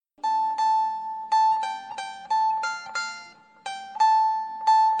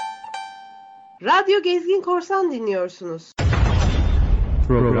Radyo Gezgin Korsan dinliyorsunuz.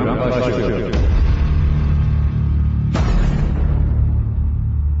 Program başlıyor.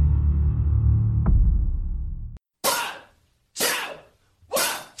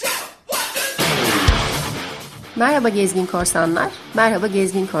 Merhaba Gezgin Korsanlar, merhaba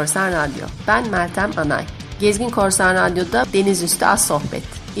Gezgin Korsan Radyo. Ben Meltem Anay. Gezgin Korsan Radyo'da deniz üstü az sohbet.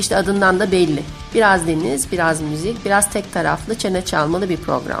 İşte adından da belli. Biraz deniz, biraz müzik, biraz tek taraflı çene çalmalı bir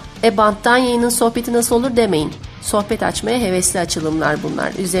program. Banttan yayının sohbeti nasıl olur demeyin. Sohbet açmaya hevesli açılımlar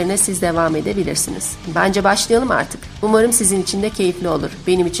bunlar. Üzerine siz devam edebilirsiniz. Bence başlayalım artık. Umarım sizin için de keyifli olur.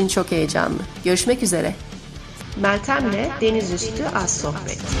 Benim için çok heyecanlı. Görüşmek üzere. Meltem'le deniz üstü az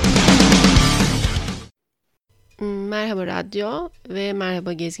sohbet. Merhaba radyo ve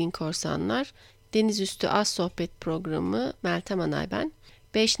merhaba Gezgin Korsanlar. Deniz üstü az sohbet programı Meltem Anay ben.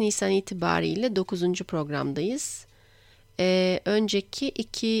 5 Nisan itibariyle 9. programdayız. Önceki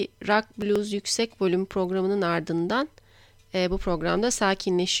 2 rock blues yüksek volüm programının ardından bu programda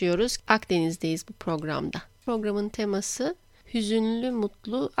sakinleşiyoruz. Akdeniz'deyiz bu programda. Programın teması Hüzünlü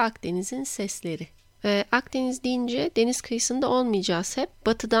Mutlu Akdeniz'in Sesleri. Akdeniz deyince deniz kıyısında olmayacağız hep.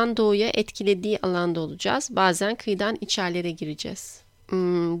 Batıdan doğuya etkilediği alanda olacağız. Bazen kıyıdan içerlere gireceğiz.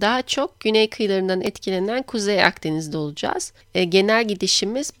 Daha çok güney kıyılarından etkilenen Kuzey Akdeniz'de olacağız. Genel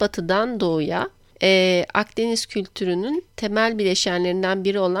gidişimiz batıdan doğuya. Akdeniz kültürünün temel bileşenlerinden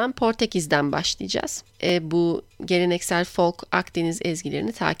biri olan Portekiz'den başlayacağız. Bu geleneksel folk Akdeniz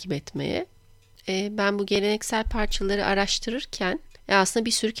ezgilerini takip etmeye. Ben bu geleneksel parçaları araştırırken aslında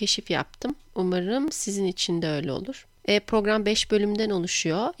bir sürü keşif yaptım. Umarım sizin için de öyle olur. Program 5 bölümden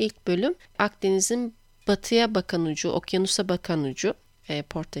oluşuyor. İlk bölüm Akdeniz'in batıya bakan ucu, okyanusa bakan ucu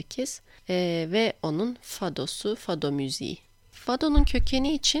Portekiz ve onun fadosu, fado müziği. Fado'nun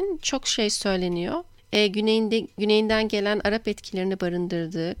kökeni için çok şey söyleniyor. Güneyinden gelen Arap etkilerini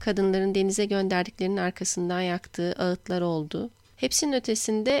barındırdığı, kadınların denize gönderdiklerinin arkasından yaktığı ağıtlar oldu. Hepsinin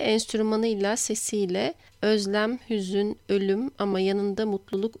ötesinde enstrümanıyla, sesiyle özlem, hüzün, ölüm ama yanında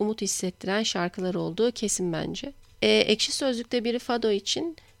mutluluk, umut hissettiren şarkılar olduğu kesin bence. Ekşi Sözlük'te biri fado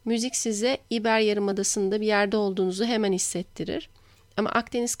için müzik size İber Yarımadası'nda bir yerde olduğunuzu hemen hissettirir. Ama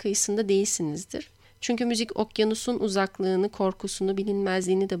Akdeniz kıyısında değilsinizdir. Çünkü müzik okyanusun uzaklığını, korkusunu,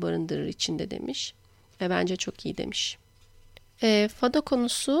 bilinmezliğini de barındırır içinde demiş. Ve bence çok iyi demiş. Fado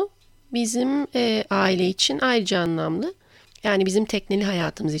konusu bizim aile için ayrıca anlamlı. Yani bizim tekneli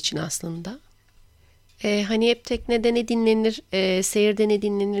hayatımız için aslında. Hani hep teknede ne dinlenir, seyirde ne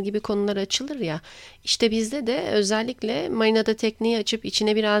dinlenir gibi konular açılır ya. İşte bizde de özellikle marinada tekneyi açıp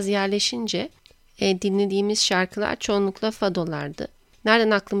içine biraz yerleşince dinlediğimiz şarkılar çoğunlukla fadolardı.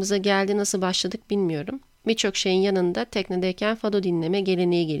 Nereden aklımıza geldi, nasıl başladık bilmiyorum. Birçok şeyin yanında teknedeyken fado dinleme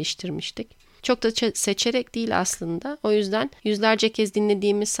geleneği geliştirmiştik. Çok da seçerek değil aslında. O yüzden yüzlerce kez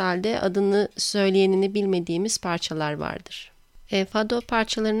dinlediğimiz halde adını söyleyenini bilmediğimiz parçalar vardır. Fado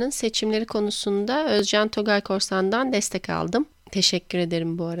parçalarının seçimleri konusunda Özcan Togay Korsan'dan destek aldım. Teşekkür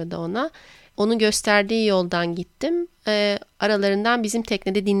ederim bu arada ona. Onun gösterdiği yoldan gittim. Aralarından bizim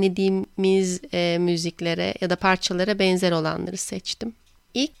teknede dinlediğimiz müziklere ya da parçalara benzer olanları seçtim.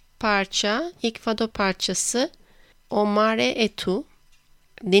 İlk fado parçası O Mare e Tu,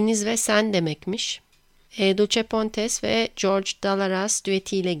 Deniz ve Sen demekmiş. Dulce Pontes ve George Dalaras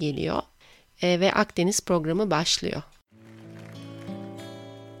düetiyle geliyor ve Akdeniz programı başlıyor.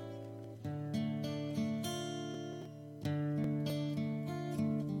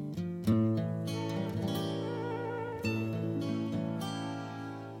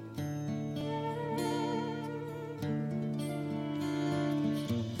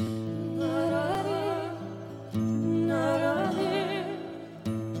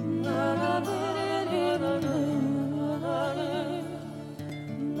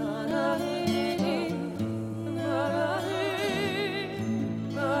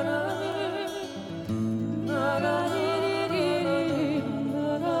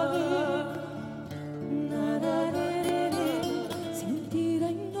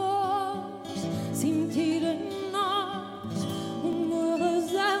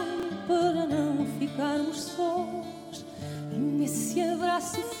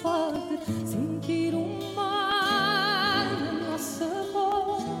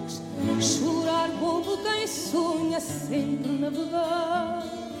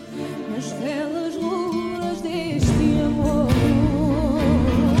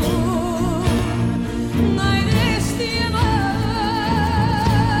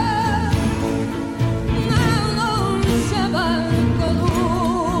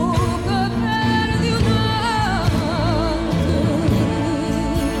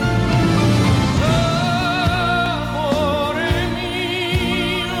 Amore mio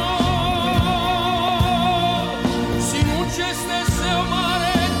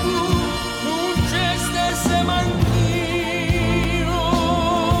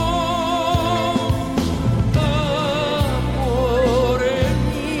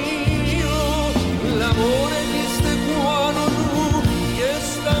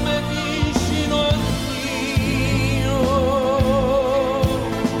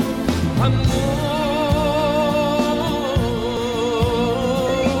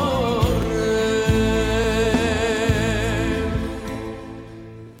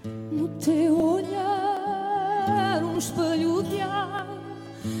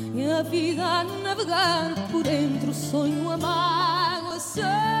minha vida a navegar por entre o sonho, a mágoa, sem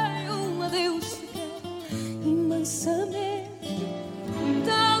um adeus sequer, imensamente.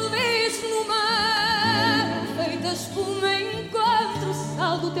 Talvez no mar, feita espuma, encontro o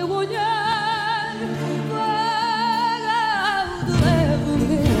sal do teu olhar, vaga de leve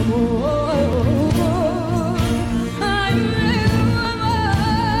meu amor.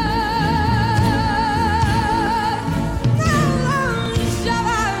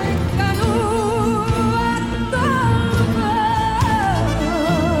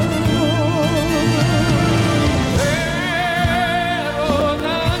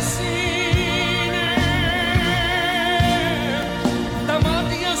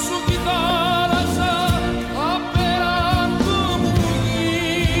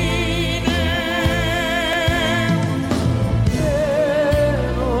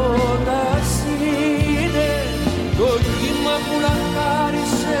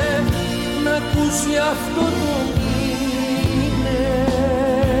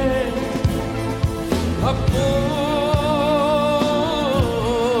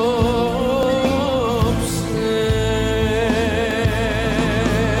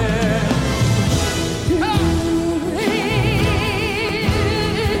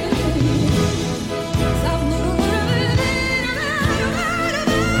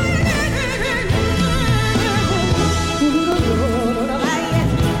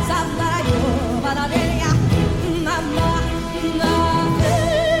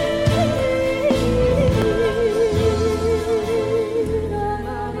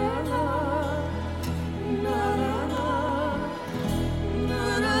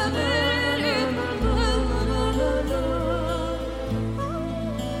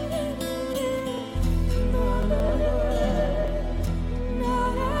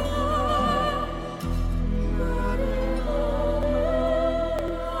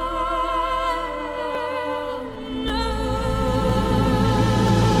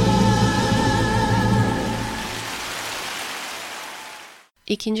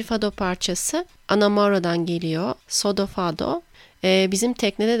 İkinci fado parçası Anamora'dan geliyor. Sodo Fado. Bizim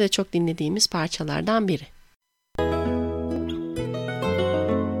teknede de çok dinlediğimiz parçalardan biri.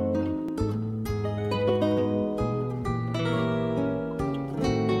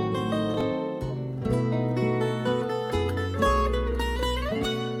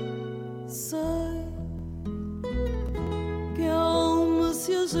 Sei que a alma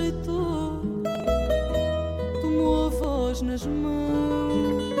se ajeitou, tomou a voz nas mãos,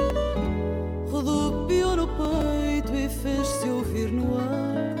 rodopiou no peito e fez-se ouvir no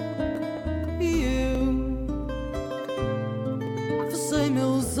ar. E eu fechei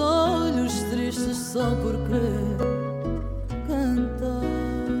meus olhos tristes só por querer cantar,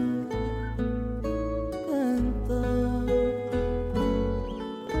 cantar.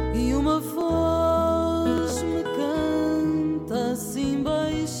 E uma voz me canta assim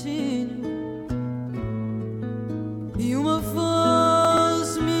baixinho, e uma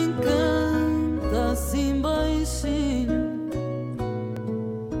voz me encanta assim baixinho.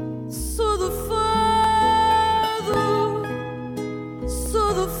 Sou do fado,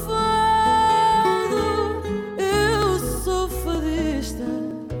 sou do fado, eu sou fadista.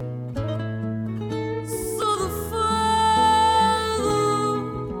 Sou do fado,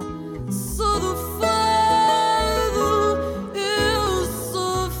 sou do fado, eu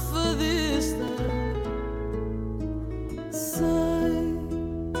sou fadista. Sei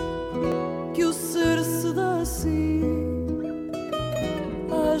que o ser se dá assim,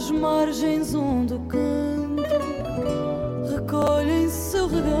 às margens onde o canto recolhe em seu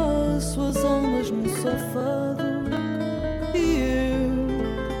regaço as almas num sofado. E eu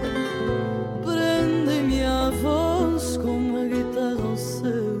prendem-me à voz com uma guitarra ao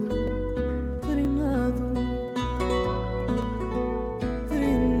seu trinado,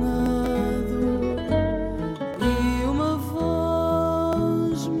 trinado. E uma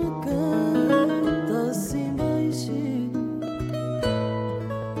voz me canta assim baixinho,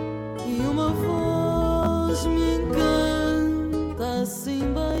 e uma voz me encanta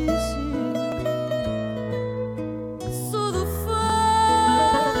assim baixinho. Sou do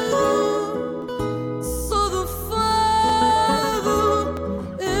fado, sou do fado,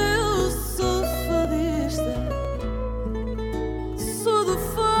 eu sou fadista. Sou do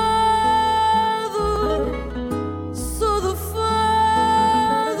fado, sou do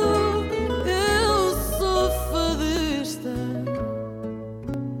fado, eu sou fadista.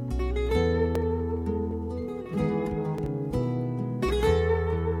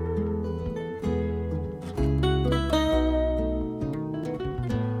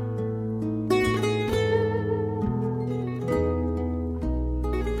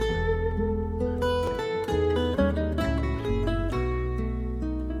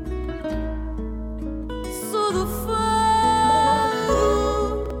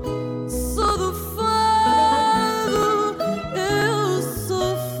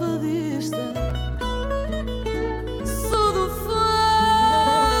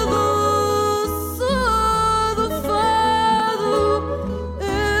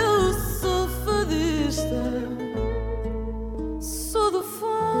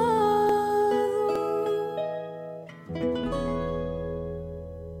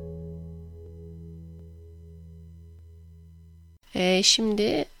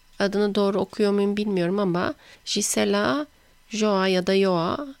 Şimdi adını doğru okuyor muyum bilmiyorum ama Gisela Joao ya da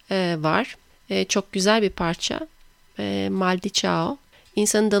Joao var. Çok güzel bir parça. Maldição.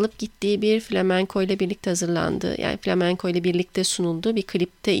 İnsanın dalıp gittiği bir flamenko ile birlikte hazırlandığı, yani flamenko ile birlikte sunulduğu bir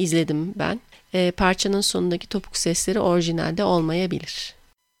klipte izledim ben. Parçanın sonundaki topuk sesleri orijinalde olmayabilir.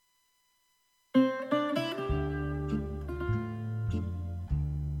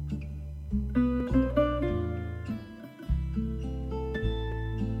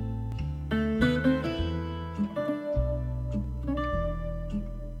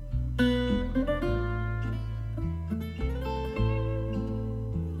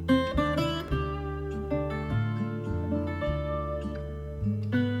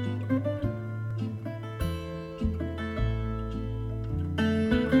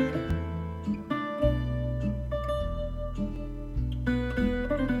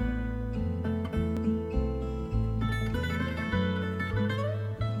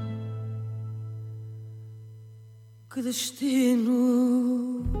 Que destino,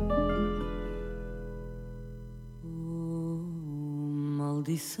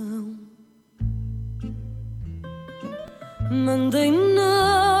 maldição,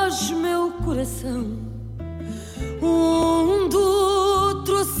 mandei-nas meu coração, do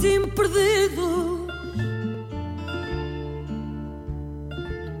outro assim perdido.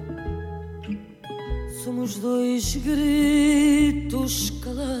 Somos dois gritos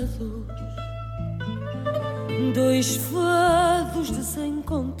calados, dois fados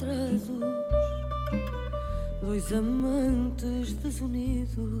desencontrados, dois amantes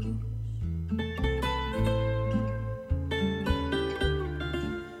desunidos.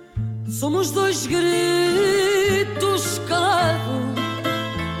 Somos dois gritos calados,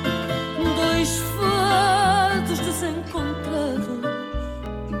 dois fados desencontrados,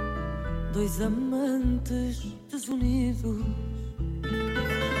 dois amantes desunidos.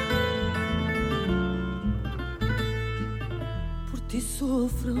 Te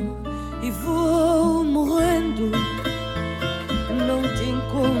sofro e vou morrendo, não te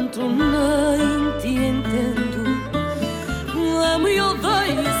encontro nem te entendo, amo e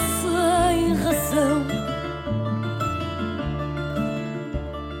odeio sem razão.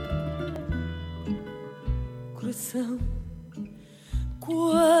 Coração,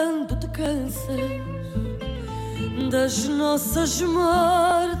 quando te cansas das nossas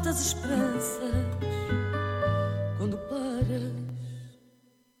mortas esperanças, quando paras,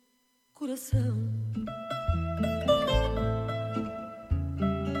 coração,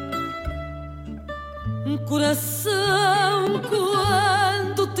 coração,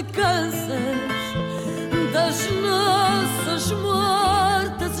 quando te cansas das nossas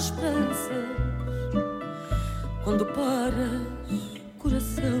mortas esperanças, quando paras,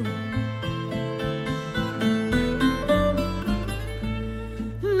 coração,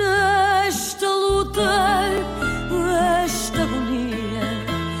 nesta luta, esta agonia,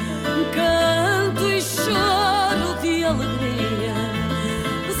 canto e choro de alegria,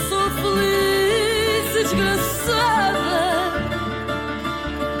 sou feliz e desgraçada.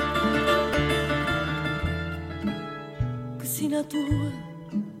 Que sina tua,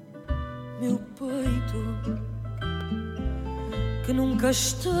 meu peito, que nunca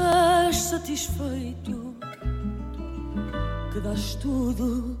estás satisfeito, que dás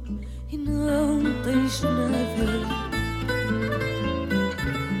tudo e não tens nada.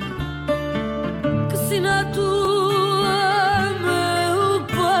 Na tua, meu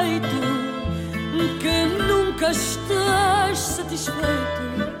peito, que nunca estás satisfeito,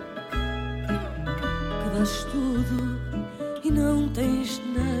 que dás tudo e não tens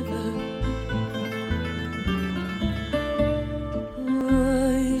nada.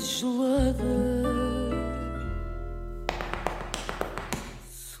 Ai, gelada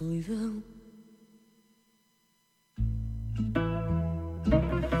solidão,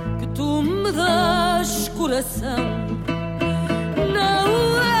 que tu me dás, coração, não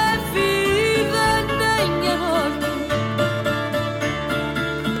é vida nem a morte.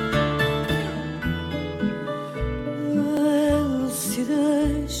 A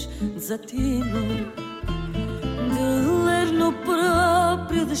lucidez, desatino de ler no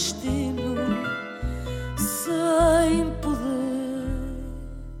próprio destino, sem poder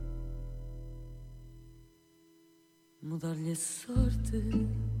mudar-lhe a sorte.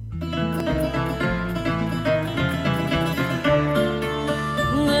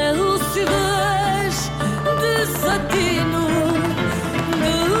 A lucidez, desatino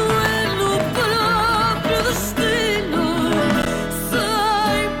de ler no próprio destino,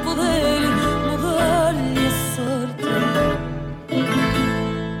 sem poder mudar-lhe a sorte.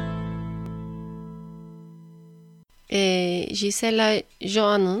 Gisela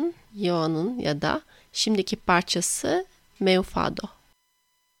Joao'nun ya da şimdiki parçası Meu Fado.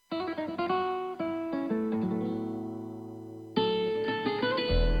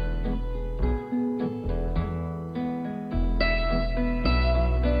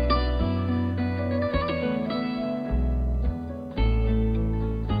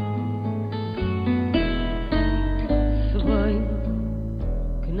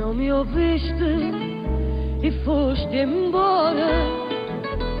 Não me ouviste e foste embora,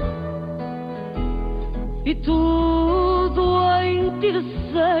 e tudo em ti de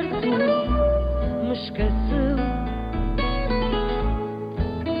certo me esqueceu.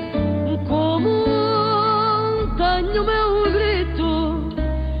 Como tenho meu grito,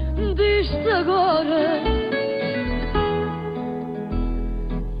 diz-te agora,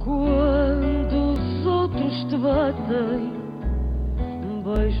 quando os outros te batem,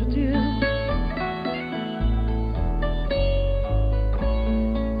 beijo teu.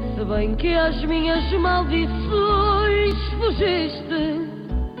 Se bem que às minhas maldições fugiste,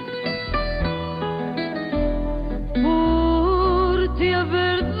 por te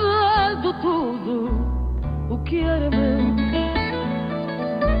haver dado tudo o que era meu.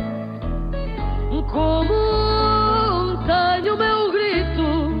 Como tenho meu grito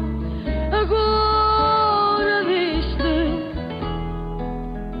agora diste,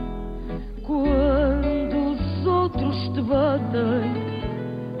 quando os outros te batem,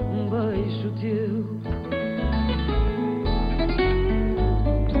 beijo teu.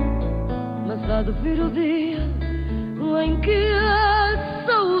 Mas há de vir o dia em que a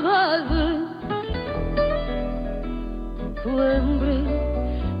saudade te lembre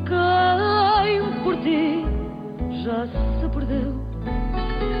quem por ti já se perdeu.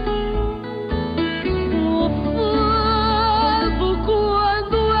 O fado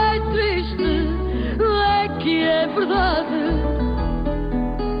quando é triste é que é verdade,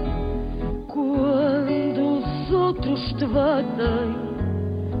 quando os outros te batem,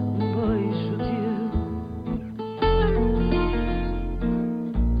 beijo teu.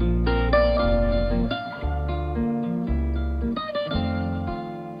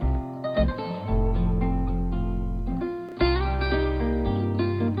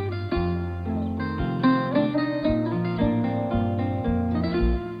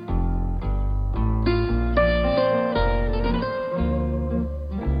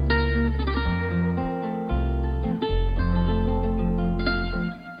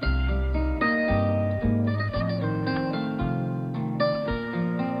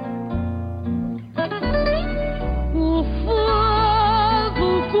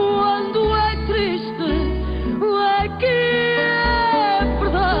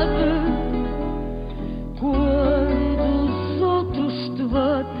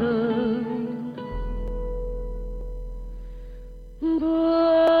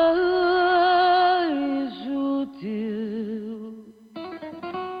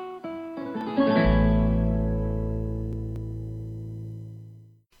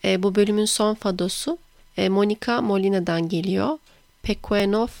 Bu bölümün son fadosu Monica Molina'dan geliyor.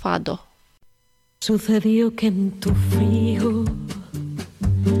 Pequeno Fado. Sucedió que en tu frío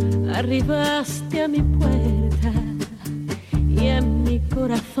arribaste a mi puerta y en mi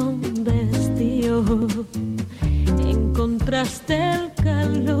corazón destío encontraste el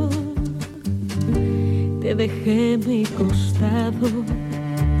calor. Te dejé mi costado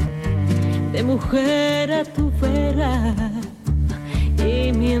de mujer a tu vera,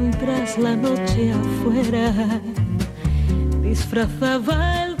 y mientras la noche afuera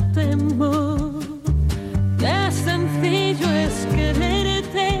disfrazaba el temor, qué sencillo es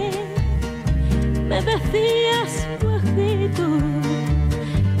quererte, me decías bajito,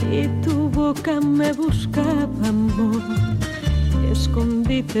 y tu boca me buscaba amor,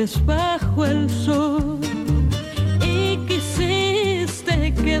 escondites bajo el sol, y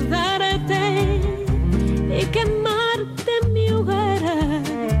quisiste quedarte y quemarte mi hoguera.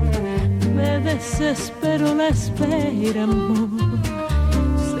 Me desesperó la espera, amor,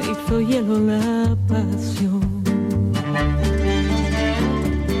 se hizo hielo la pasión.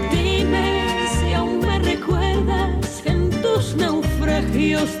 Dime si aún me recuerdas en tus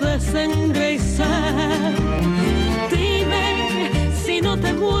naufragios de sangre y sal. Dime si no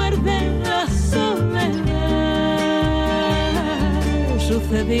te muerde la soledad.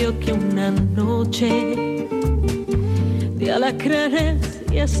 Sucedió que una noche de alacranes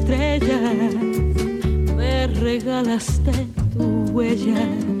y estrellas me regalaste tu huella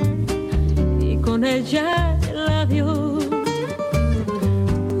y con ella el adiós.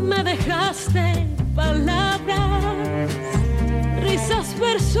 Me dejaste palabras, risas,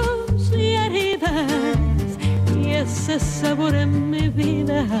 versos y heridas, y ese sabor en mi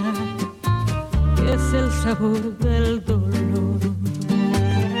vida, que es el sabor del dolor.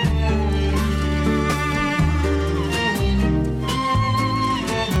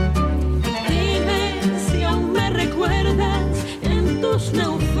 Dime si aún me recuerdas en tus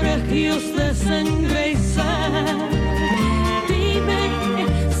naufragios de sangre y sal. Dime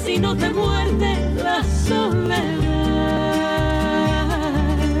si no te muerde la soledad.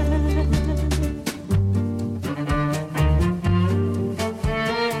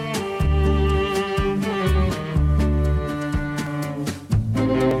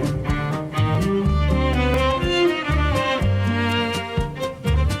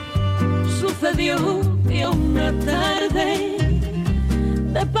 Y una tarde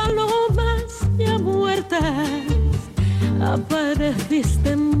de palomas ya muertas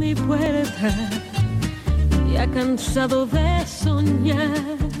apareciste en mi puerta, ya cansado de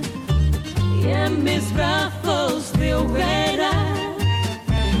soñar, y en mis brazos de hoguera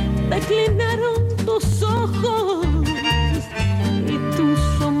declinaron tus ojos, y tu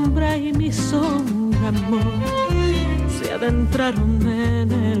sombra y mi sombra, amor, se adentraron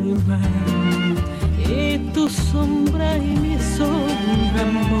en el mar. Y tu sombra y mi sombra,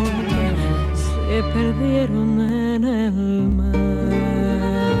 amor, se perdieron en el mar.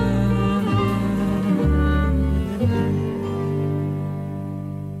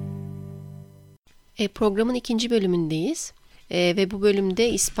 Programın ikinci bölümündeyiz ve bu bölümde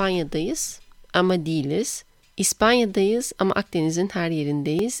İspanya'dayız ama değiliz. İspanya'dayız ama Akdeniz'in her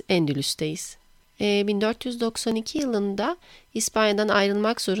yerindeyiz, Endülüs'teyiz. 1492 yılında İspanya'dan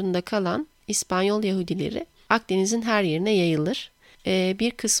ayrılmak zorunda kalan İspanyol Yahudileri Akdeniz'in her yerine yayılır.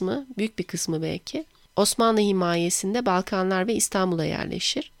 Bir kısmı, büyük bir kısmı belki, Osmanlı himayesinde Balkanlar ve İstanbul'a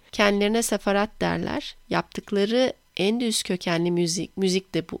yerleşir. Kendilerine sefarat derler. Yaptıkları Endülüs kökenli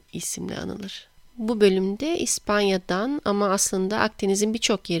müzik de bu isimle anılır. Bu bölümde İspanya'dan ama aslında Akdeniz'in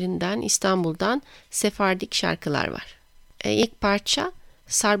birçok yerinden, İstanbul'dan Sefardik şarkılar var. İlk parça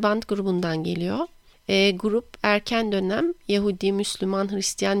Sarband grubundan geliyor. Grup erken dönem Yahudi, Müslüman,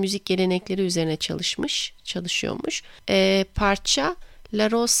 Hristiyan müzik gelenekleri üzerine çalışıyormuş. Parça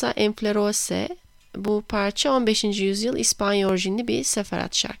La Rosa en Florece, bu parça 15. yüzyıl İspanya orijinli bir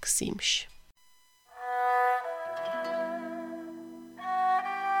seferat şarkısıymış.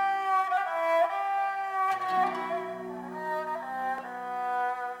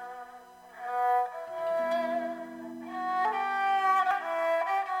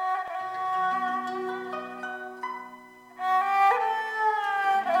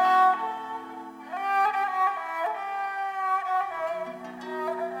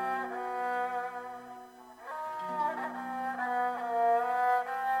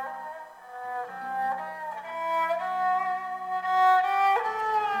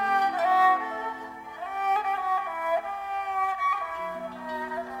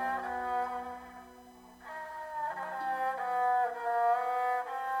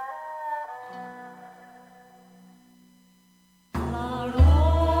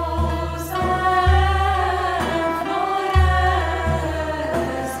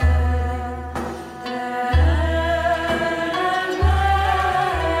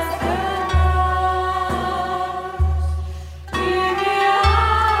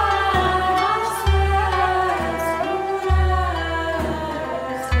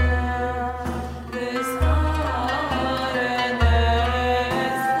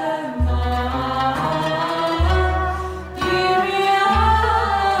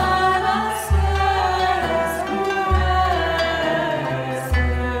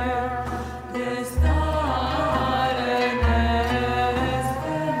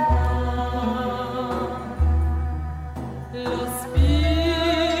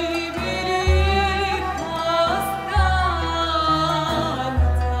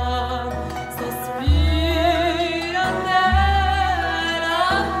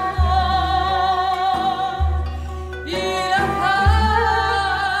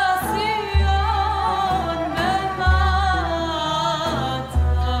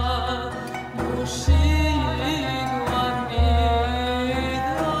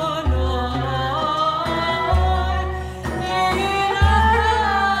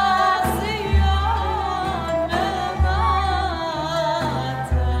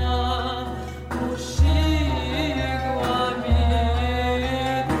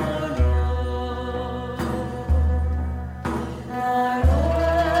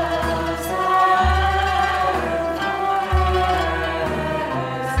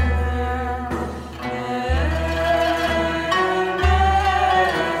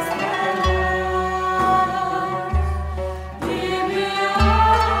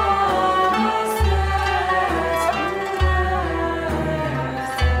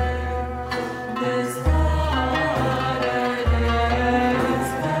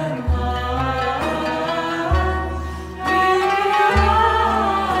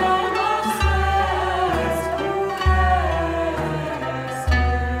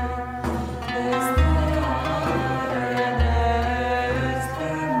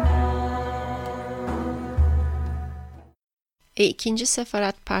 İkinci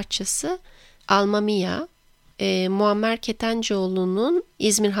seferat parçası Alma Mia, Muammer Ketencoglu'nun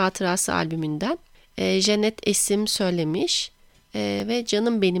İzmir Hatırası albümünden. Jak Esim söylemiş ve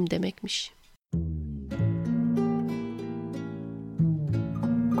canım benim demekmiş.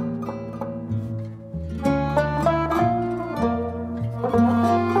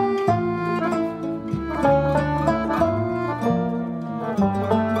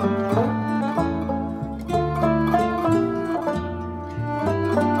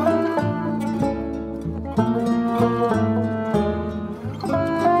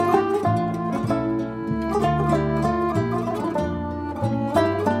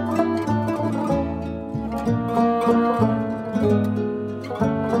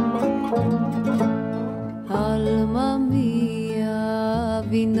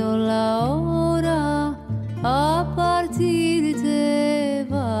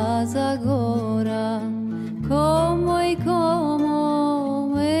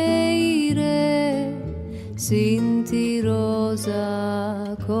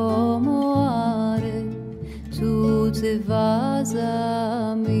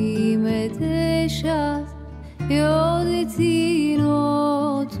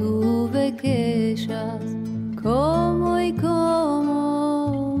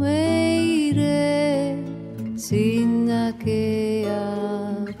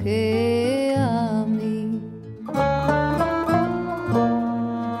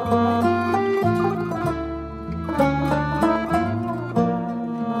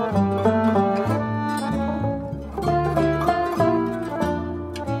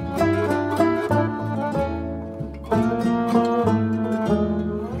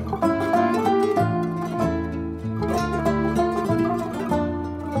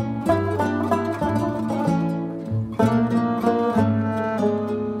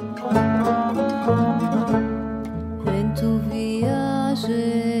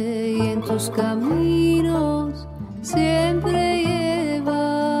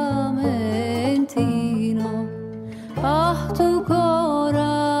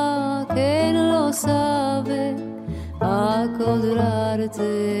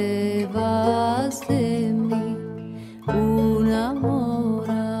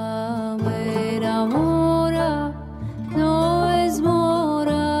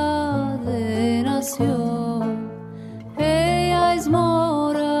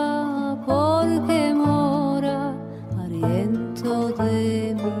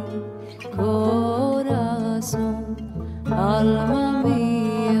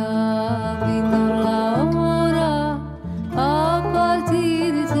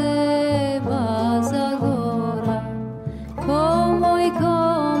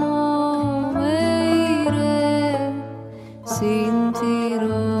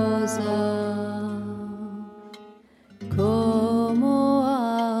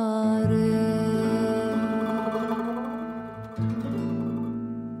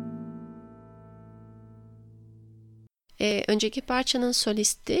 Önceki parçanın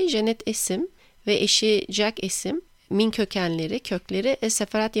solisti Jak Esim ve eşi Jak Esim, Min kökleri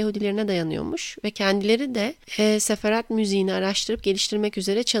Seferat Yahudilerine dayanıyormuş ve kendileri de Seferat müziğini araştırıp geliştirmek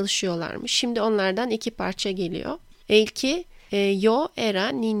üzere çalışıyorlarmış. Şimdi onlardan iki parça geliyor. İlki Yo Era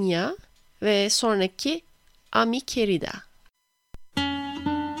Niña ve sonraki Ami Querida.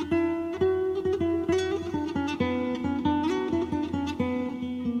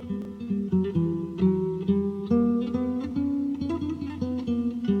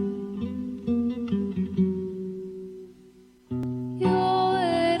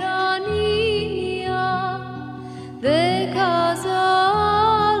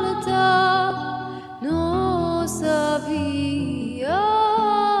 Sabía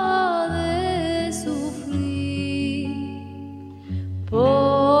de sufrir.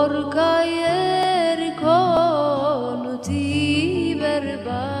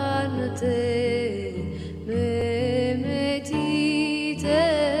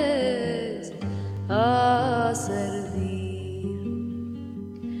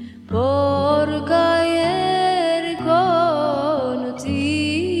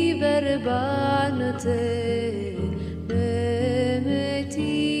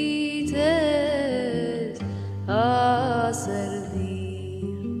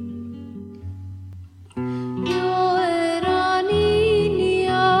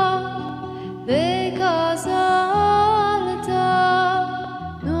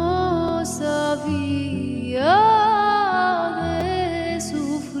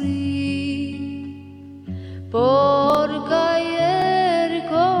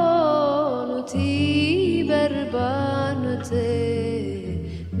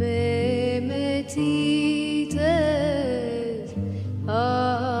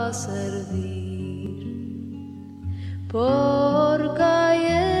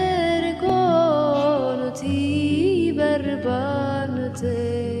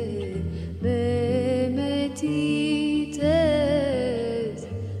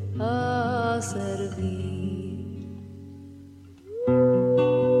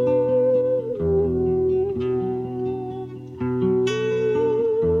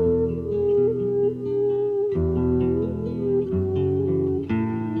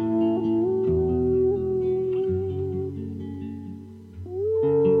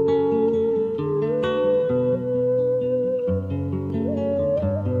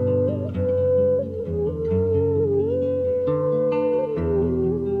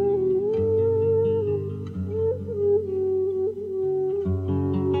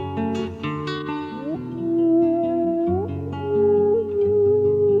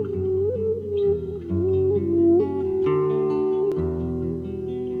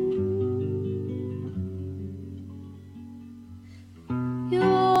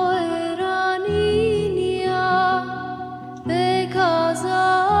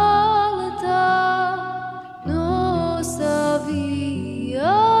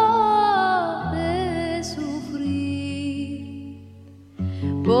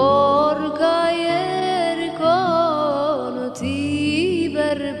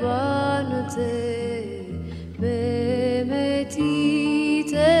 verbante me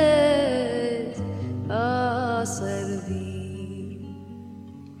metitet a servir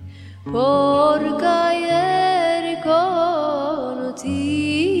por caer con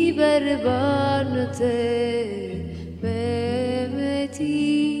ti verbante me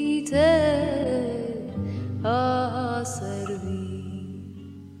metitet a servir.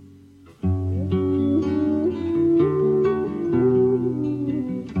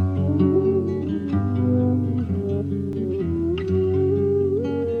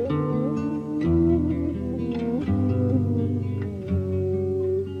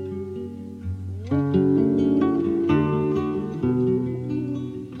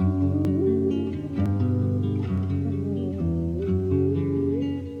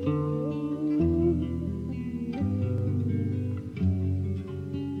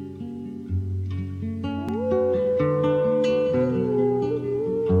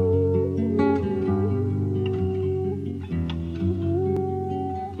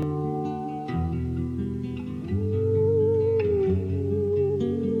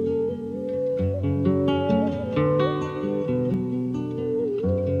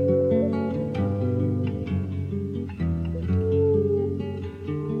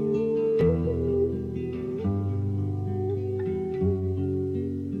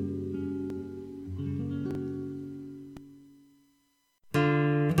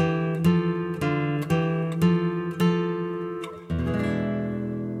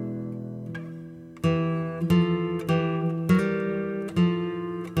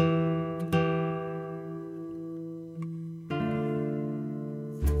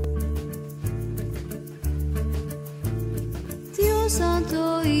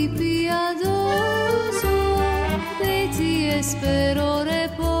 Santo y piadoso, de ti espero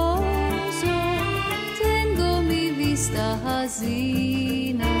reposo, tengo mi vista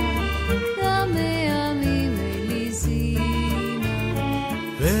hazina, dame a mi melisina.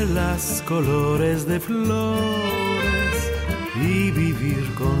 Ver las colores de flores y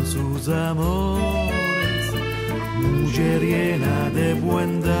vivir con sus amores, mujer llena de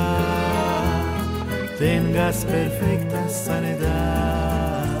bondad, tengas perfecta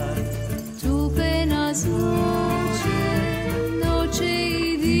sanidad. Tu penas noche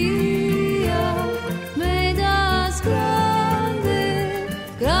y día, me das grande,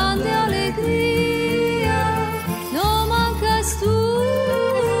 grande alegría. No mancas tú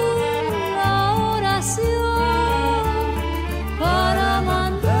la oración para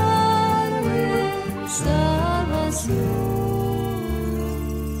mandarme salvación.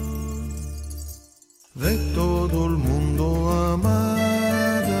 De todo el mundo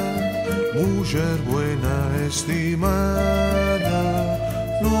amada, mujer buena estimada,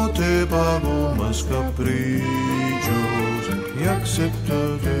 no te pago más caprichos y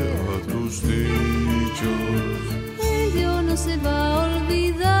acéptate a tus dichos. El Dios no se va a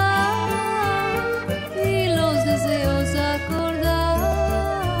olvidar y los deseos acordar.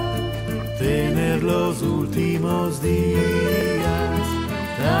 Tener los últimos días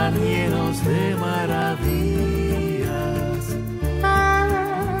tan llenos de maravillas.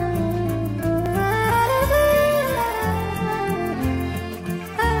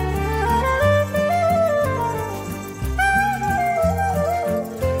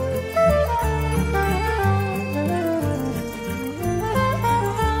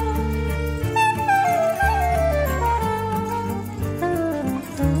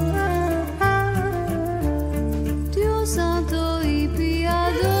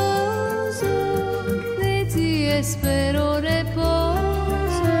 Espero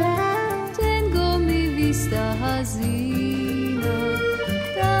reposo, tengo mi vista hazina,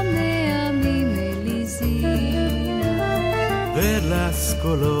 dame a mi melisina. Ver las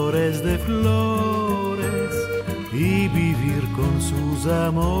colores de flores y vivir con sus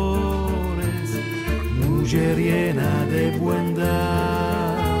amores, mujer llena de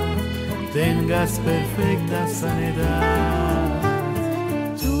bondad, tengas perfecta sanidad.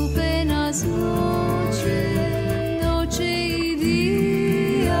 Tu penas noche y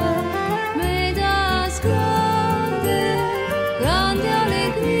día, me das grande, grande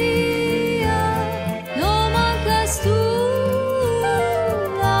alegría. No mancas tú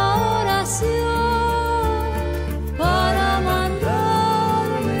la oración para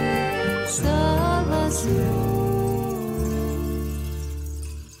mandarme salvación.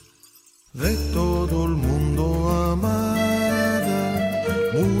 De todo el mundo amada,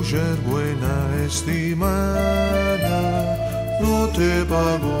 mujer buena estimada, no te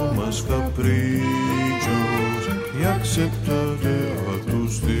pago más caprichos y acéptate a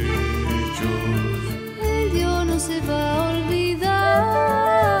tus dichos. El Dios no se va a olvidar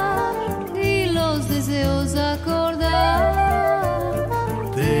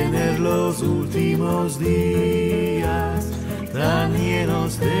últimos días, tan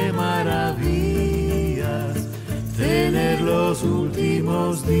llenos de maravillas, tener los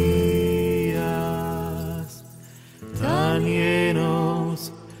últimos días, tan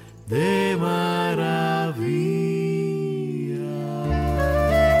llenos de maravillas.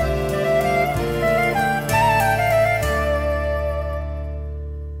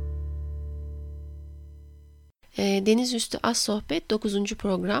 Denizüstü Az Sohbet 9.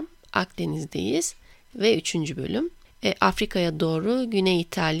 program Akdeniz'deyiz ve 3. bölüm Afrika'ya doğru Güney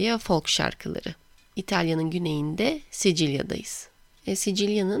İtalya folk şarkıları. İtalya'nın güneyinde Sicilya'dayız.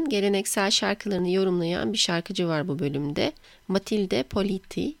 Sicilya'nın geleneksel şarkılarını yorumlayan bir şarkıcı var bu bölümde. Matilde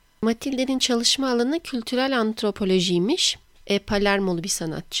Politi. Matilde'nin çalışma alanı kültürel antropolojiymiş. Palermolu bir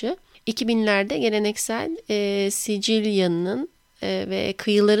sanatçı. 2000'lerde geleneksel Sicilya'nın ve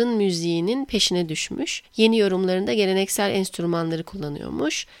kıyıların müziğinin peşine düşmüş. Yeni yorumlarında geleneksel enstrümanları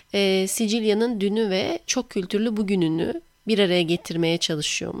kullanıyormuş. Sicilya'nın dünü ve çok kültürlü bugününü bir araya getirmeye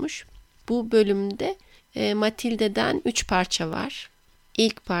çalışıyormuş. Bu bölümde Matilde'den 3 parça var.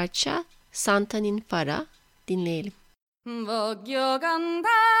 İlk parça Santa Ninfara. Dinleyelim. Voglio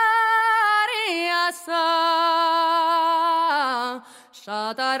cantare assai,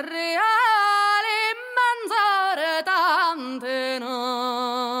 stata reale mangiare tante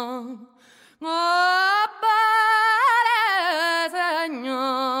no. Oh, belle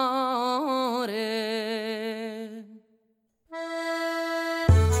signore.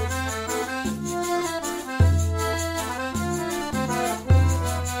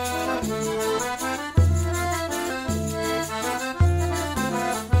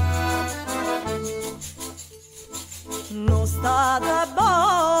 Non state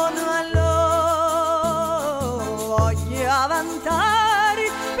buono allora, voglio avvantare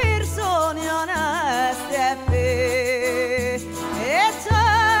persone oneste e fede, e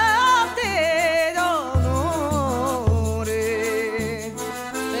certe d'onore.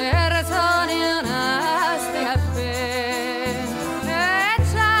 Persone oneste e fede, e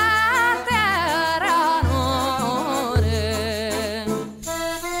certe d'onore.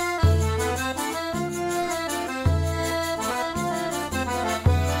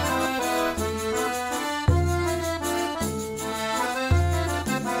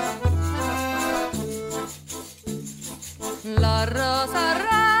 La rosa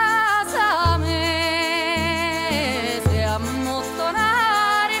rasa me se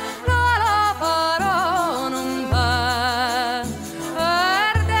ammottonare non lo farò non va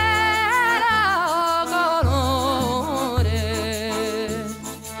perdere colore.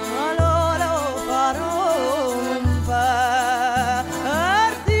 Allora farò un partito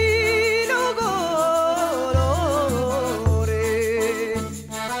colore.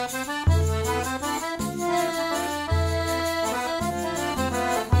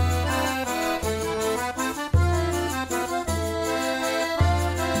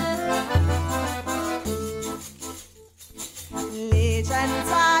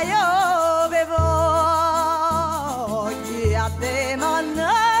 Licenza io avevo a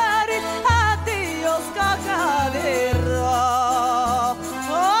demandare a Dio scaccaderò.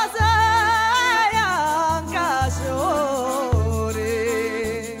 Oh, sei anche sciore.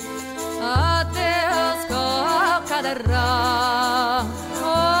 A te scocca terra,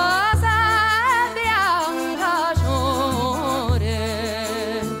 cosa bianca ciore.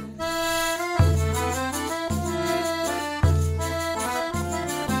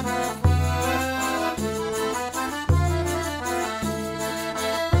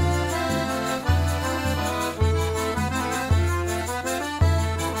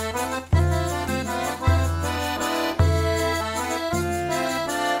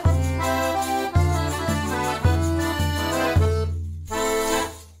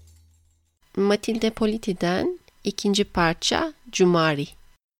 Matilde Politi'den ikinci parça Cumari.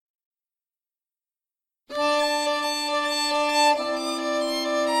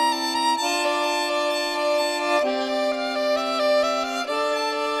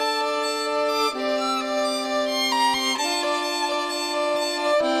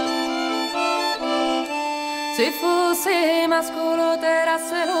 Se fosse mascolo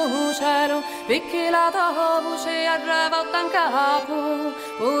terasse lo cielo, perché la tua voce arriva in capo,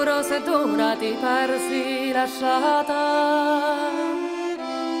 puro se d'ora ti persi lasciata.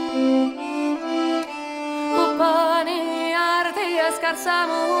 Compagni, arti e scarsa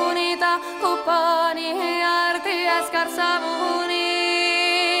munita, compagni, arti e scarsa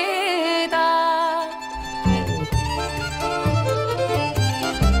munita.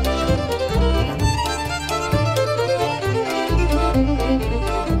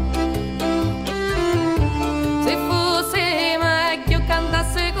 Se fosse meglio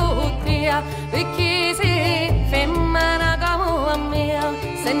cantasse cottia, perché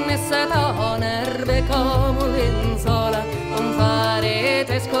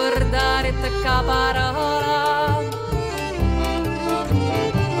parola.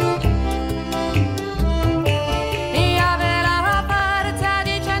 E aveva la forza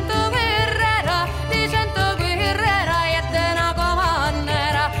di 100 guerrera e di una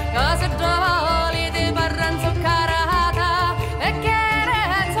comandera, che si trovoli di barra inzuccarata e che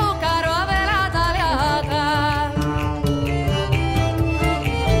era zucchero aveva tagliata.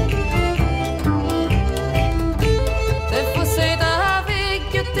 Se fosse da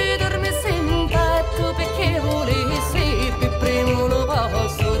figlio ti dormissi in petto perché volessi più primo lo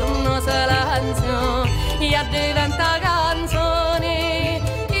posso non silenzio e diventa canzone.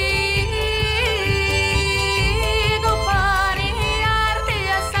 I compari arti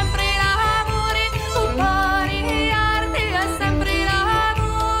è sempre l'amore, compari arti è sempre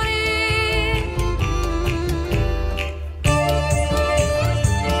l'amore.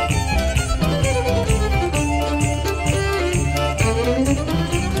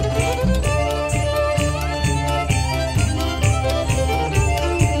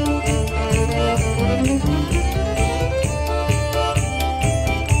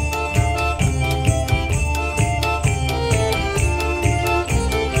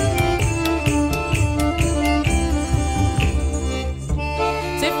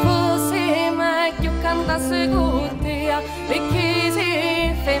 Se fosse meglio cantasse con te, perché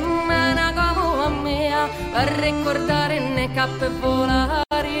sei femmina come me, per ricordare ne cappe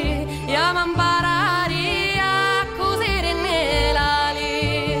volare, e a imparare a cosire nelle ali.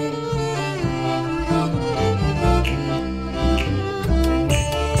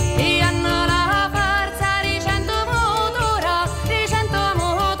 E hanno la forza di 100 motori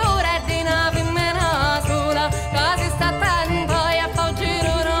e di una femmina sola, che si sta attento e a fa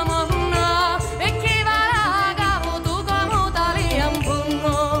giro il mondo, e chi va a capo tu come tali un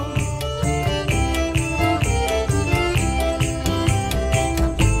punno.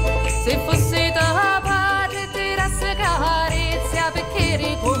 Se fosse da padre ti resta carizia, perché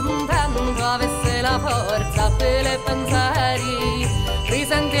ricontando avesse la forza per le pensieri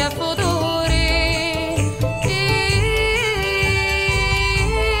presenti e futuri. I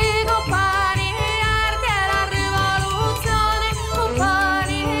compagni arti e la rivoluzione,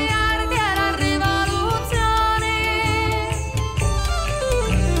 compagni arti e la rivoluzione.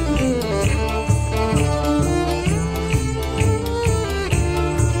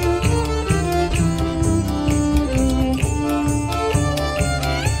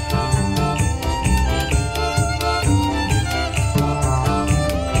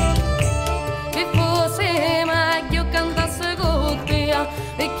 Se fosse meglio cantasse con te,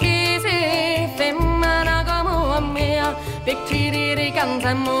 perché sei femmina come me, perché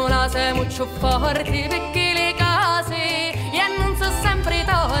ricantiamo la sei molto forti, perché le case e non sono sempre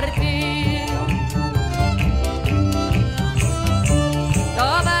torti.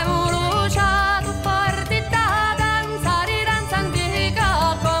 Abbiamo luciato forti da danzare, danza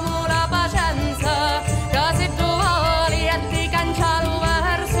antica come la pazienza, che si duoli e ti cancia lo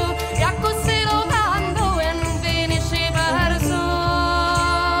verso, e a così lo canto e non finisce perso,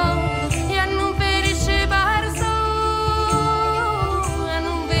 e non finisce perso, e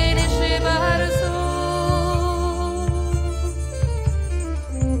non finisce perso.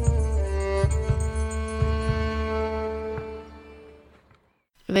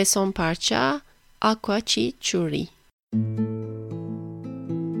 Ve son parça Aqua Ci Churi.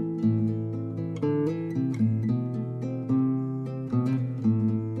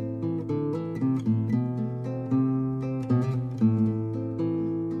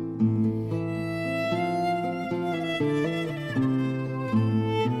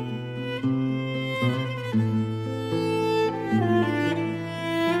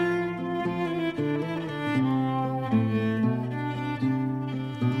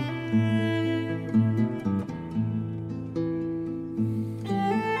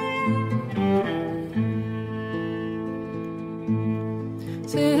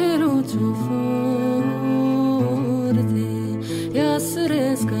 Se lucio forte e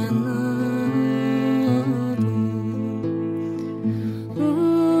essere scannato,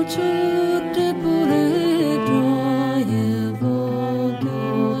 lucio debole gioia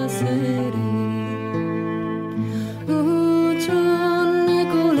voglio essere, lucio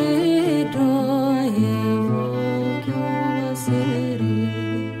nicole gioia voglio essere.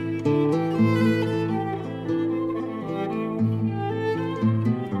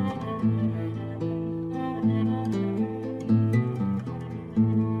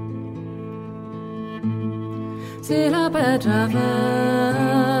 Se la pietra ferma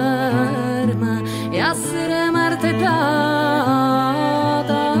e essere martellata,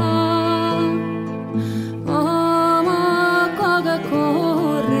 oh ma qua che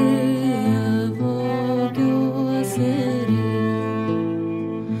corre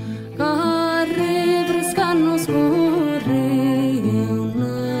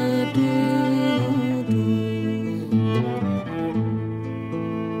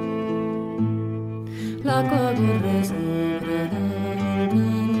l'acqua corre sopra la montagna,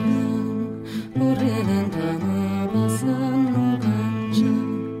 corre lenta ma passano cancia,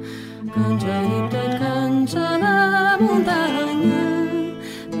 cancia e cancia la montagna,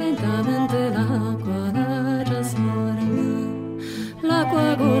 lentamente l'acqua la trasforma,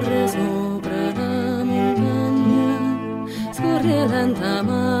 l'acqua corre sopra la montagna, scorre lenta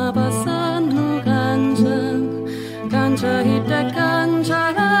ma passano cancia, cancia e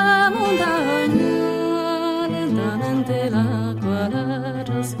cancia la montagna, lentamente l'acqua la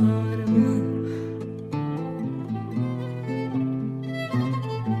trasforma.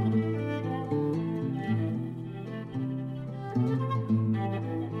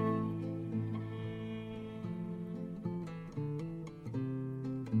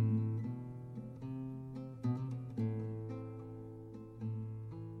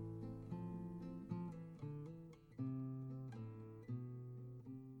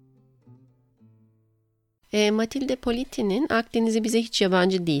 Matilde Politi'nin Akdeniz'i bize hiç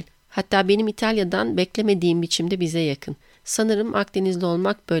yabancı değil. Hatta benim İtalya'dan beklemediğim biçimde bize yakın. Sanırım Akdenizli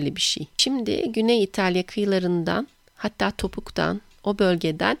olmak böyle bir şey. Şimdi Güney İtalya kıyılarından, hatta Topuk'tan, o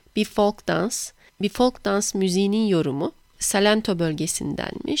bölgeden bir folk dans müziğinin yorumu Salento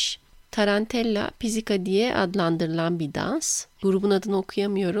bölgesindenmiş. Tarantella Pizzica diye adlandırılan bir dans. Grubun adını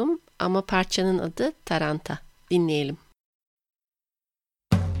okuyamıyorum ama parçanın adı Taranta. Dinleyelim.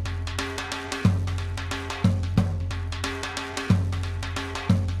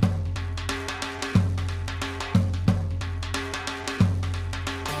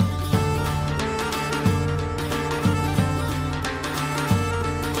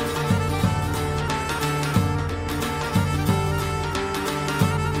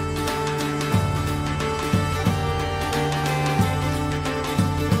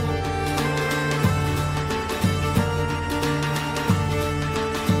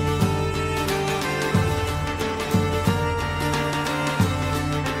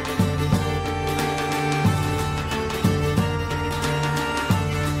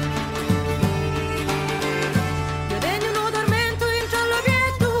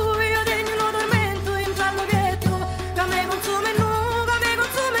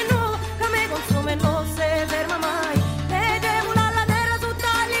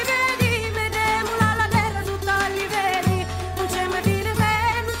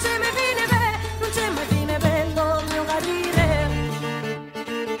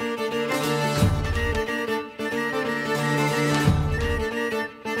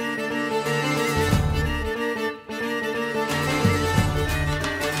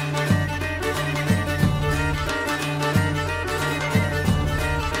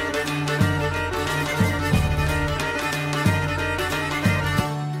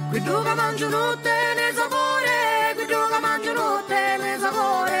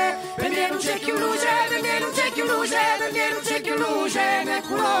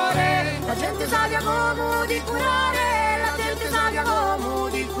 La gente sappia come di curare, la gente sappia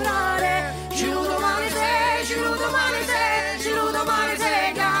come di curare. Giudo male se, giudo male se, giudo male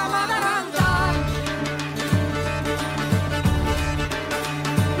se, chiama Taranta.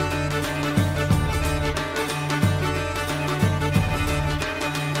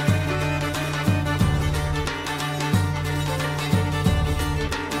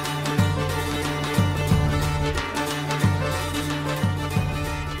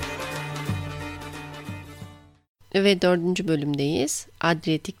 Ve 4. bölümdeyiz.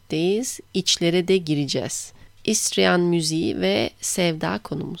 Adriyatik'teyiz. İçlere de gireceğiz. İstrian müziği ve sevda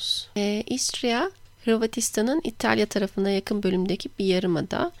konumuz. İstria, Hırvatistan'ın İtalya tarafına yakın bölümdeki bir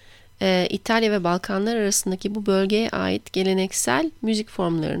yarımada. İtalya ve Balkanlar arasındaki bu bölgeye ait geleneksel müzik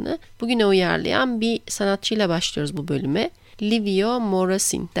formlarını bugüne uyarlayan bir sanatçıyla başlıyoruz bu bölüme. Livio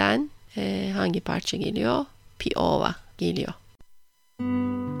Morosin'den hangi parça geliyor? Piova geliyor.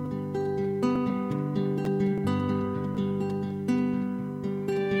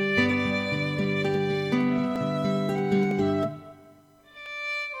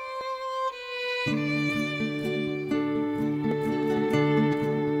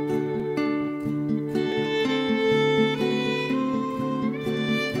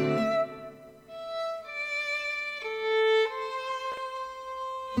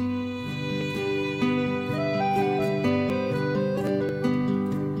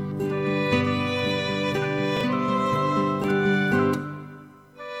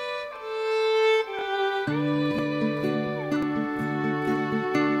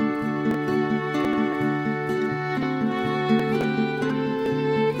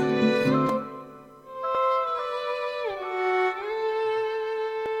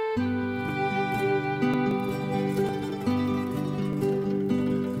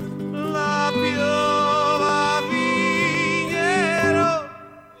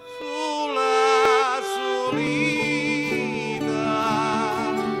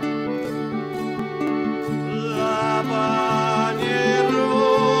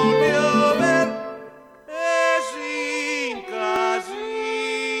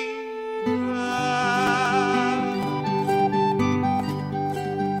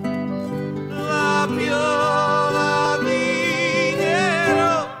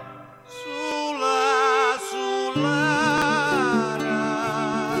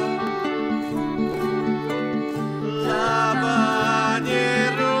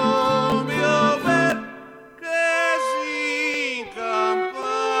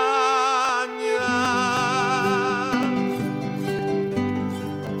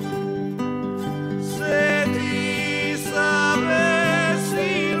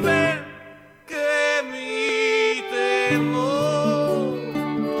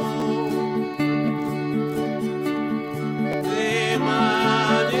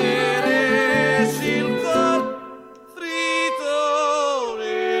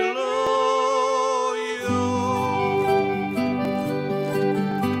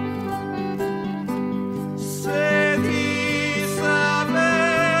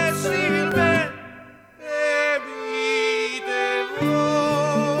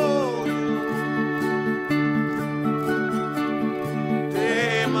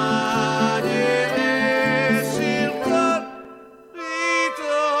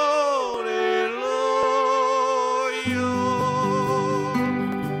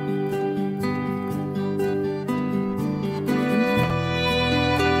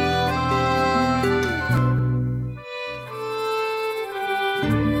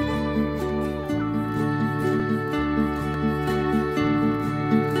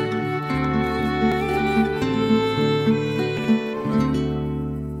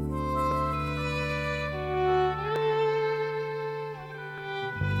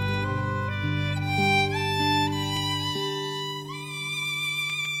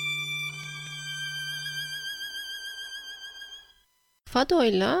 FADO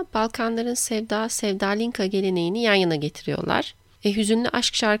ile Balkanların Sevdalinka geleneğini yan yana getiriyorlar. Hüzünlü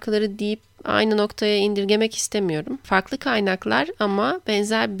aşk şarkıları deyip aynı noktaya indirgemek istemiyorum. Farklı kaynaklar ama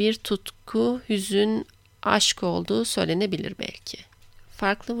benzer bir tutku, hüzün, aşk olduğu söylenebilir belki.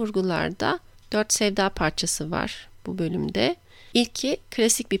 Farklı vurgularda 4 sevda parçası var bu bölümde. İlki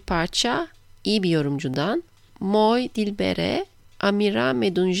klasik bir parça, iyi bir yorumcudan. Moj Dilbere, Amira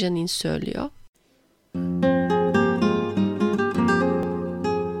Medunjanin söylüyor.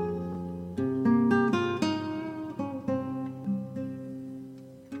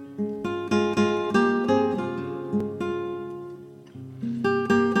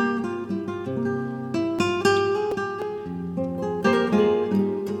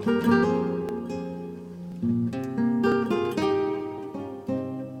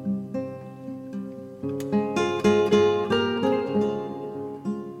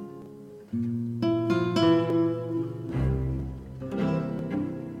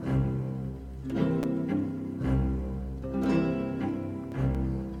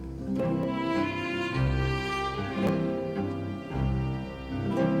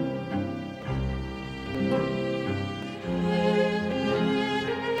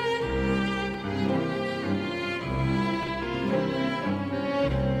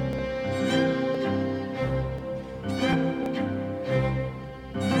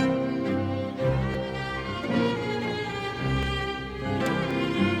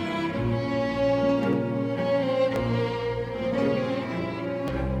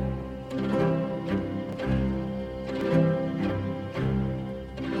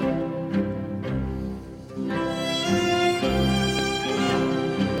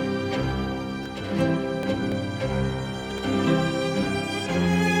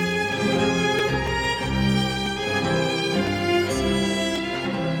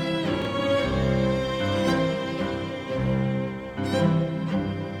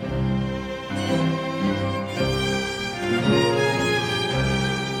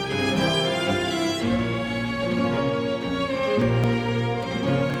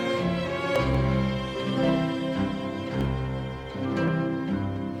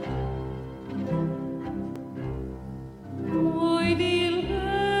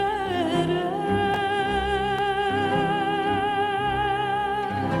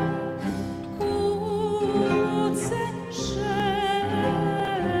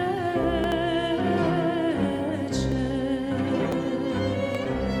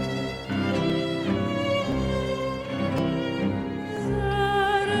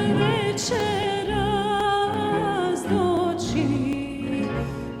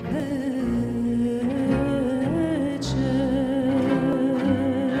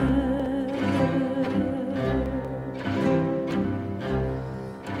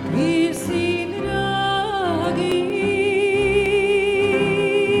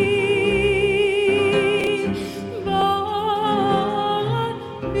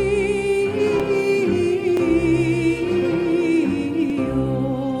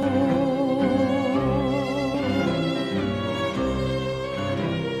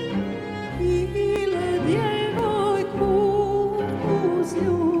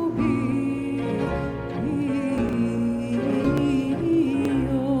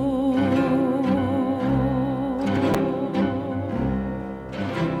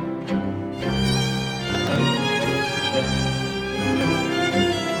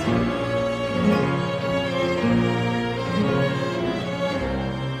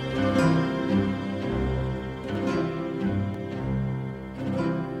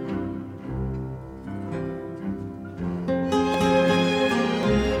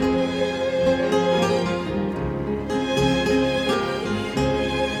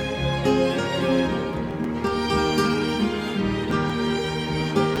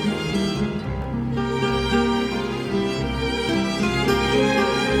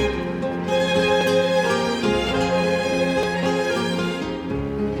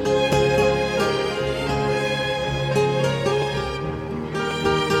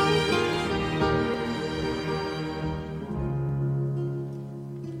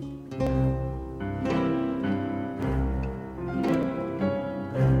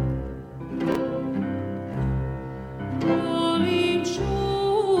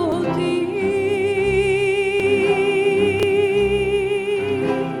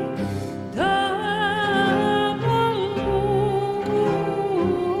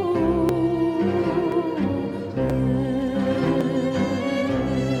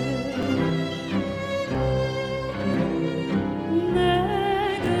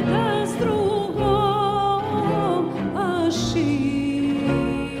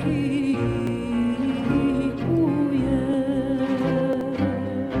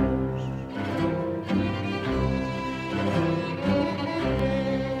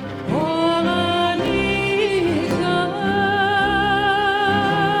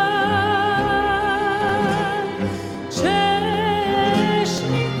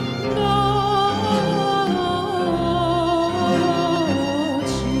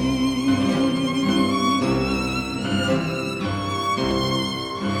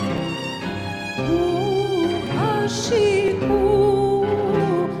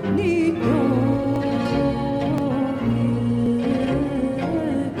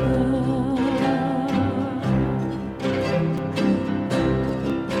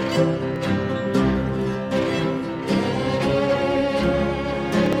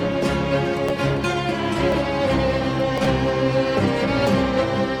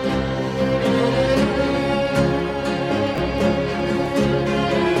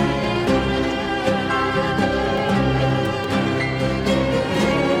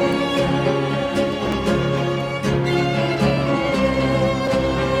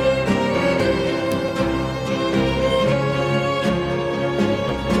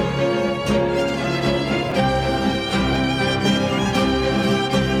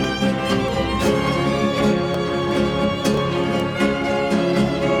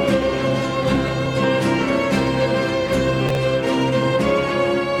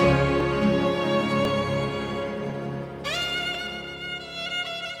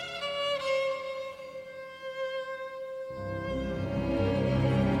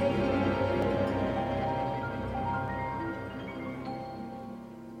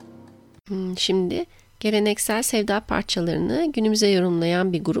 Şimdi geleneksel sevda parçalarını günümüze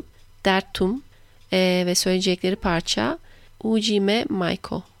yorumlayan bir grup Dertum ve söyleyecekleri parça Ujime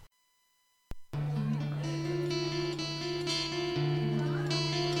Maiko.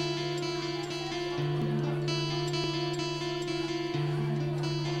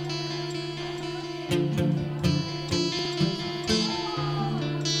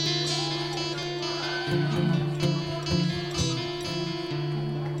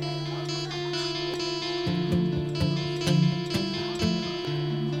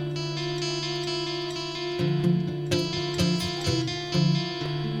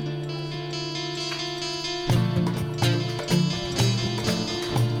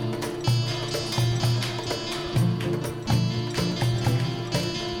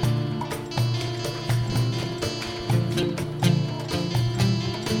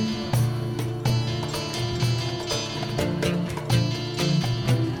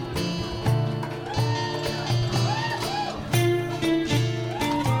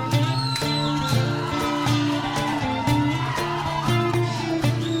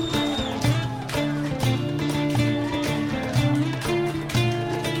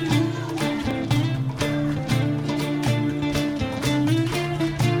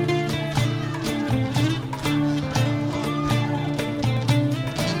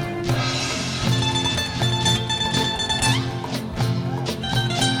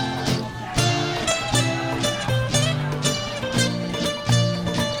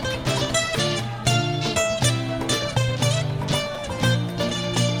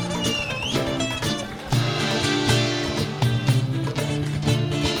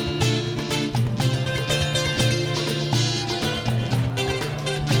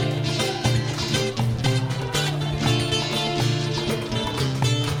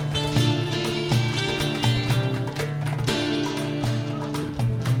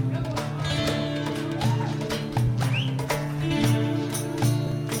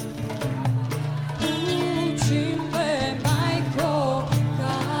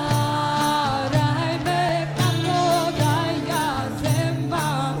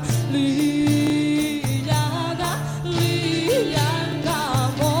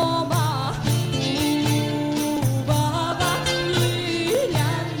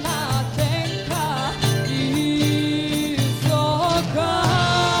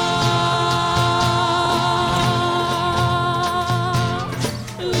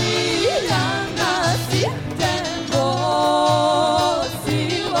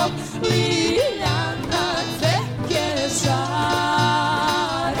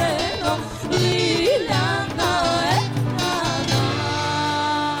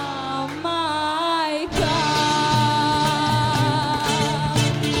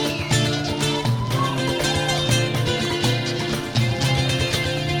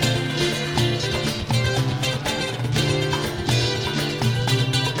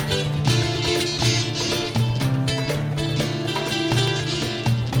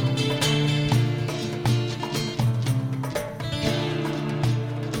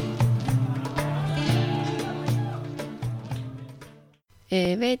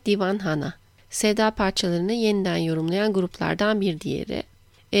 Ve Divan Hana. Sevda parçalarını yeniden yorumlayan gruplardan bir diğeri.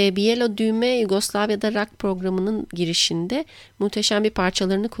 Bielo Düğme Yugoslavya'da rock programının girişinde muhteşem bir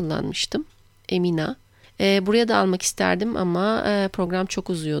parçalarını kullanmıştım. Emina. Buraya da almak isterdim ama program çok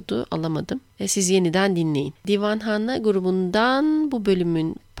uzuyordu, alamadım. Siz yeniden dinleyin. Divan Hana grubundan bu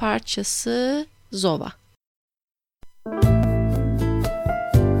bölümün parçası Zova.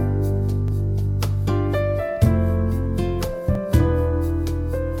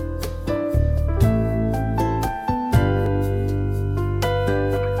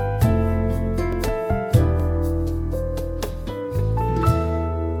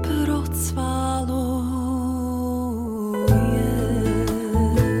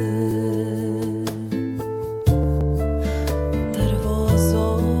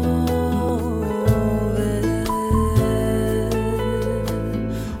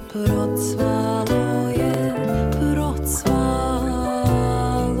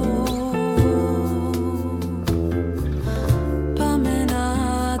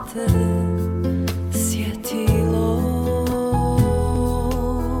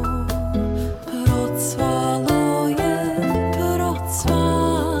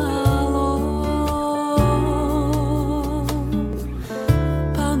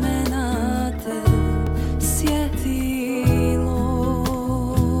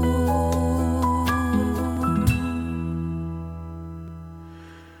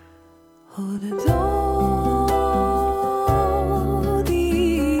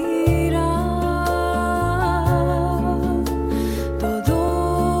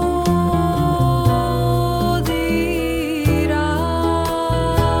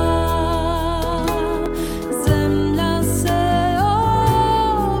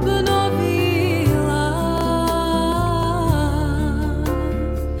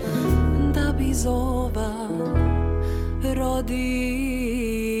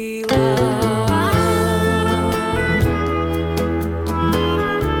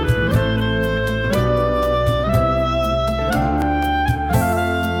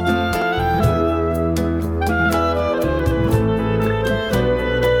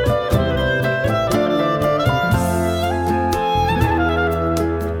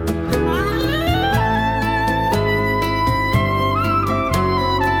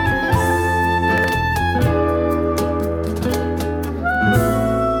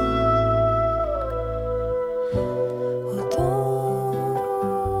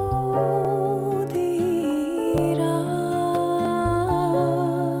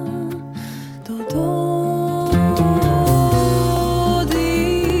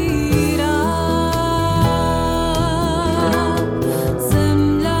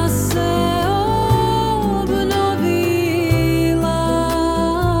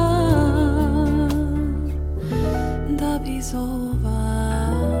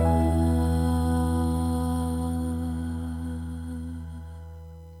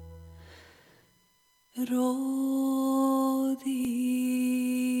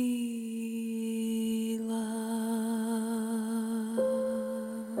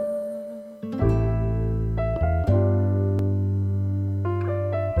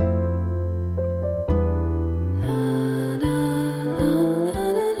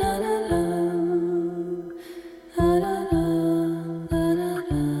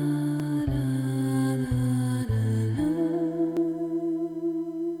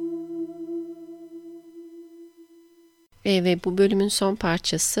 Ve bu bölümün son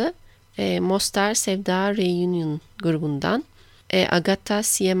parçası Mostar Sevdah Reunion grubundan Agata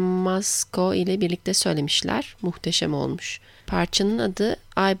Siemazsko ile birlikte söylemişler. Muhteşem olmuş. Parçanın adı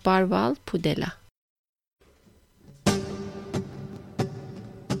Ay Barval Pudela.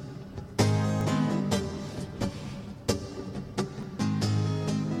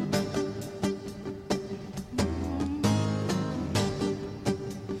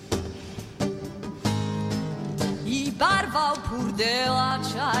 Barwał purdela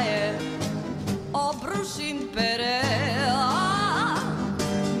čaje, obrušim perela,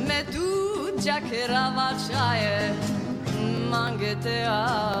 me tu džakerava čaje, mangete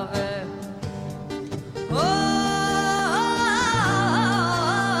ave.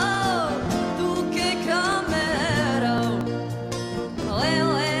 Tu ke kamera,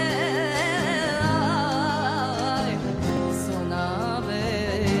 lele,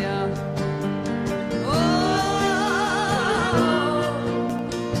 sonaveja.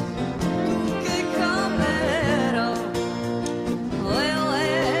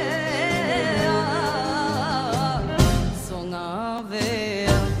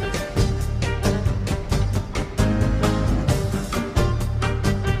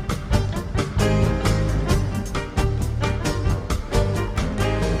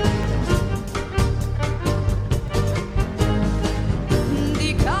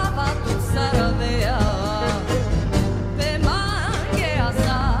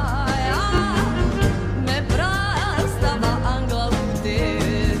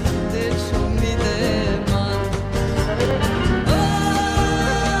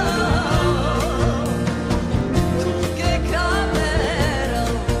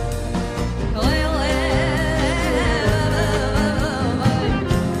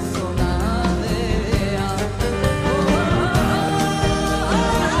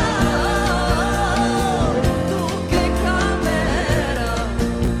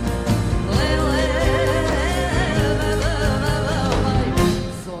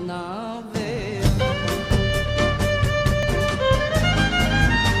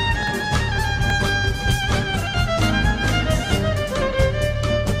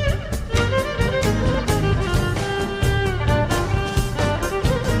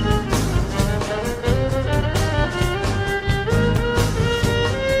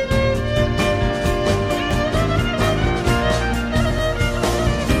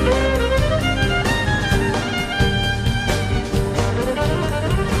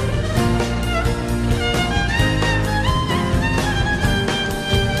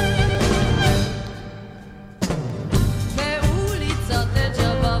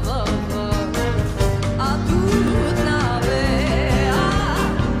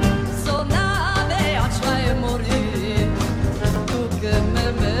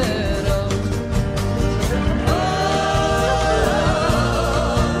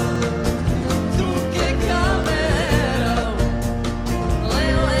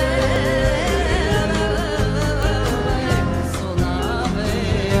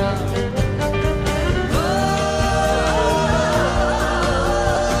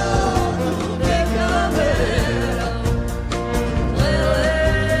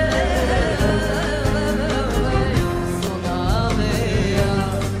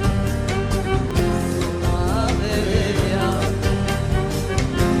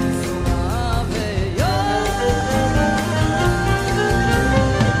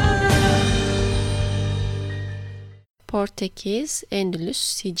 Portekiz, Endülüs,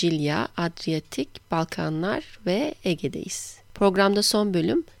 Sicilya, Adriyatik, Balkanlar ve Ege'deyiz. Programda son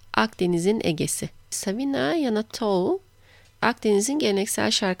bölüm Akdeniz'in Egesi. Savina Yanatou, Akdeniz'in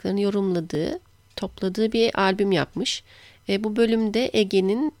geleneksel şarkılarını yorumladığı, topladığı bir albüm yapmış. Bu bölümde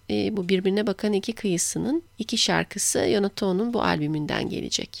Ege'nin bu birbirine bakan iki kıyısının iki şarkısı Yanatou'nun bu albümünden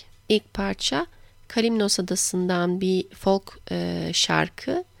gelecek. İlk parça Kalimnos adasından bir folk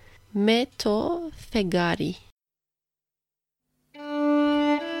şarkı Me to Fegari.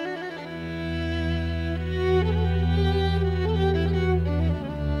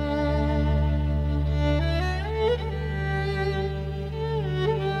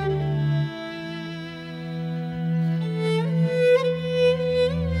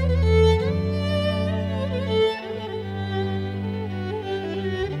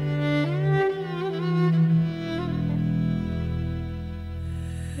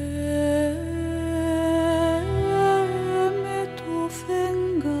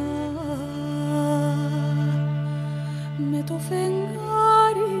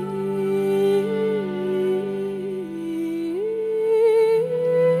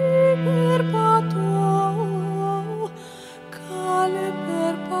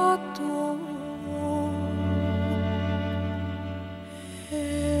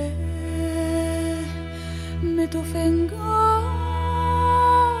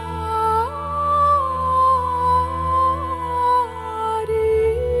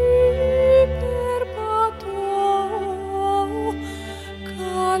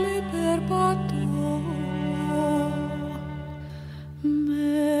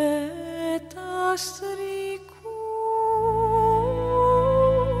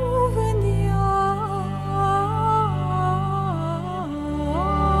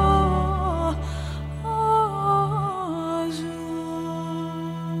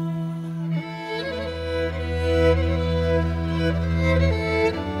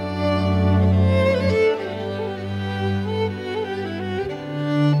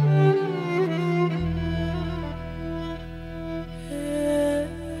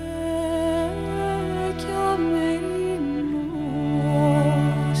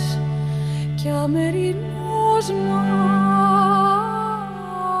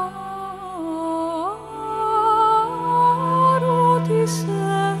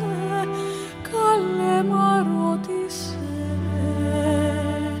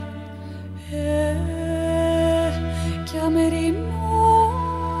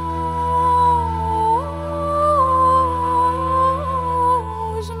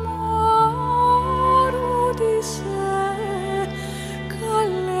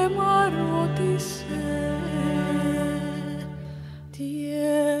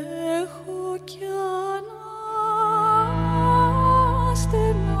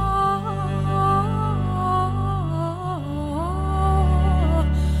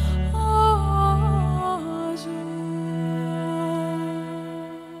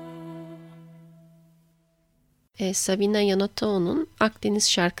 Savina Yanatou'nun Akdeniz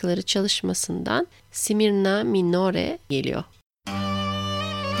şarkıları çalışmasından Symirna Minore geliyor.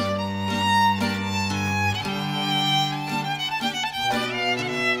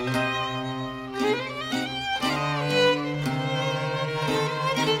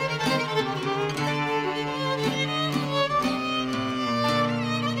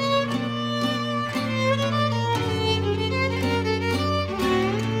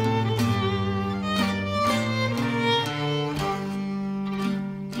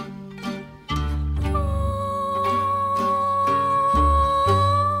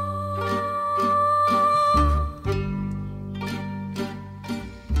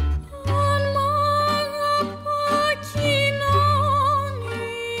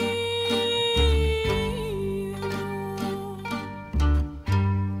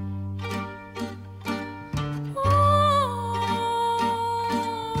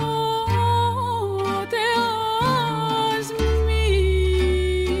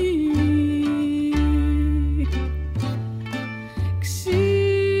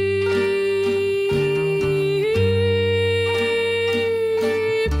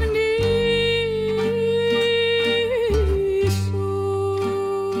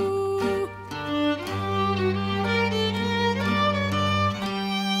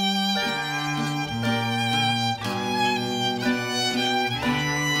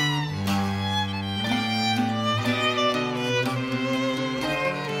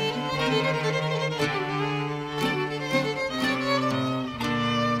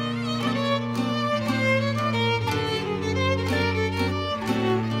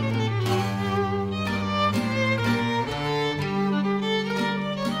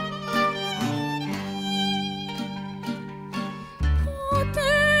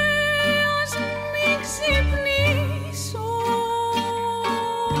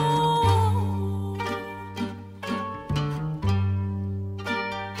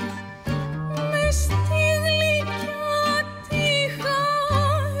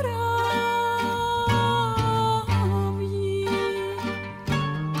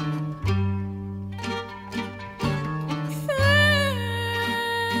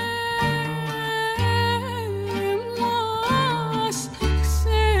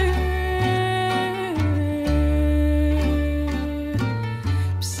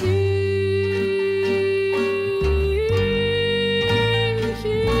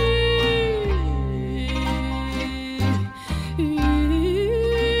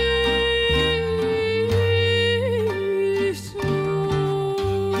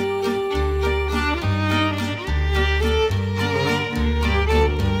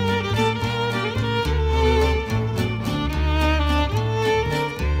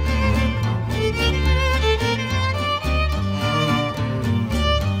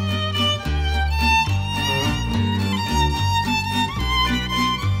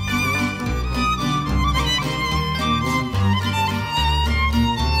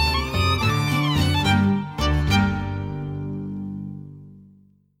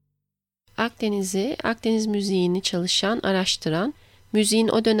 Akdeniz'i, Akdeniz müziğini çalışan, araştıran, müziğin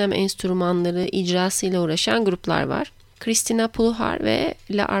o dönem enstrümanları icrasıyla uğraşan gruplar var. Christina Puluhar ve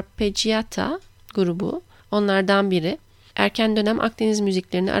La Arpeggiata grubu onlardan biri. Erken dönem Akdeniz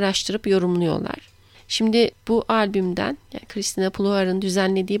müziklerini araştırıp yorumluyorlar. Şimdi bu albümden, yani Christina Puluhar'ın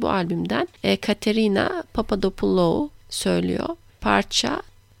düzenlediği bu albümden Katerina Papadapoulou söylüyor. Parça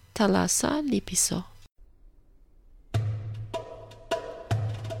Thalassa Lypisou.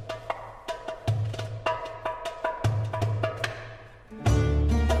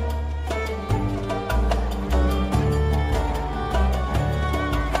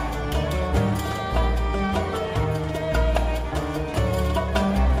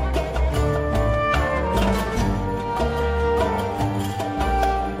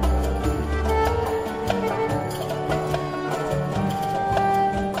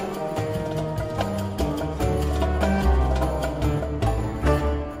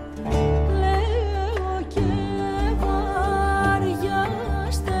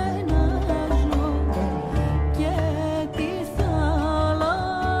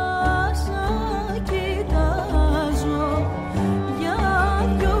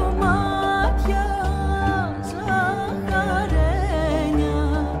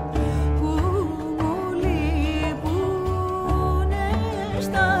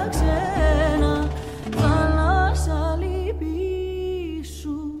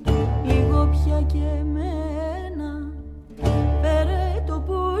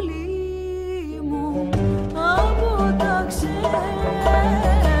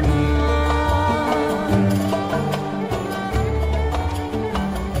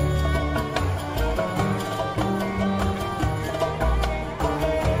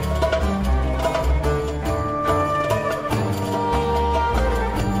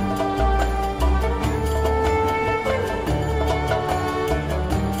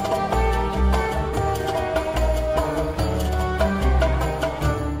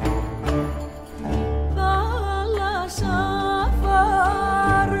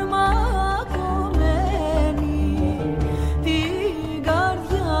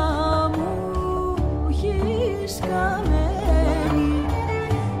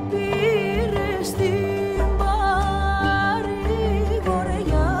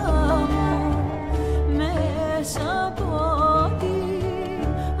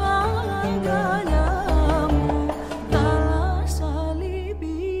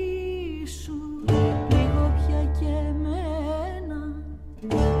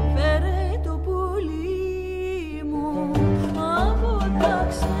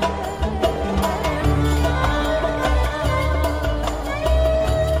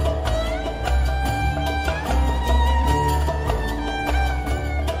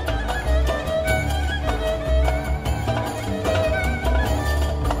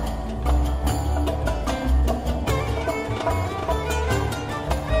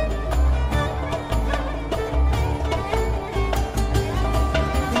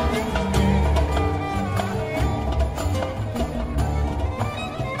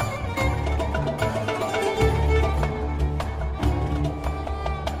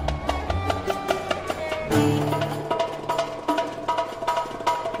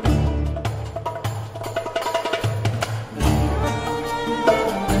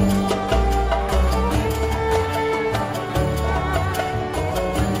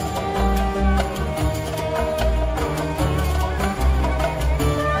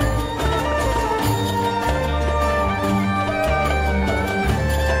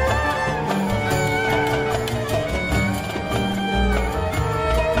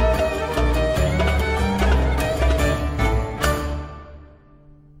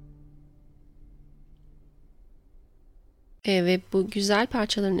 Ve bu güzel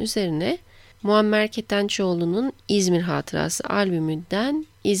parçaların üzerine Muammer Ketencoglu'nun İzmir Hatırası albümünden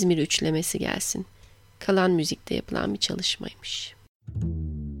İzmir üçlemesi gelsin. Kalan Müzik'te yapılan bir çalışmaymış.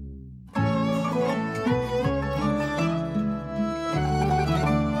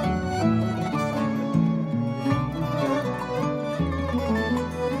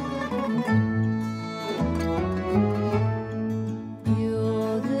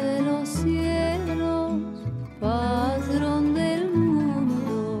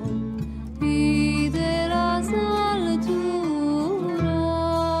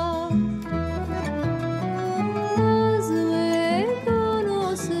 Hazme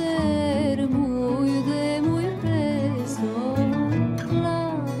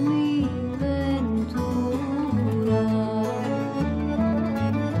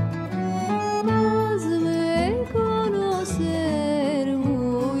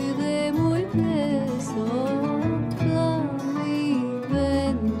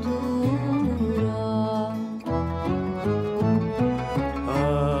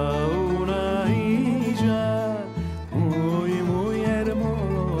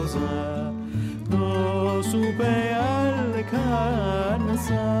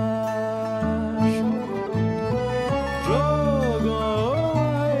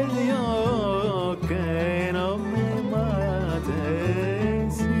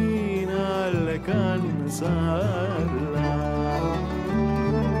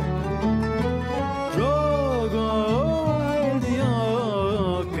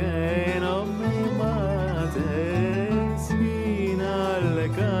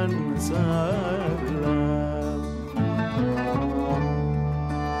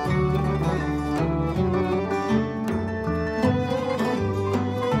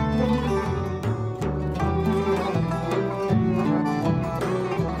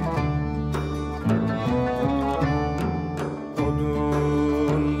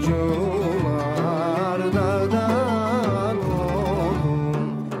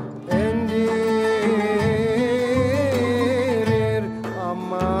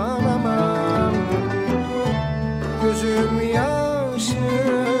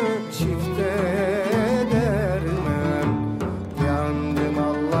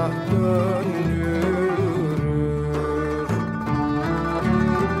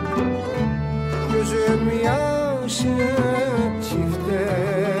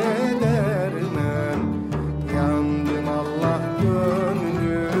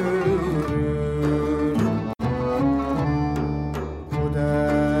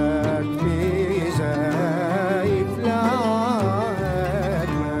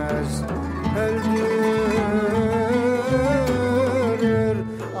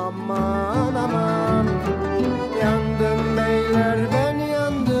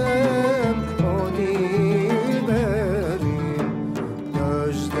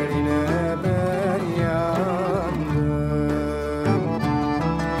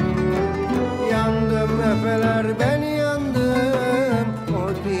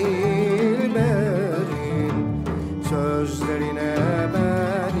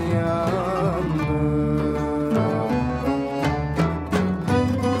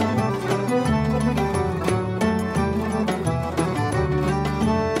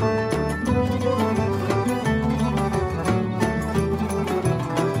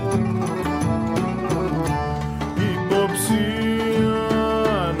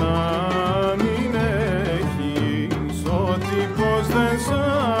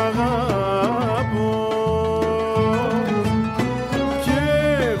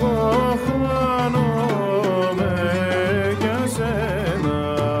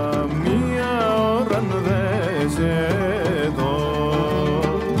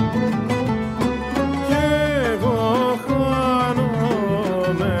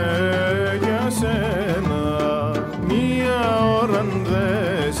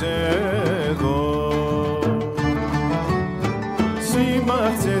έρχεσαι εδώ.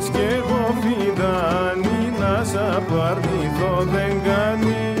 Σύμπαχτσες κι εγώ φιδάνι, να σ' απαρνηθώ δεν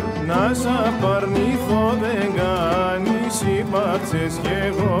κάνει, να σ' απαρνηθώ δεν κάνει, σύμπαχτσες κι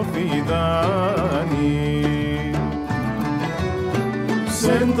εγώ φιδάνι.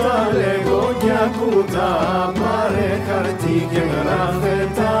 Σεν τα λέγω κι ακούτα, πάρε χαρτί και γράφε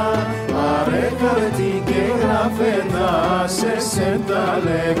τα, πάρε χαρτί και γράφε τα, σεν τα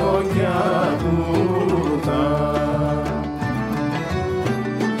λέγω κι ακούτα.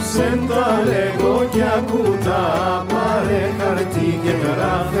 Σεν τα λέγω κι ακούτα, πάρε χαρτί και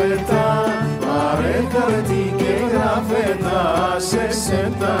γράφε τα, πάρε χαρτί και γράφε τα,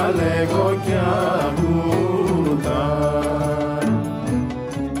 σεν τα λέγω κι ακούτα.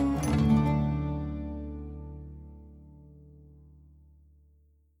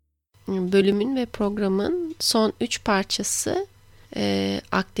 Bölümün ve programın son 3 parçası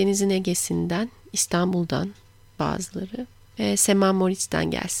Akdeniz'in Egesi'nden, İstanbul'dan bazıları, Sema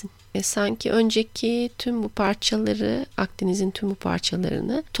Moritz'ten gelsin. Sanki önceki tüm bu parçaları, Akdeniz'in tüm bu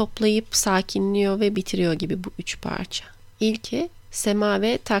parçalarını toplayıp sakinliyor ve bitiriyor gibi bu 3 parça. İlki Sema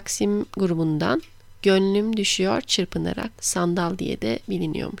ve Taksim grubundan Gönlüm Düşüyor Çırpınarak Sandal diye de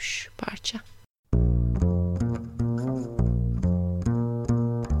biliniyormuş parça.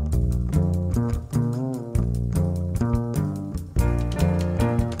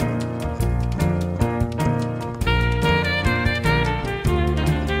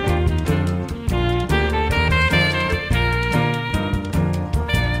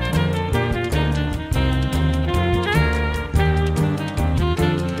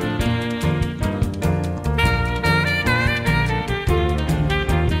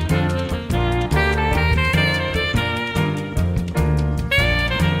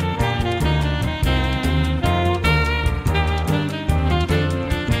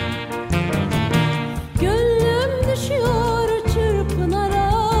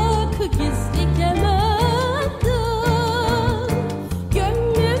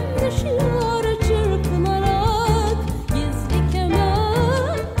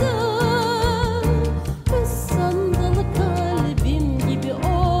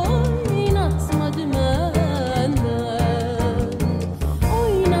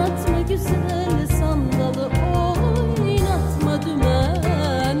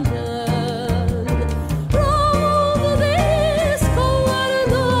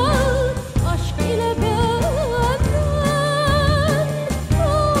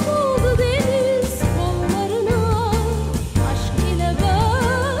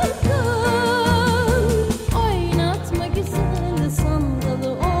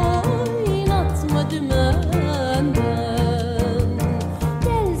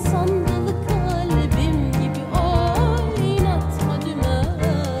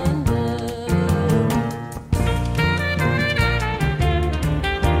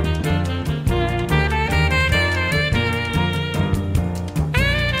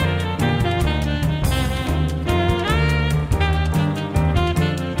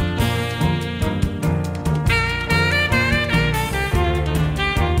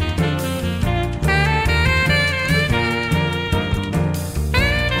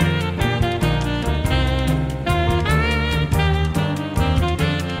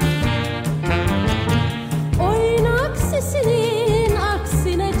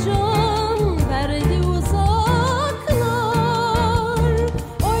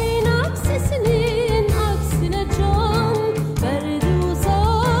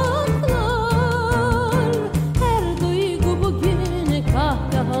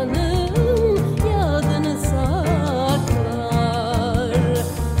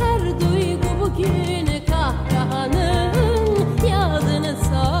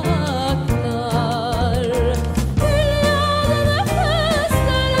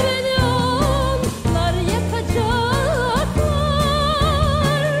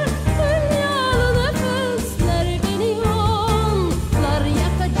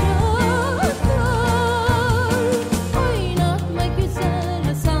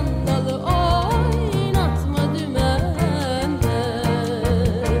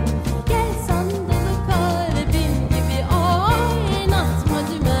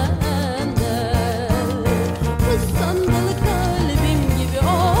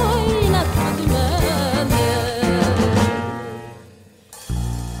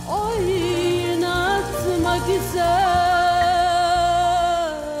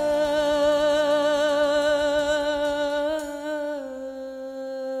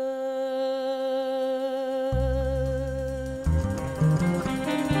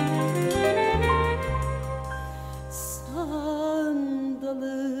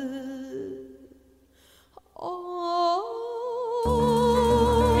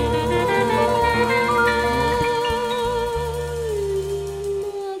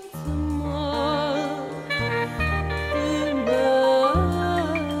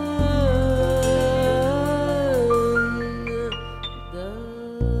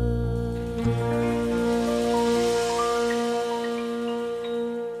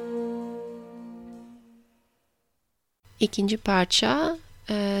 ikinci parça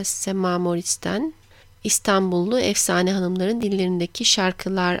Sema Moritz'ten İstanbullu Efsane Hanımların Dillerindeki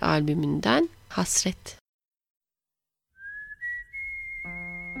Şarkılar albümünden Hasret.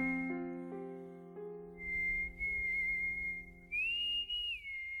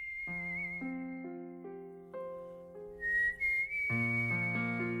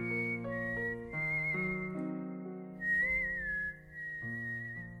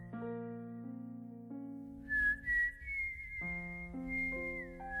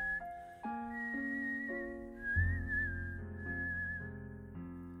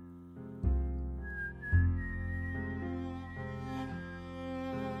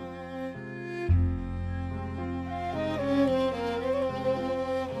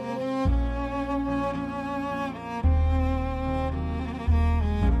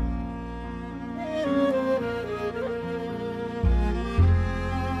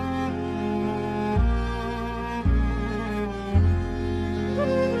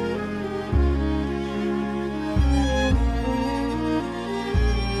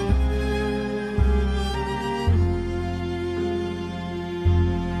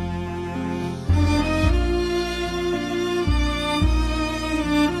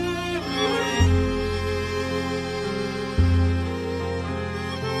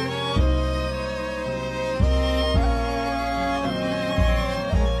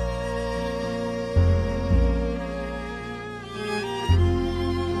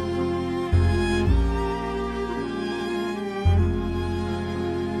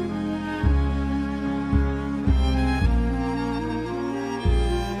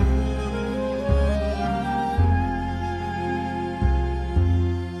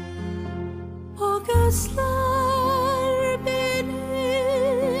 Gözler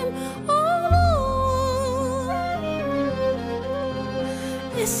benim olur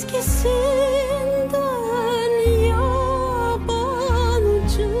eskisinden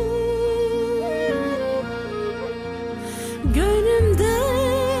yabancı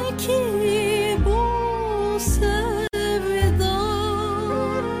gönlümdeki bu sevda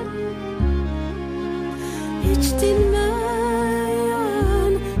hiç dinmeyen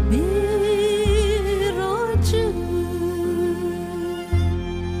bir acı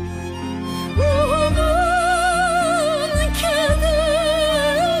ruhumun kederinde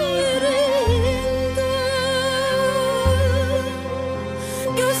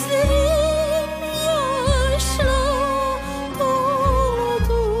gözlerim yaşla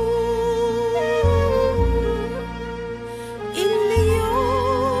doldu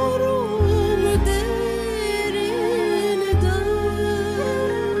inliyorum derinden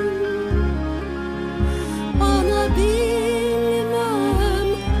bana bilmem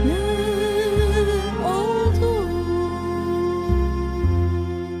ne oldu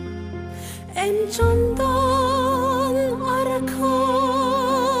en candan arkadaşım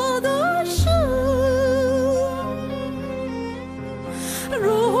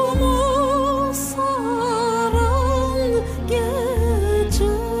ruhumu saran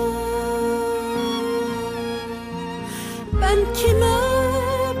gece ben kime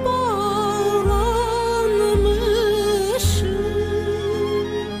bağlanmışım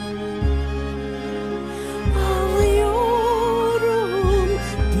ağlıyorum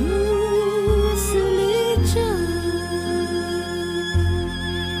gizlice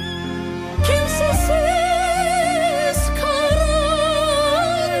kimsesiz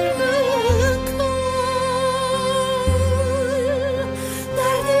karanlıklar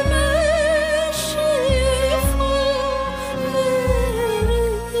derdime şifa verir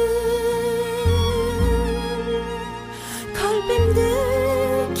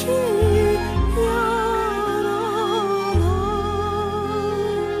kalbimdeki yaralar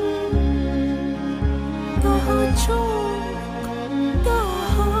daha çok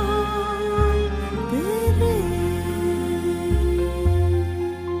daha derin.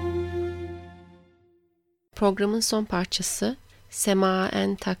 Programın son parçası Sema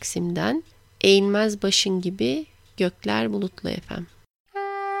En Taksim'den Eğilmez Başın Gibi Gökler Bulutlu efem.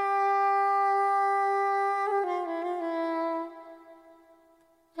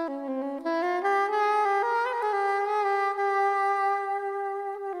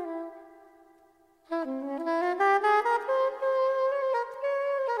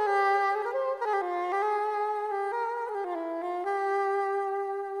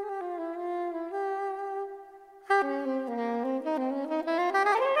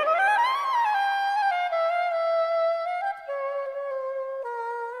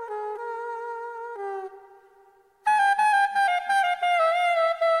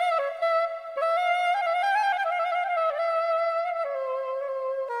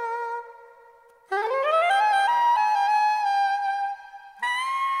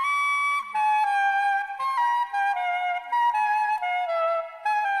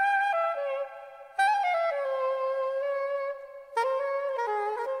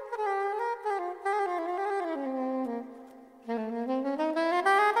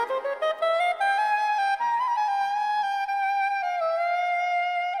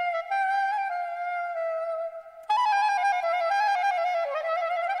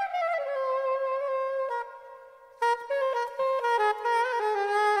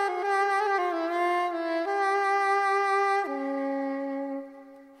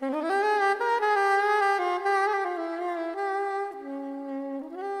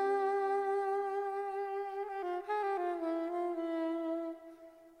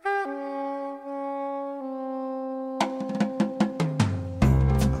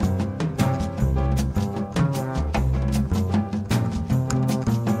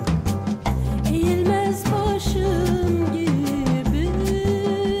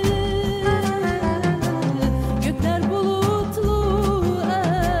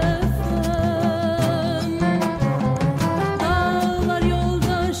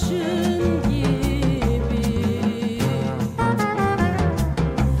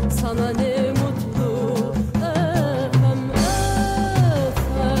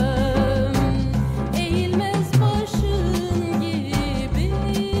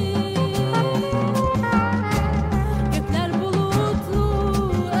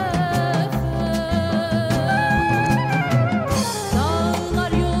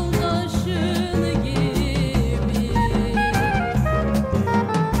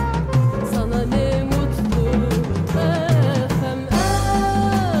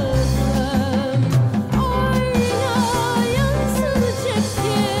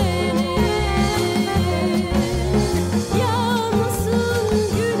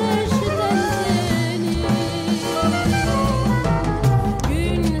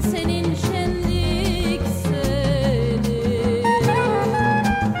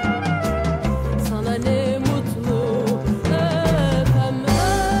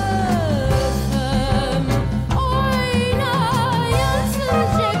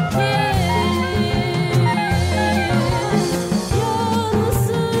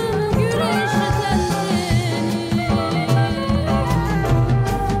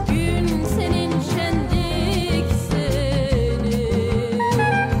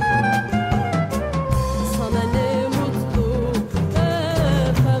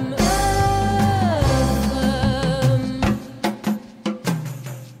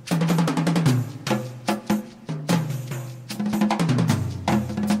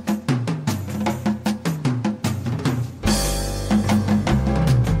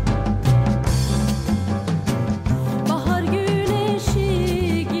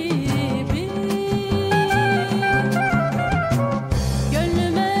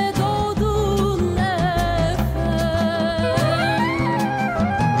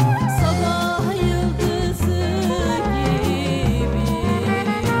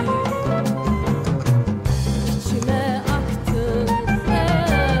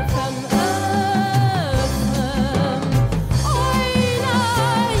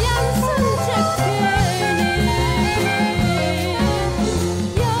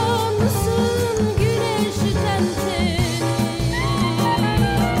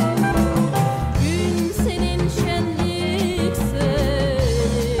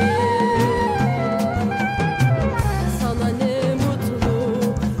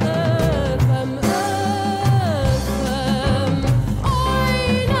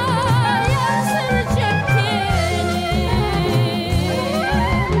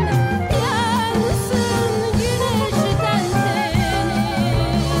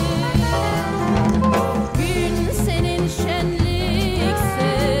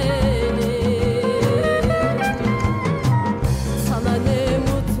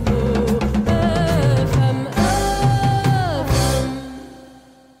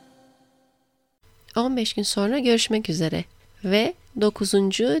 15 gün sonra görüşmek üzere. Ve 9.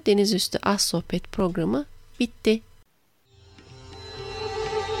 Denizüstü Az Sohbet programı bitti.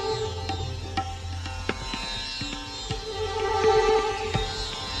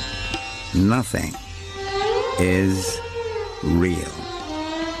 Nothing is real.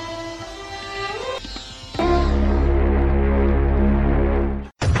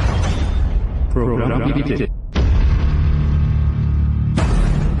 Program bitti.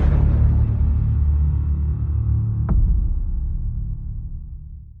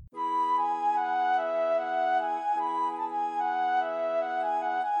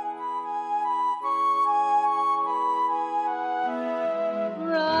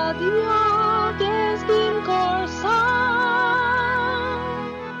 Radyo Gezgin Korsan.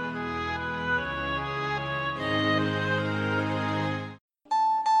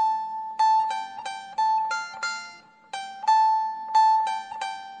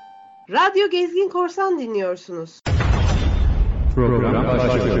 Radyo Gezgin Korsan dinliyorsunuz. Program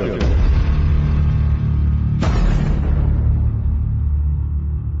başlıyor.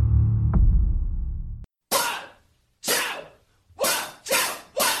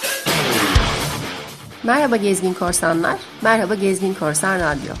 Merhaba Gezgin Korsanlar, merhaba Gezgin Korsan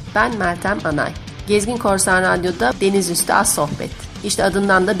Radyo. Ben Meltem Anay. Gezgin Korsan Radyo'da denizüstü az sohbet. İşte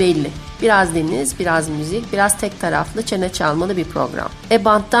adından da belli. Biraz deniz, biraz müzik, biraz tek taraflı çene çalmalı bir program.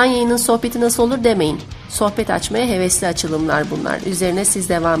 Banttan yayının sohbeti nasıl olur demeyin. Sohbet açmaya hevesli açılımlar bunlar. Üzerine siz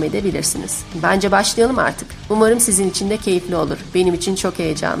devam edebilirsiniz. Bence başlayalım artık. Umarım sizin için de keyifli olur. Benim için çok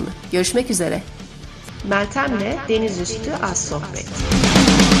heyecanlı. Görüşmek üzere. Meltem'le denizüstü az sohbet.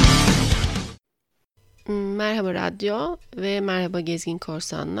 Merhaba Radyo ve merhaba Gezgin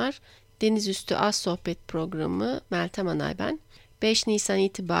Korsanlar. Denizüstü Az Sohbet programı Meltem Anay ben. 5 Nisan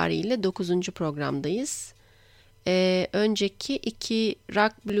itibariyle 9. programdayız. Önceki 2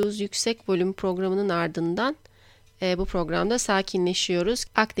 Rock Blues Yüksek Volüm programının ardından bu programda sakinleşiyoruz.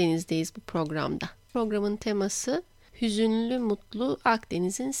 Akdeniz'deyiz bu programda. Programın teması Hüzünlü Mutlu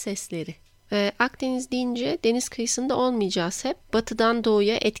Akdeniz'in Sesleri. Akdeniz deyince deniz kıyısında olmayacağız hep. Batıdan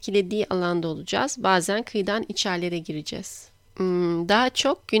doğuya etkilediği alanda olacağız. Bazen kıyıdan içerlere gireceğiz. Daha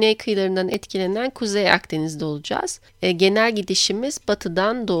çok güney kıyılarından etkilenen Kuzey Akdeniz'de olacağız. Genel gidişimiz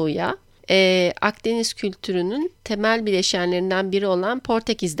batıdan doğuya. Akdeniz kültürünün temel bileşenlerinden biri olan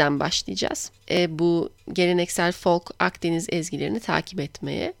Portekiz'den başlayacağız. Bu geleneksel folk Akdeniz ezgilerini takip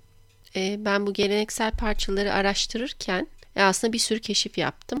etmeye. Ben bu geleneksel parçaları araştırırken aslında bir sürü keşif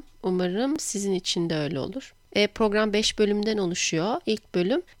yaptım. Umarım sizin için de öyle olur. Program 5 bölümden oluşuyor. İlk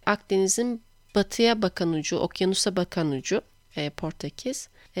bölüm Akdeniz'in batıya bakan ucu, okyanusa bakan ucu Portekiz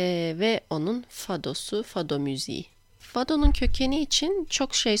ve onun fadosu, fado müziği. Fado'nun kökeni için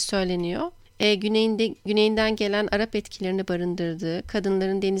çok şey söyleniyor. Güneyinden gelen Arap etkilerini barındırdığı,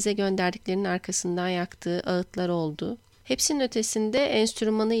 kadınların denize gönderdiklerinin arkasından yaktığı ağıtlar oldu. Hepsinin ötesinde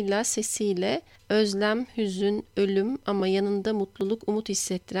enstrümanıyla, sesiyle özlem, hüzün, ölüm ama yanında mutluluk, umut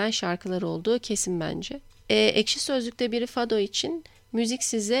hissettiren şarkılar olduğu kesin bence. Ekşi Sözlük'te biri Fado için müzik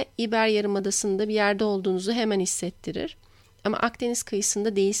size İber Yarımadası'nda bir yerde olduğunuzu hemen hissettirir. Ama Akdeniz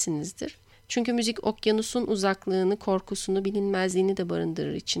kıyısında değilsinizdir. Çünkü müzik okyanusun uzaklığını, korkusunu, bilinmezliğini de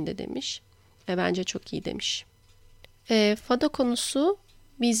barındırır içinde demiş. Bence çok iyi demiş. Fado konusu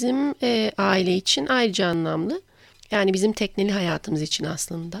bizim aile için ayrıca anlamlı. Yani bizim tekneli hayatımız için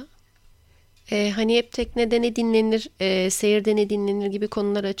aslında. Hani hep teknede ne dinlenir, seyirde ne dinlenir gibi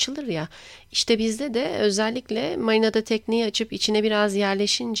konular açılır ya. İşte bizde de özellikle marinada tekneyi açıp içine biraz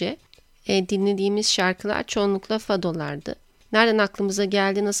yerleşince dinlediğimiz şarkılar çoğunlukla fadolardı. Nereden aklımıza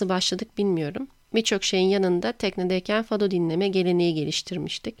geldi, nasıl başladık bilmiyorum. Birçok şeyin yanında teknedeyken fado dinleme geleneği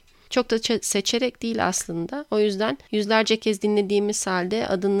geliştirmiştik. Çok da seçerek değil aslında. O yüzden yüzlerce kez dinlediğimiz halde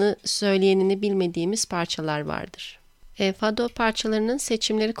adını söyleyenini bilmediğimiz parçalar vardır. Fado parçalarının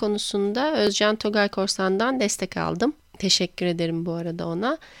seçimleri konusunda Özcan Togay Korsan'dan destek aldım. Teşekkür ederim bu arada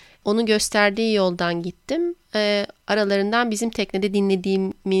ona. Onun gösterdiği yoldan gittim. Aralarından bizim teknede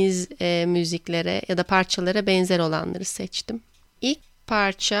dinlediğimiz müziklere ya da parçalara benzer olanları seçtim.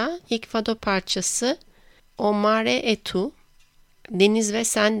 İlk Fado parçası O Mare e Tu, Deniz ve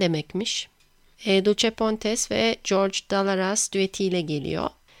Sen demekmiş. Dulce Pontes ve George Dalaras düetiyle geliyor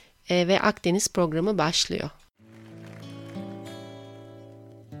ve Akdeniz programı başlıyor.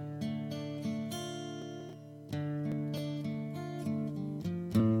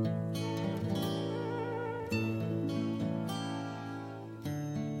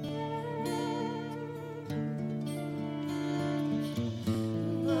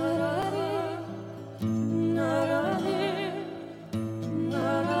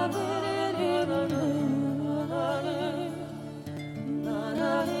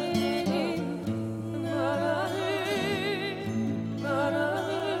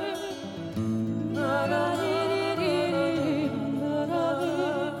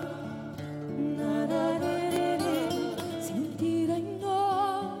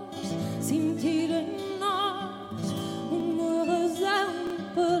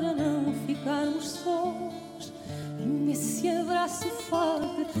 pudesse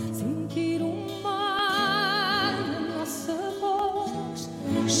fazer sentir um mar na nossa voz,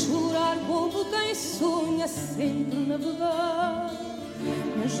 chorar como quem sonha sempre navegar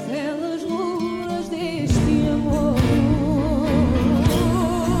nas belas louras deste amor.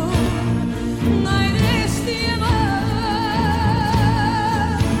 Ai, deste amor.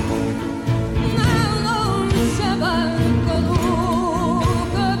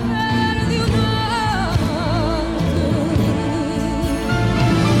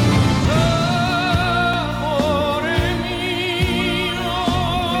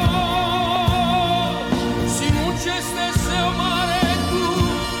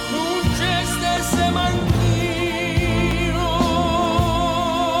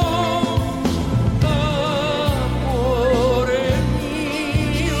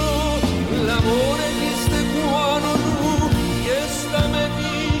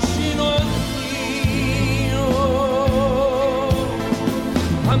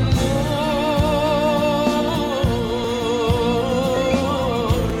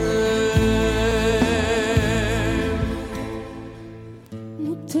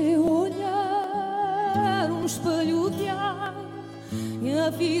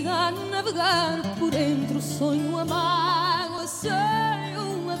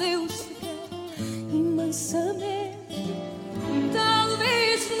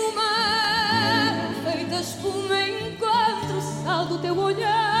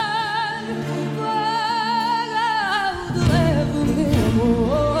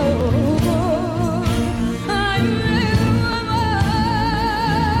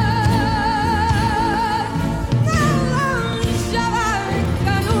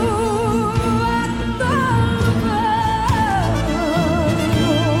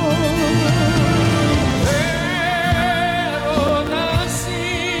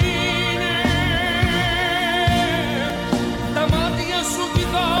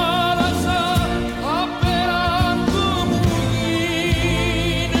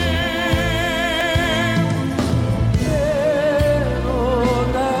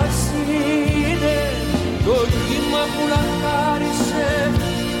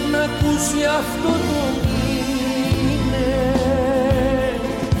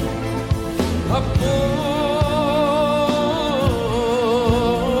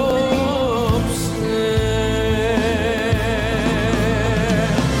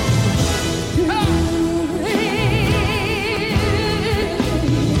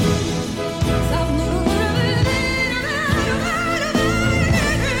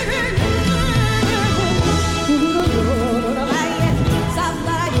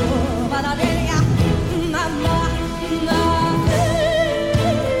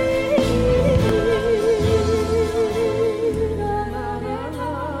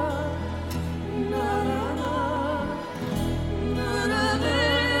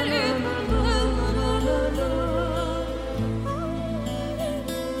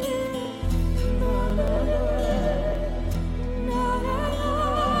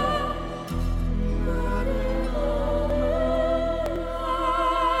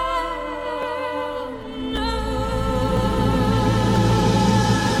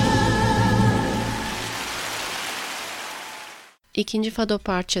 İkinci fado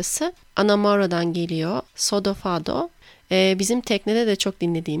parçası Anamoro'dan geliyor. Sodo Fado. Bizim teknede de çok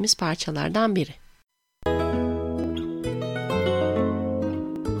dinlediğimiz parçalardan biri.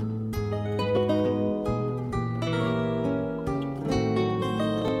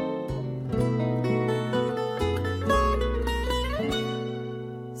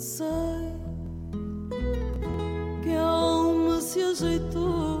 Sei que a alma se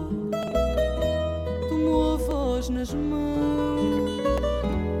ajeitou, tomou a voz nas mãos,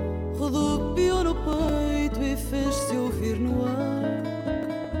 rodopiou no peito e fez-se ouvir no ar.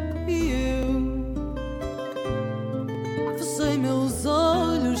 E eu fechei meus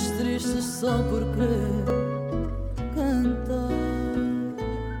olhos tristes só por querer cantar,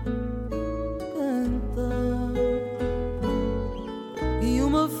 cantar. E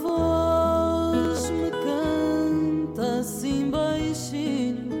uma voz me canta assim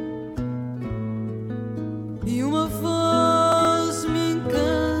baixinho, e uma voz me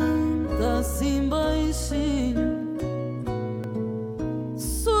encanta assim baixinho.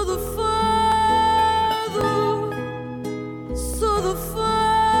 Sou do fado, sou do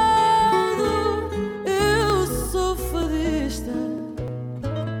fado, eu sou fadista.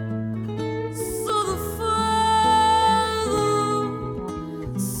 Sou do fado,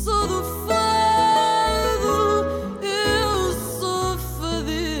 sou do fado, eu sou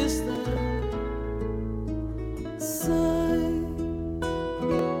fadista. Sei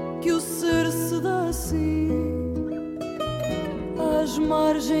que o ser se dá assim, Nas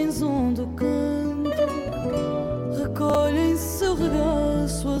margens onde o canto recolhem seu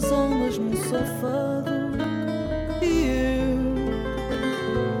regaço as almas num safado. E eu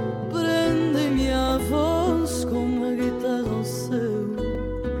prendem-me à voz com uma guitarra ao céu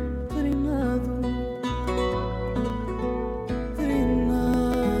trinado,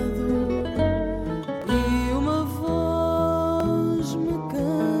 trinado. E uma voz me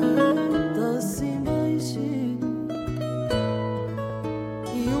canta assim baixinho,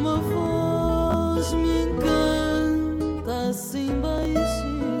 e uma voz me encanta assim baixinho.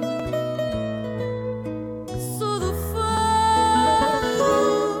 Sou do fado,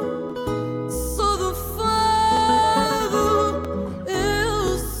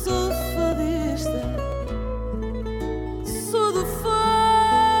 eu sou fadista. Sou do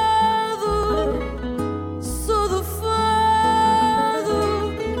fado, eu sou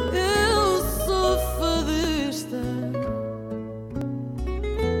fadista.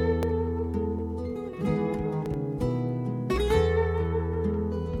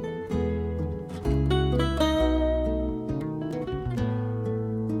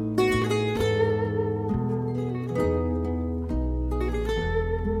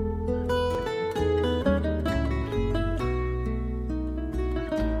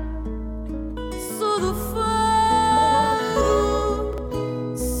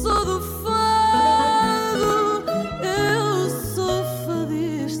 Sou do fado, eu sou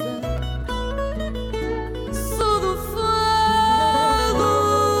fadista. Sou do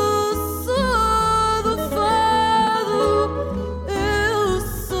fado, eu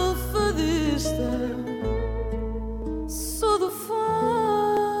sou fadista. Sou do fado.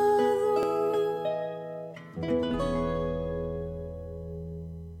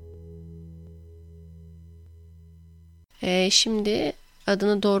 Şimdi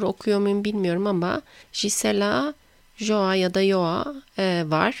adını doğru okuyor muyum bilmiyorum ama Gisela Joao ya da Joao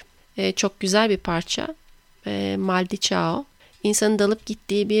var. Çok güzel bir parça. Maldição. İnsanın dalıp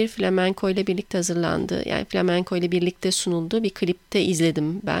gittiği bir flamenko ile birlikte hazırlandığı, yani flamenko ile birlikte sunulduğu bir klipte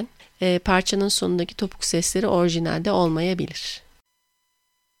izledim ben. Parçanın sonundaki topuk sesleri orijinalde olmayabilir.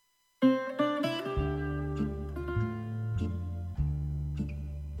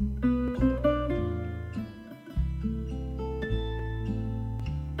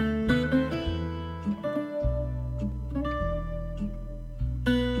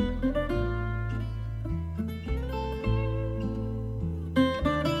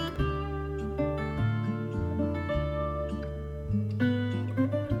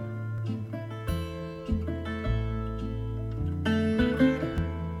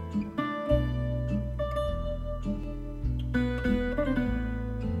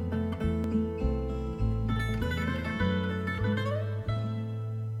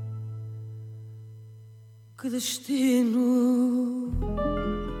 Que destino,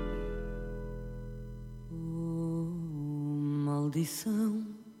 oh, maldição,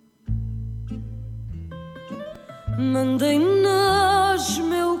 mandem-nos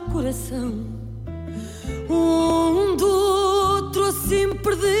meu coração, do outro assim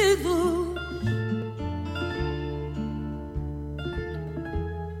perdido.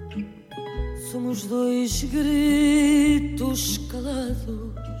 Somos dois gritos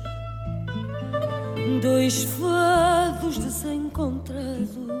calados, dois fados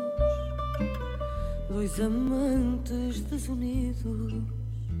desencontrados, dois amantes desunidos.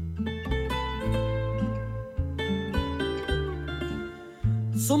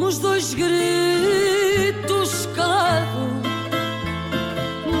 Somos dois gritos calados,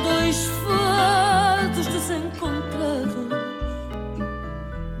 dois fados desencontrados,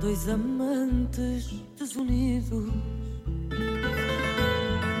 dois amantes desunidos.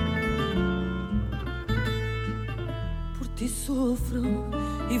 E sofro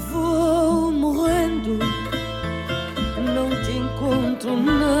e vou morrendo, não te encontro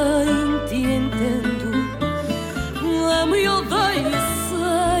nem te entendo, amo e odeio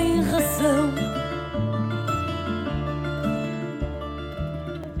sem razão.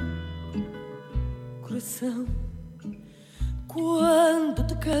 Coração, quando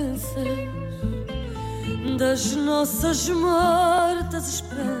te cansas das nossas mortas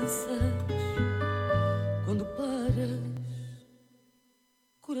esperanças, quando paras,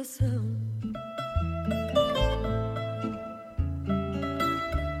 coração,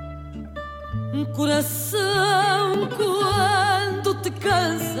 coração, quando te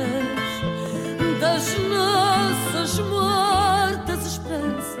cansas das nossas mortas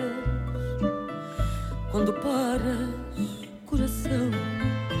esperanças, quando paras, coração,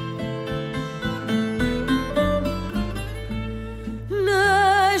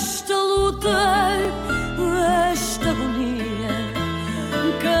 nesta luta, esta agonia,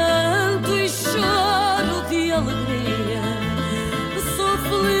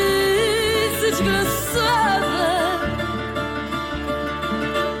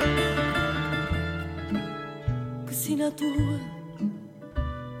 sina tua,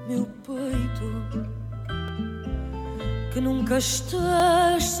 meu peito, que nunca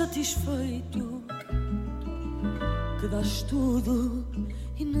estás satisfeito, que dás tudo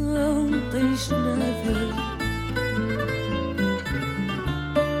e não tens nada,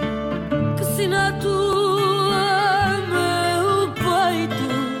 que sina tua, meu peito,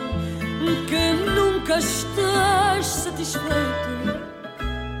 que nunca estás satisfeito,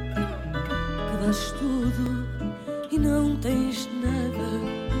 que dás tudo e não tens nada.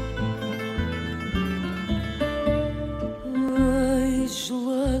 Ai,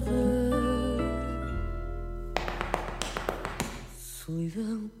 gelada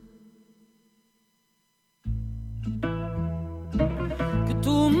solidão, que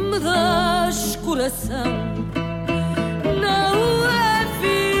tu me dás coração, não é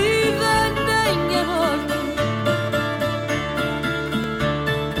vida nem a morte.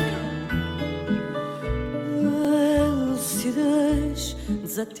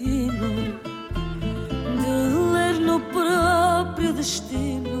 Desatino de ler no próprio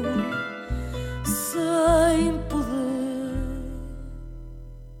destino, sem poder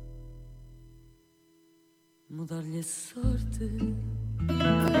mudar-lhe a sorte.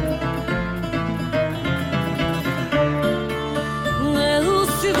 É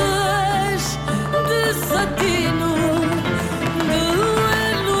lucidez, desatino de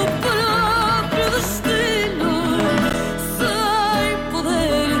ler no próprio destino,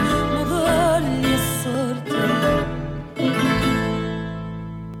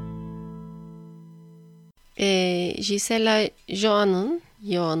 Gisela Joao'nun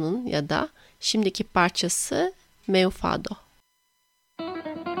ya da şimdiki parçası FADO.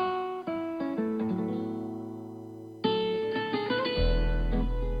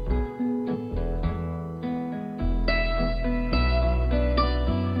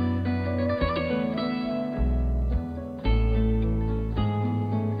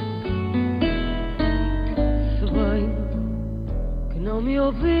 Se bem que não me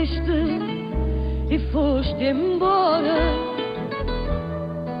ouviste e foste embora,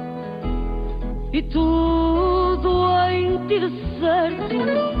 e tudo em ti de certo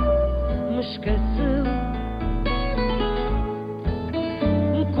me esqueceu.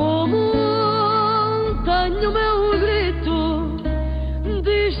 Como tenho meu grito,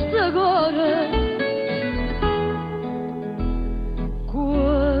 diz-te agora,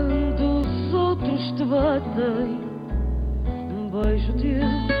 quando os outros te batem, beijo teu.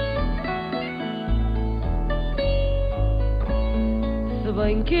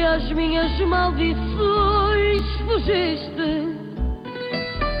 Bem que às minhas maldições fugiste,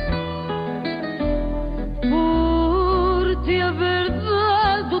 por te haver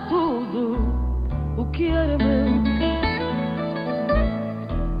dado tudo o que era meu.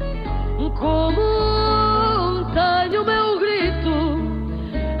 Como tenho meu grito,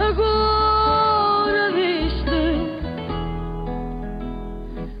 agora diste,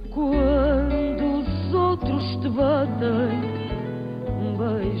 quando os outros te batem,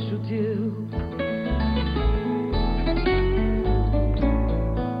 beijo teu.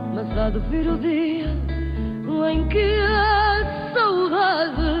 Mas há de vir o dia em que a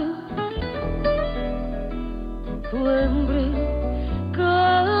saudade te lembre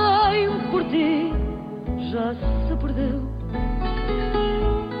quem por ti já se perdeu.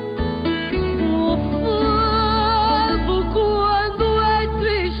 O fado quando é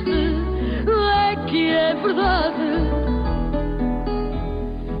triste é que é verdade,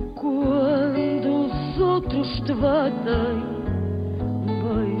 outros te batem,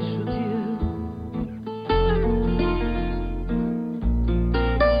 beijo teu.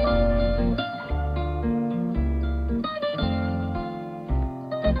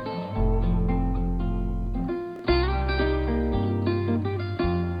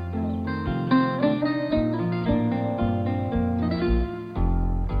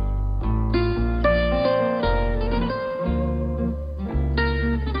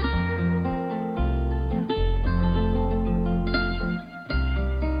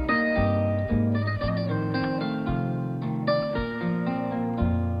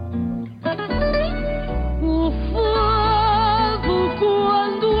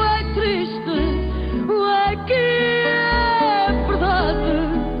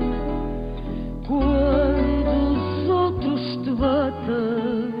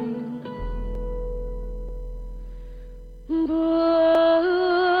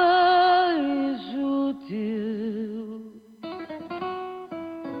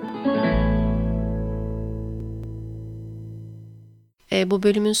 Bu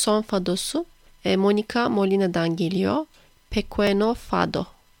bölümün son fadosu Monica Molina'dan geliyor. Pequeno Fado.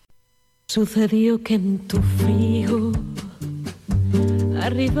 Sucedió que en tu frío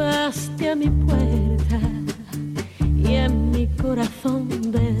Arribaste a mi puerta y en mi corazón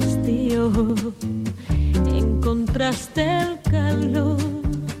destío encontraste el calor.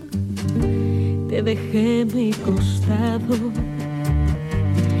 Te dejé mi costado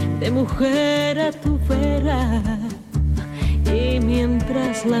de mujer a tu vera y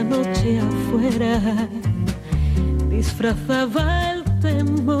mientras la noche afuera disfrazaba el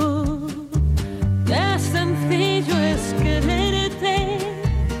temor. Qué sencillo es quererte,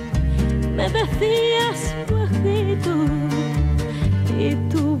 me decías bajito y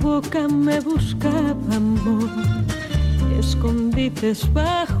tu boca me buscaba amor, escondites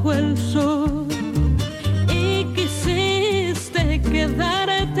bajo el sol y quisiste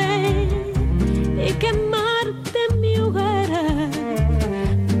quedarte y quemarte mi hoguera.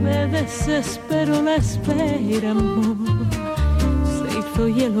 Me desesperó la espera, amor, se hizo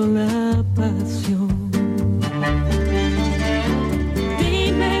hielo la pasión.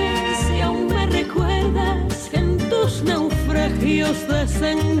 Dime si aún me recuerdas en tus naufragios de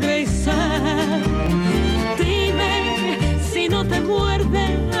sangre y sal. Dime si no te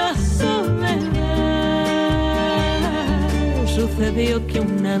muerde la soledad. Sucedió que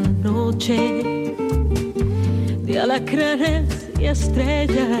una noche de alacranes y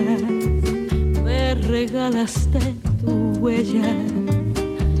estrellas me regalaste tu huella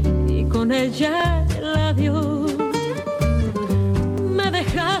y con ella el adiós. Me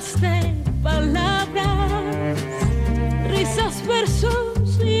dejaste palabras, risas,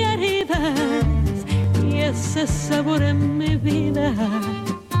 versos y heridas y ese sabor en mi vida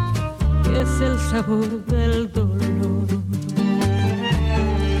que es el sabor del dolor.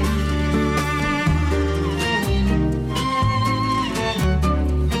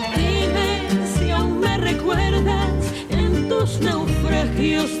 En tus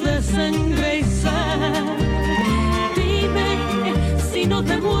naufragios de sangre y sal, dime si no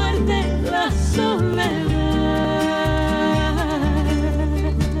te muerde la soledad.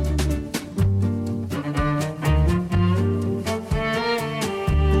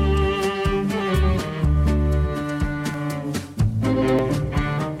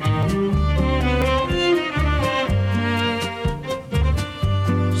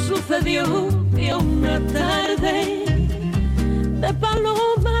 Sucedió que una tarde de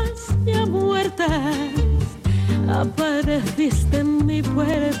palomas ya muertas apareciste en mi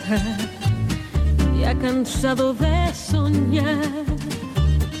puerta, ya cansado de soñar,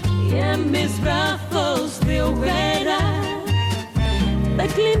 y en mis brazos de hoguera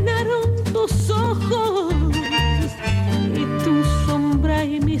declinaron tus ojos y tu sombra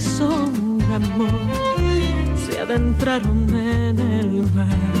y mi sombra, amor, se adentraron en el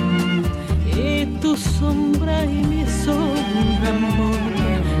mar. Y tu sombra y mi sombra, amor,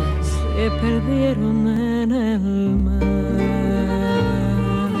 se perdieron en el mar.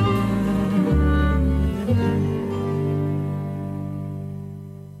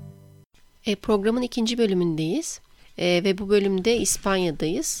 Programın ikinci bölümündeyiz ve bu bölümde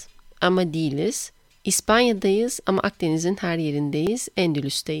İspanya'dayız ama değiliz. İspanya'dayız ama Akdeniz'in her yerindeyiz,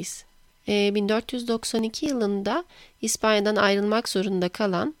 Endülüs'teyiz. 1492 yılında İspanya'dan ayrılmak zorunda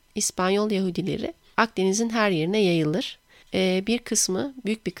kalan İspanyol Yahudileri Akdeniz'in her yerine yayılır. Bir kısmı,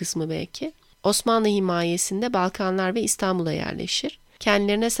 büyük bir kısmı belki, Osmanlı himayesinde Balkanlar ve İstanbul'a yerleşir.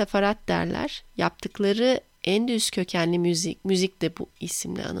 Kendilerine sefarat derler. Yaptıkları Endülüs kökenli müzik de bu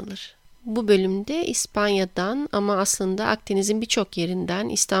isimle anılır. Bu bölümde İspanya'dan ama aslında Akdeniz'in birçok yerinden,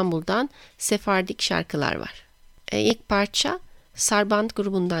 İstanbul'dan Sefardik şarkılar var. İlk parça Sarband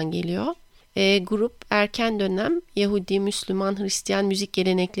grubundan geliyor. Grup erken dönem Yahudi, Müslüman, Hristiyan müzik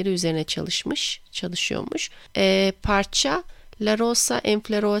gelenekleri üzerine çalışıyormuş. Parça La Rosa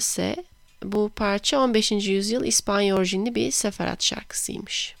Enflorose, bu parça 15. yüzyıl İspanya orijinli bir seferat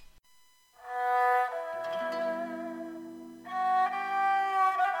şarkısıymış.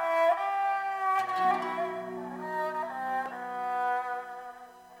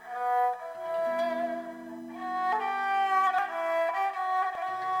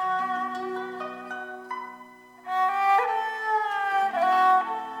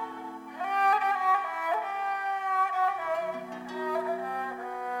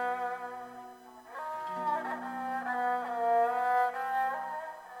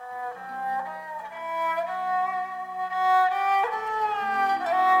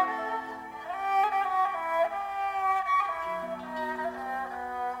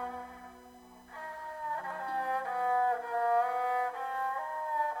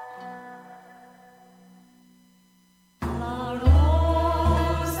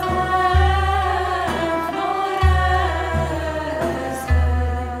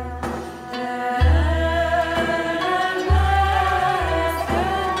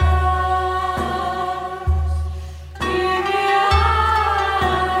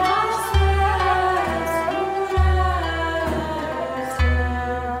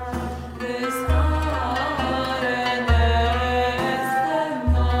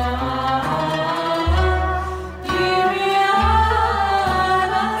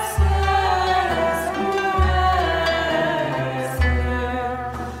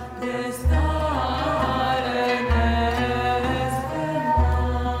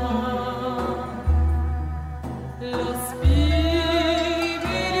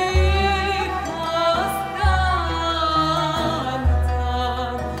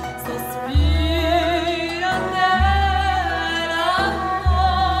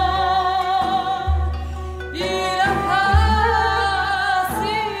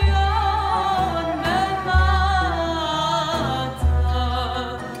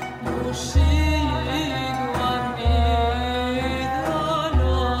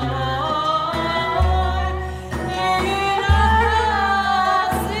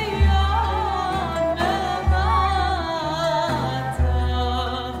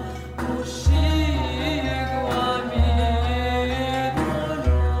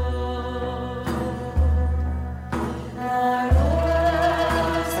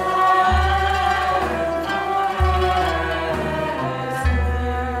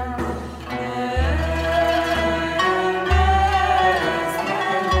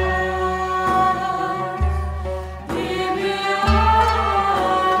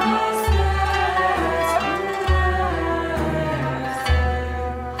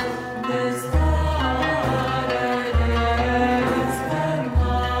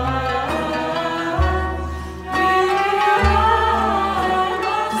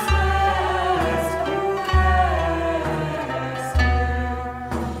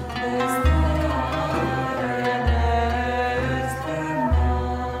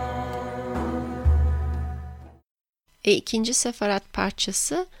 İkinci seferat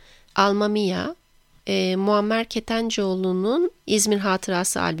parçası Alma Mia, Muammer Ketencoglu'nun İzmir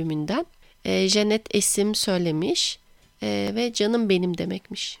Hatırası albümünden. Jak Esim söylemiş ve canım benim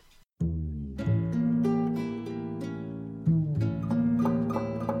demekmiş.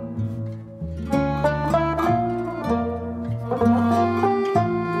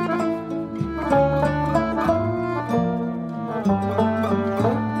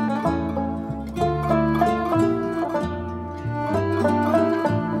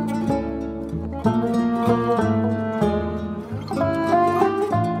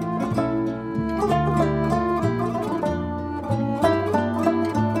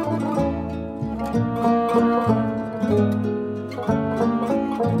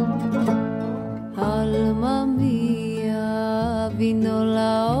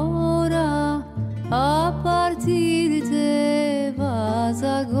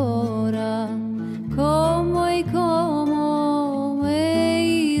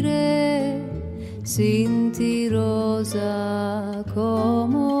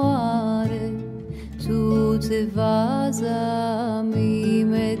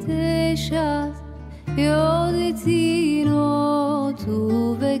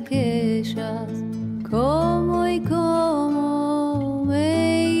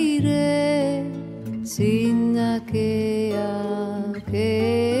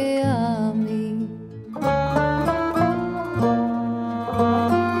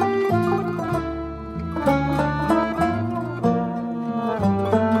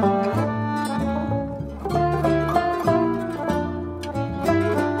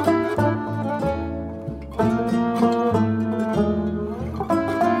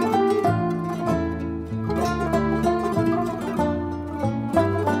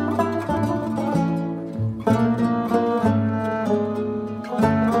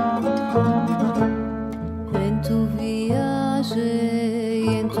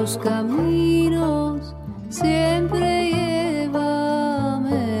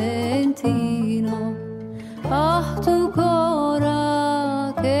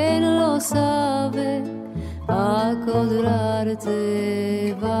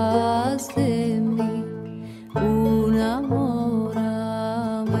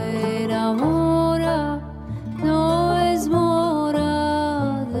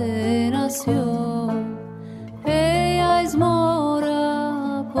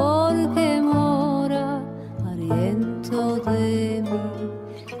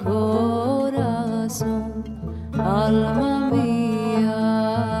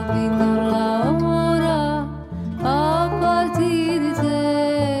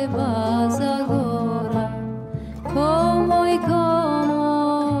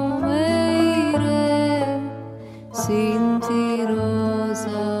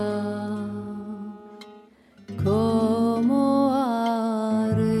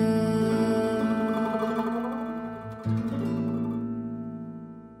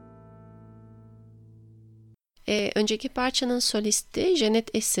 Önceki parçanın solisti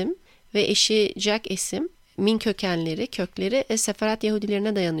Jak Esim ve eşi Jak Esim, Min kökleri Seferat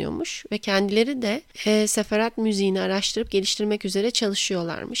Yahudilerine dayanıyormuş ve kendileri de Seferat müziğini araştırıp geliştirmek üzere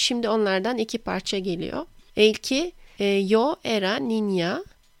çalışıyorlarmış. Şimdi onlardan iki parça geliyor. İlki Yo Era Niña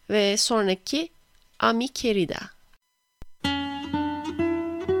ve sonraki Ami Querida.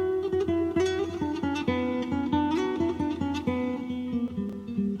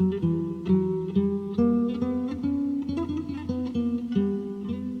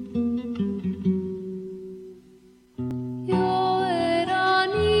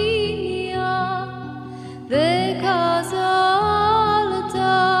 De casa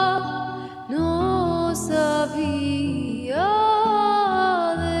alta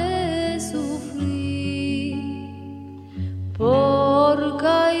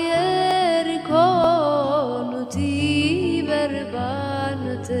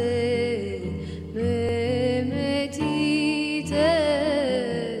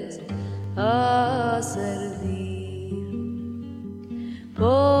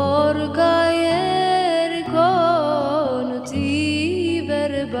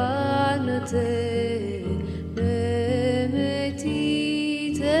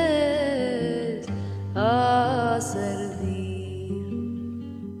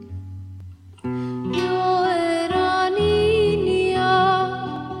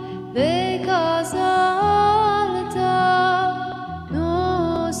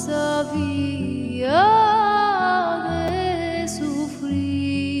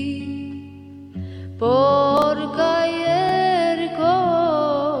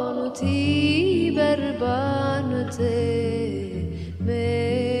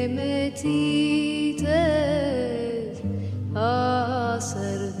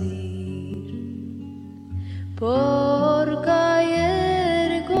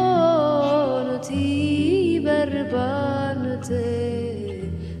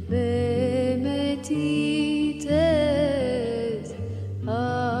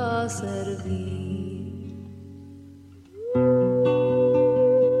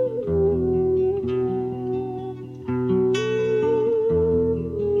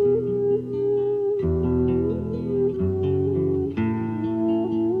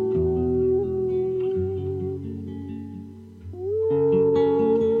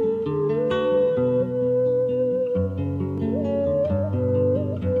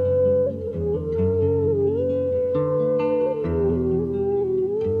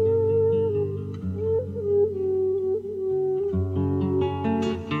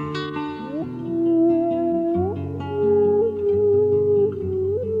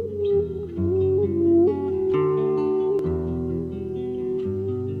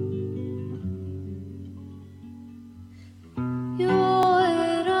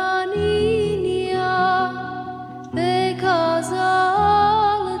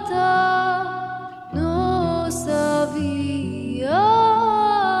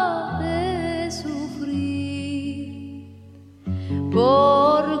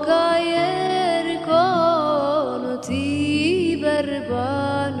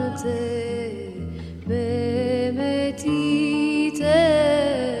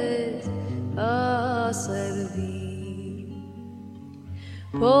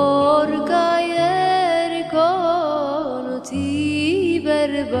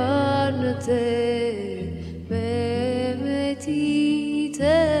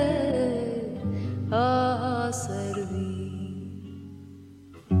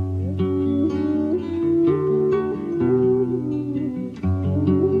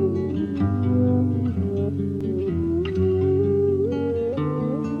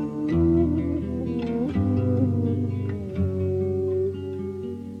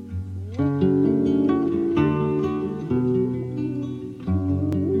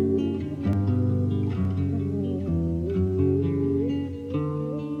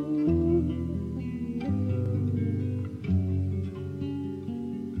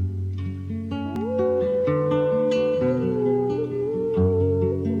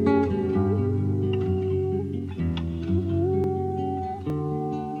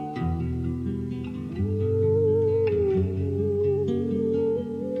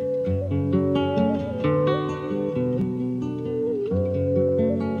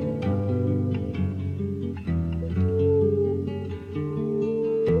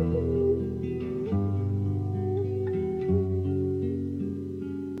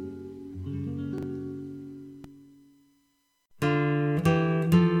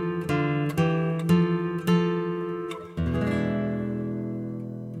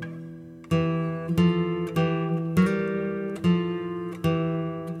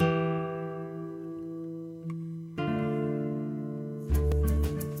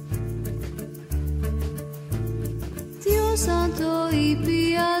Santo y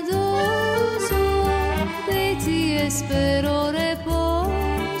piadoso, de ti espero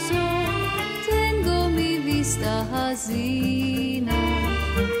reposo, tengo mi vista hazina,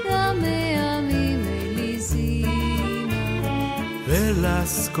 dame a mi medicina. Ver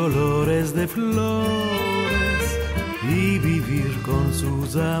las colores de flores y vivir con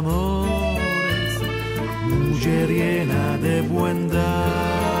sus amores, mujer llena de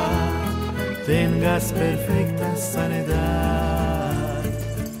bondad, tengas perfecta sanidad.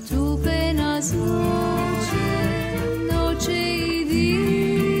 Tu penas noche y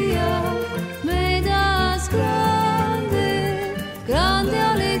día, me das grande, grande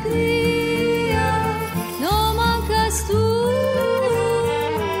alegría. No mancas tú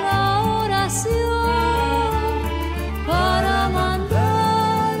la oración para mandar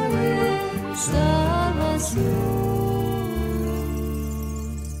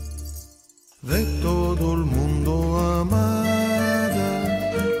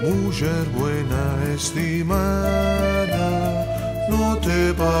estimada, no te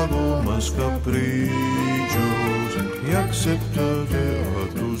pago más caprichos y acéptate a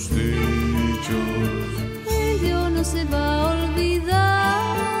tus dichos. El Dios no se va a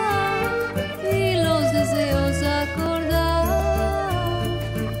olvidar y los deseos acordar.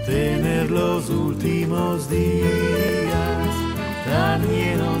 Tener los últimos días tan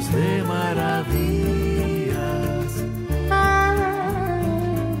llenos de maravillas.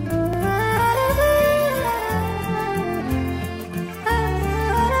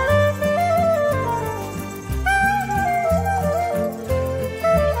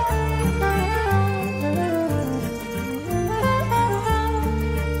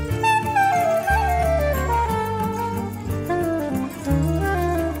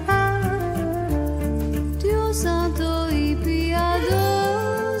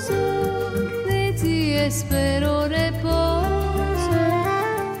 Espero reposo,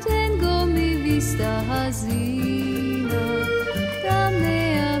 tengo mi vista hazina, dame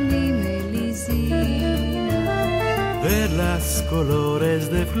a mi medicina. Ver las colores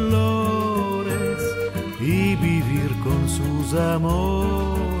de flores y vivir con sus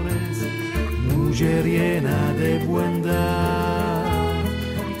amores, mujer llena de bondad,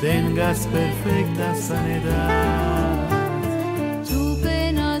 tengas perfecta sanidad. Tu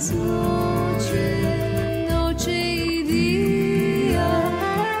penas noche y día,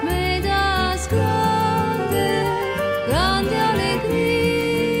 me das grande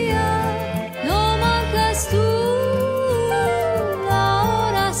alegría, no mancas tú la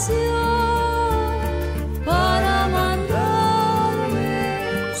oración para mandarme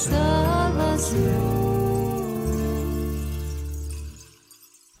salvación.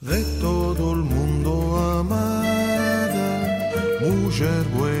 De todo el mundo amada, mujer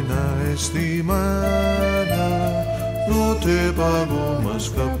buena estimada, no te pago más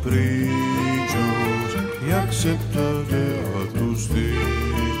caprichos y acéptate a tus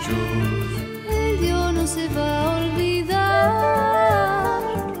dichos. El Dios no se va a olvidar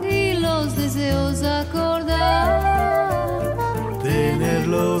y los deseos acordar. Tener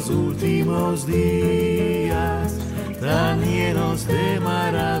los últimos días tan llenos de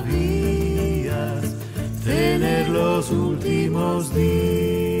maravillas. Tener los últimos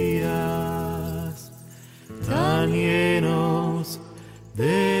días tan llenos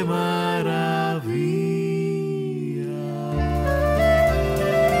de maravillas.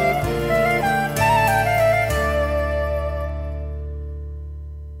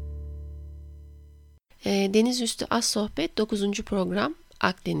 Deniz Üstü Az Sohbet 9. program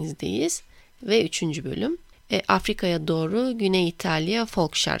Akdeniz'deyiz ve 3. bölüm Afrika'ya doğru Güney İtalya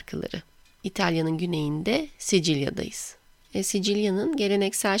folk şarkıları. İtalya'nın güneyinde Sicilya'dayız. Sicilya'nın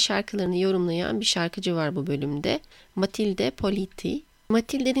geleneksel şarkılarını yorumlayan bir şarkıcı var bu bölümde. Matilde Politi.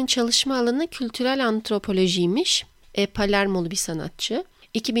 Matilde'nin çalışma alanı kültürel antropolojiymiş. Palermolu bir sanatçı.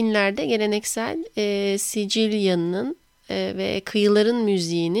 2000'lerde geleneksel Sicilya'nın ve kıyıların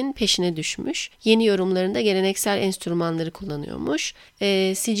müziğinin peşine düşmüş. Yeni yorumlarında geleneksel enstrümanları kullanıyormuş.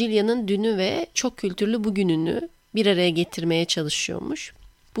 Sicilya'nın dünü ve çok kültürlü bugününü bir araya getirmeye çalışıyormuş.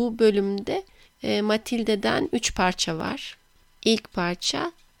 Bu bölümde Matilde'den 3 parça var. İlk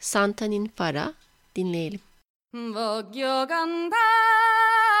parça Santa Ninfara. Dinleyelim. Voglio cantare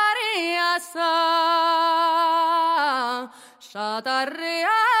assai, sciatarre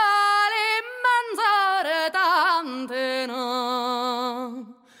manzare tante no.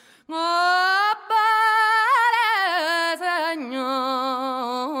 Oh, belle signore.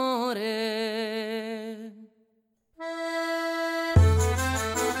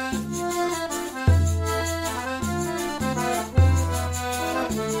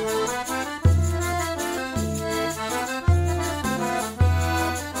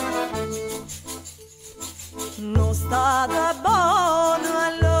 Non state buono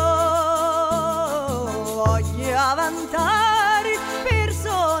allora.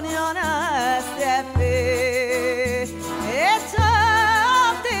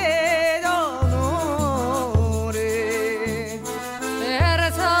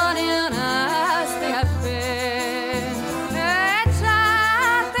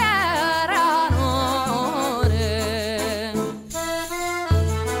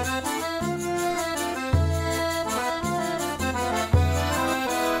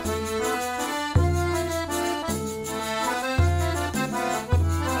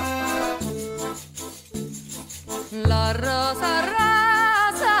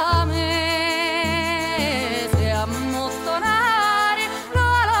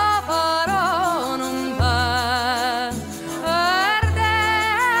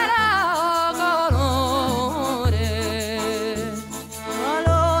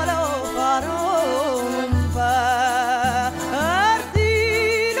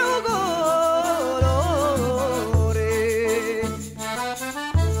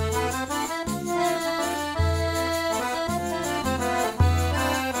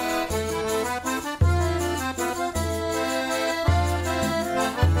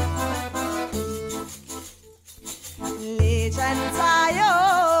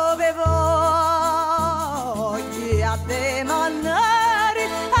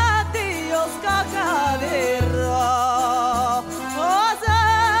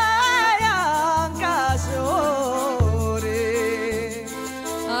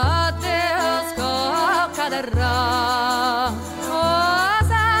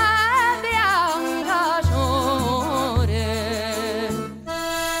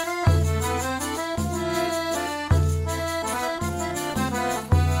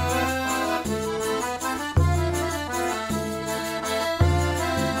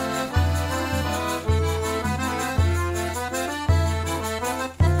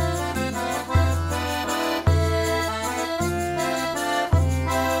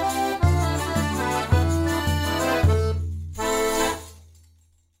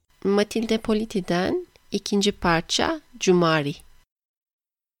 Matilde Politi'den ikinci parça Cumari.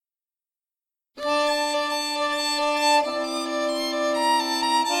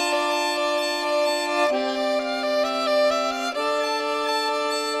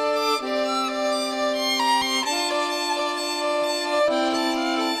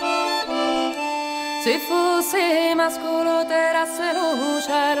 Se fosse mascolo terassero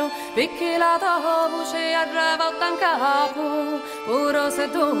cielo, perché la tua voce arriva in capo, ora se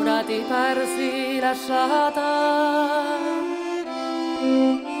d'ora ti persi lasciata.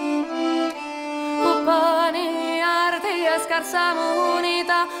 Compagni arti e scarsa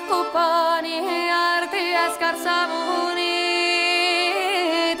moneta, compagni arti e scarsa moneta.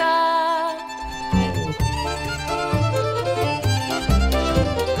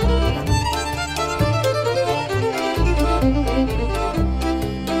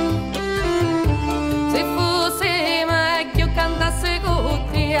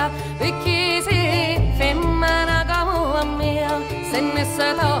 Perché se femmina come a me, se ne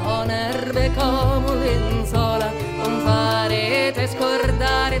sta nerve come lenzola, non farete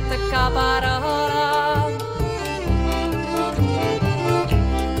scordare te parola.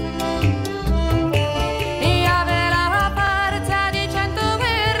 E aveva la forza di 100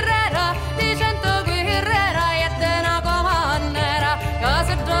 guerrera, e di una comandera, che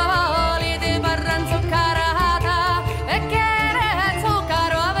se giovali di barra inzuccarata, e che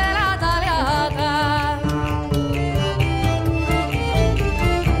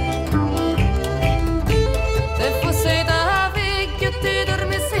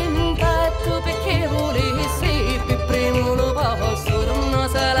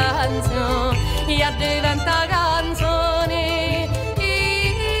diventa canzone.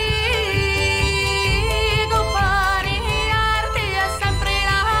 Compari arti è sempre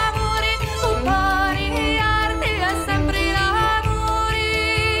l'amore, compari arti è sempre l'amore.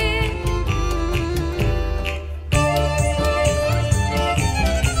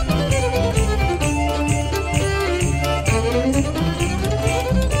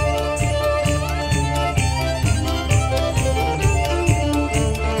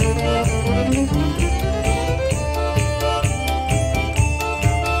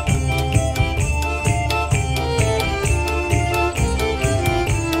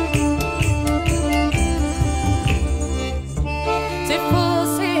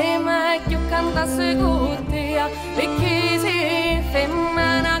 Perché se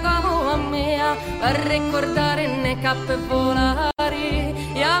femmina come a me, a ricordare ne cappe volare,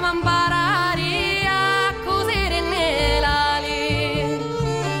 e a imparare a cosire ne l'ali.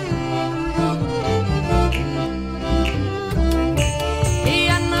 E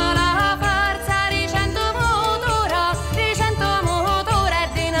hanno la forza di 100 motori e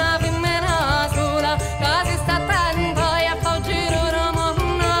di una femmina sola, che si sta attento e a far giro un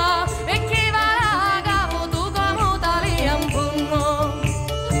mondo, e chi va a capo tu come tali un punno.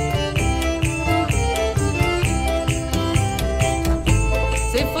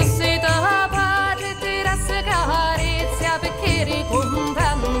 Se fosse da padre tirasse carizia, perché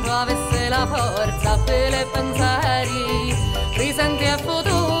ricontando avesse la forza per le pensari, presenti a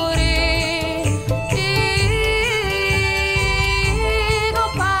futuri.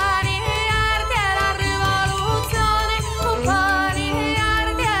 Compagni arti e la rivoluzione, compagni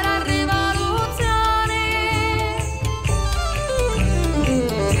arti e la rivoluzione.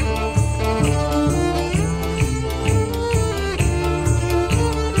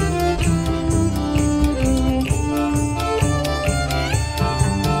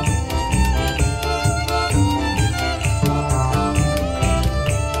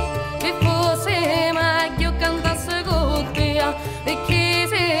 Che fosse meglio cantasse con te, perché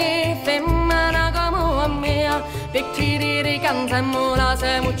se femmina come a me, perché ricantiamo la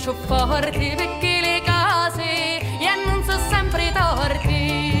sei molto forti, perché le case e non sono sempre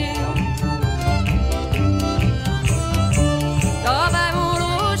torti. Avevo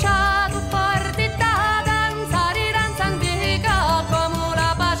luciato forti da danzare, danza antica come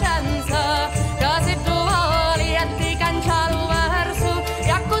la pazienza, che se tu voli e ti cancia lo verso, e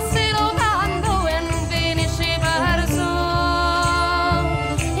a così lo canto e non finisce perso,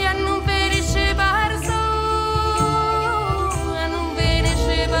 e non finisce perso, e non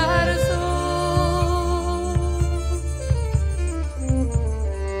finisce perso.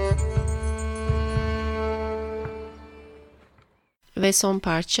 Ve son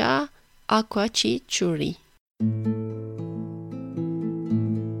parça Aqua Chi Churi.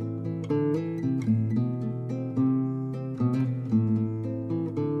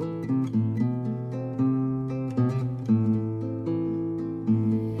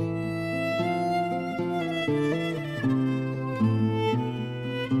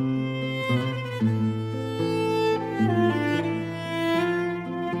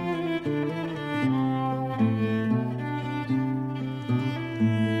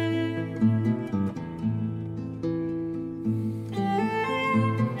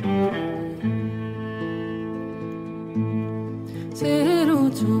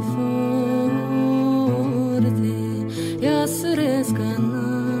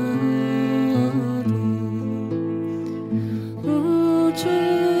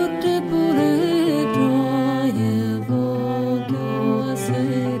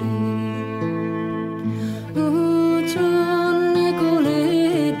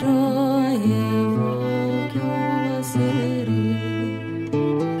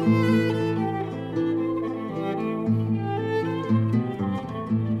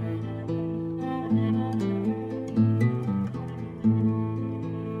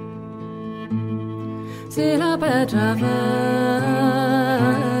 Se la pedra ferma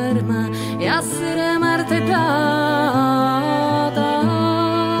e essere martellata,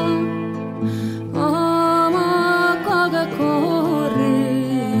 oh ma qua che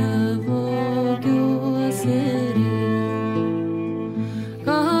corre voglio essere,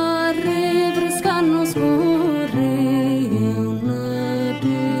 carri frescano scorre una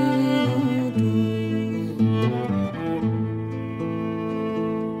dudu.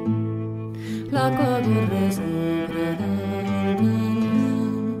 L'acqua corre sopra la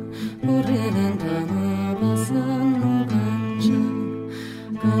montagna, corre lenta ma passano cancia,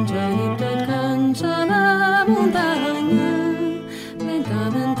 cancia e cancia la montagna,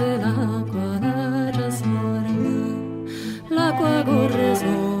 lentamente l'acqua la trasforma. L'acqua corre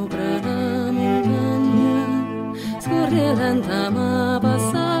sopra la montagna, scorre lenta ma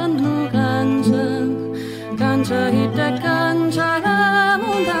passano cancia, cancia e cancia la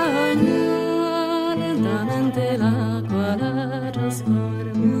montagna. Lentamente l'acqua la trasforma.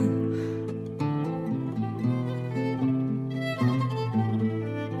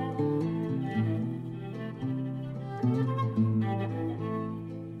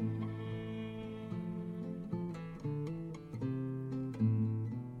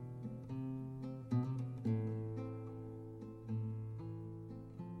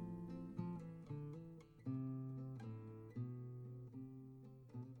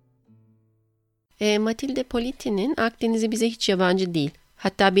 Matilde Politi'nin Akdeniz'i bize hiç yabancı değil.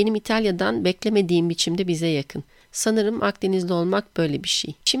 Hatta benim İtalya'dan beklemediğim biçimde bize yakın. Sanırım Akdenizli olmak böyle bir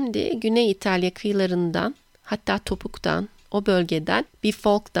şey. Şimdi Güney İtalya kıyılarından, hatta Topuk'tan, o bölgeden bir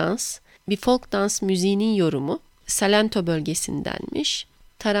folk dans müziğinin yorumu Salento bölgesindenmiş.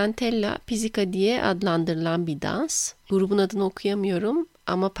 Tarantella Pizzica diye adlandırılan bir dans. Grubun adını okuyamıyorum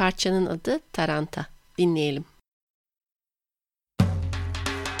ama parçanın adı Taranta. Dinleyelim.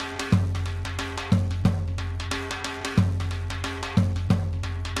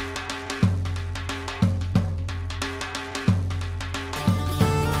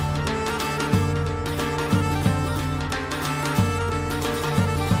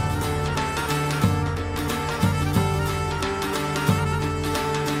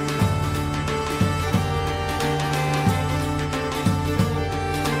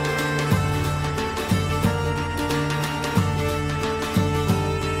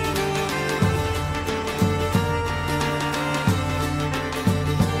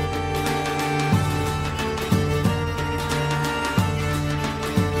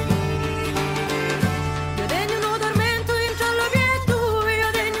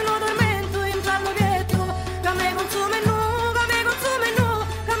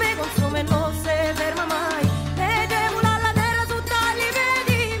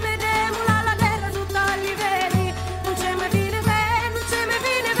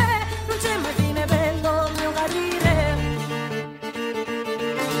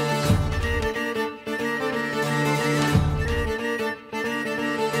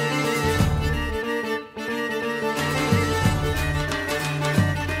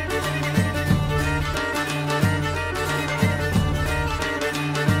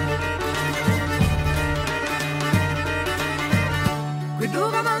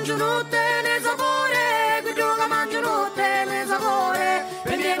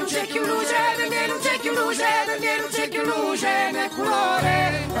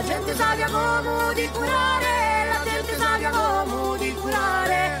 La gente sa come di curare, la gente sa come di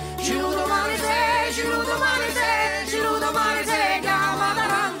curare. Domani se chiama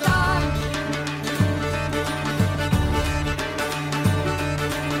Taranta.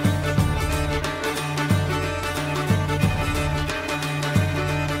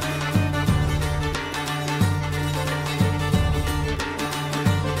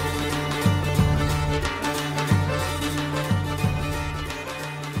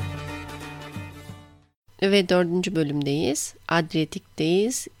 Ve 4. bölümdeyiz.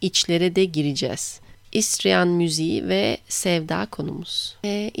 Adriyatik'teyiz. İçlere de gireceğiz. İstrian müziği ve sevda konumuz.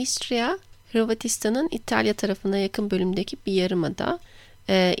 İstria, Hırvatistan'ın İtalya tarafına yakın bölümdeki bir yarımada.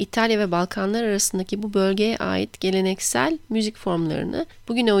 İtalya ve Balkanlar arasındaki bu bölgeye ait geleneksel müzik formlarını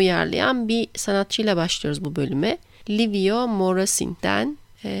bugüne uyarlayan bir sanatçıyla başlıyoruz bu bölüme. Livio Morosin'den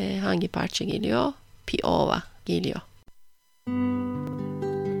hangi parça geliyor? Piova geliyor.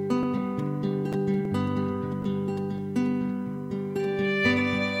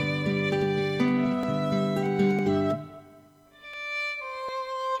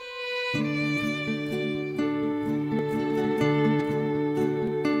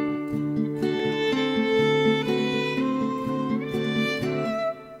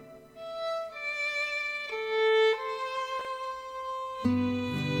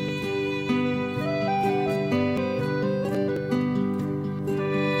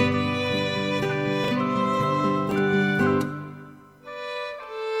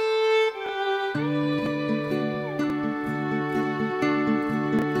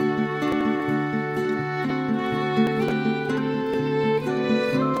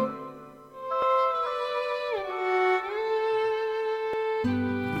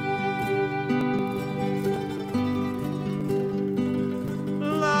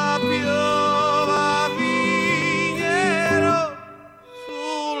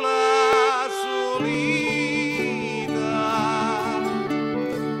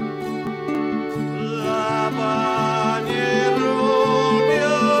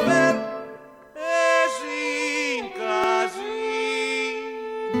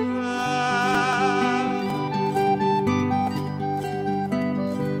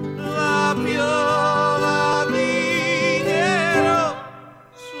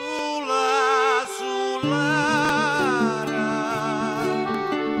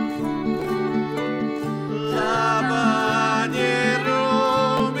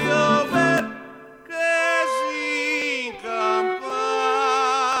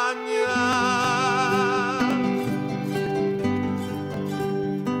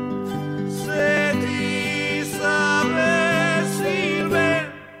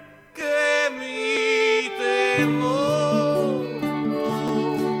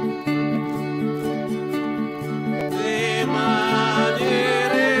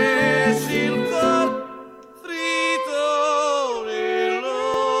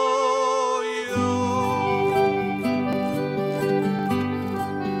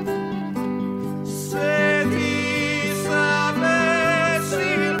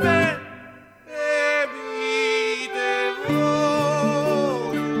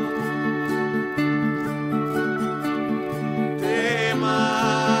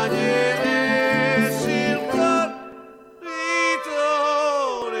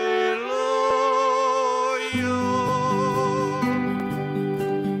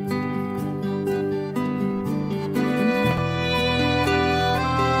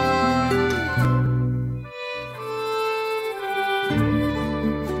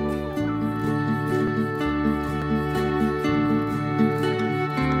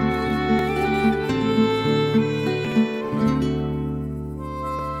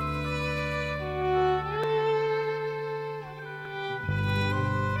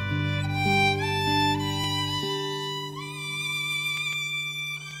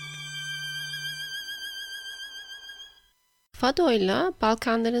 FADO ile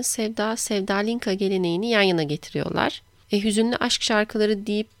Balkanların Sevdalinka geleneğini yan yana getiriyorlar. Hüzünlü aşk şarkıları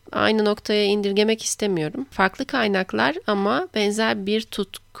deyip aynı noktaya indirgemek istemiyorum. Farklı kaynaklar ama benzer bir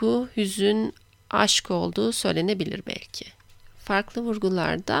tutku, hüzün, aşk olduğu söylenebilir belki. Farklı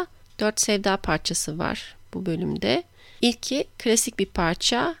vurgularda 4 sevda parçası var bu bölümde. İlki klasik bir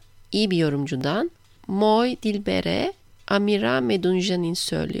parça, iyi bir yorumcudan. Moj Dilbere, Amira Medunjanin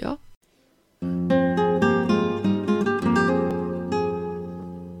söylüyor.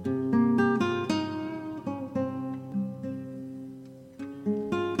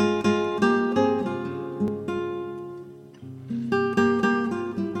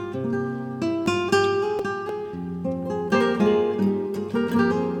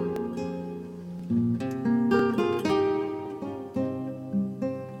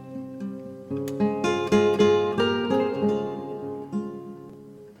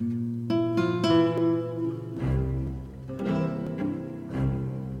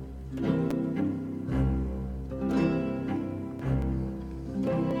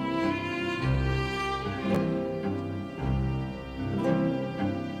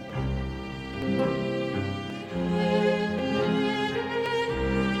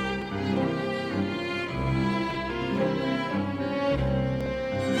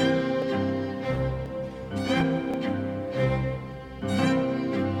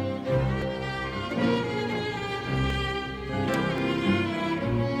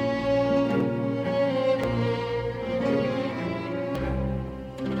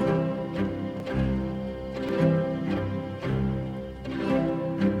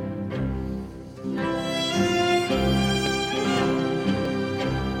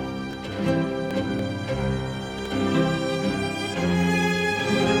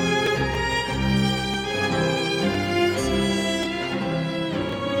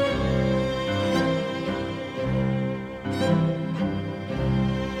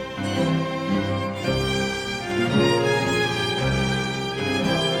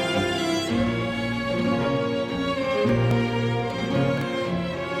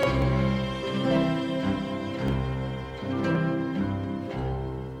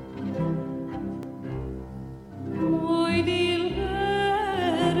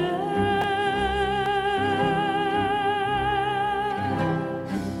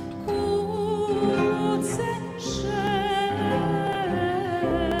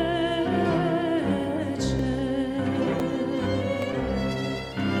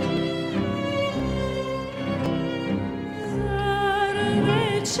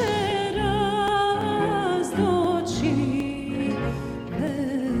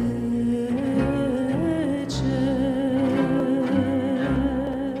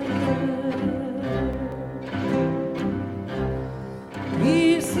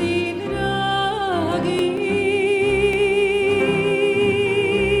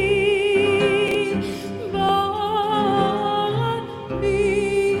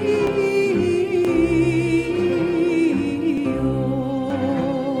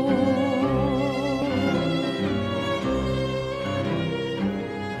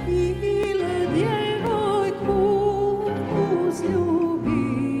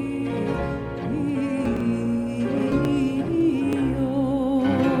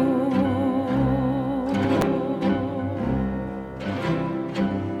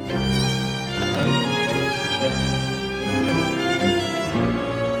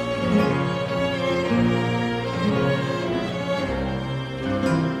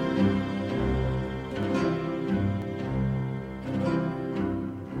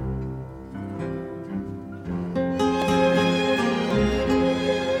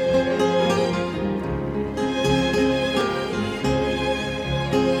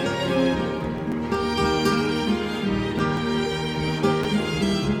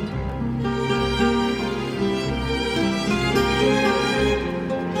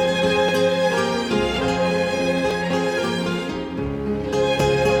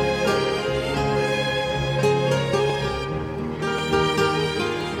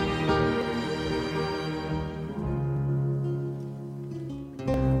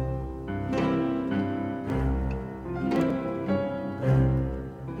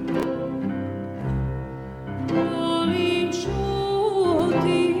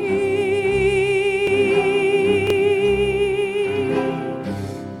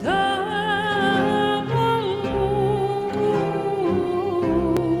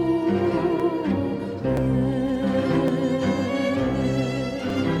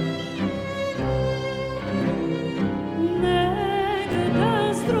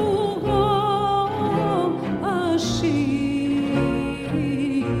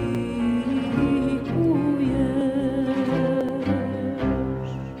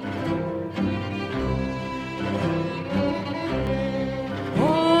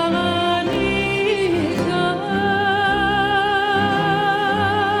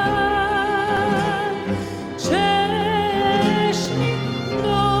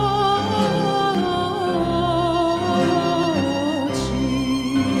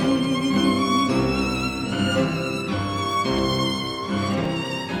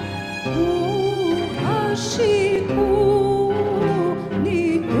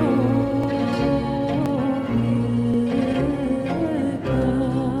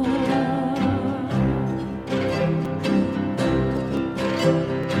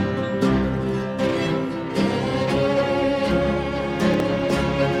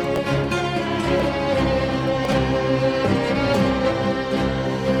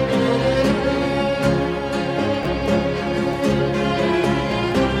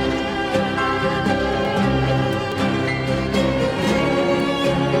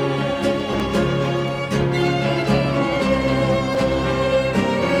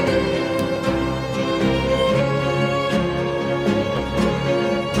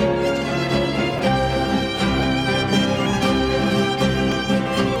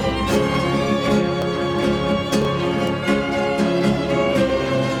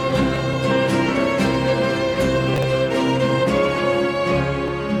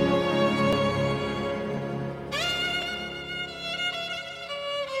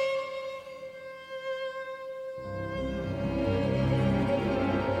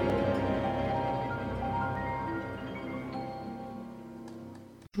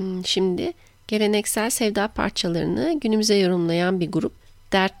 Şimdi geleneksel sevda parçalarını günümüze yorumlayan bir grup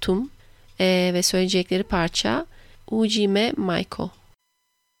Tum ve söyleyecekleri parça Ujime Maiko.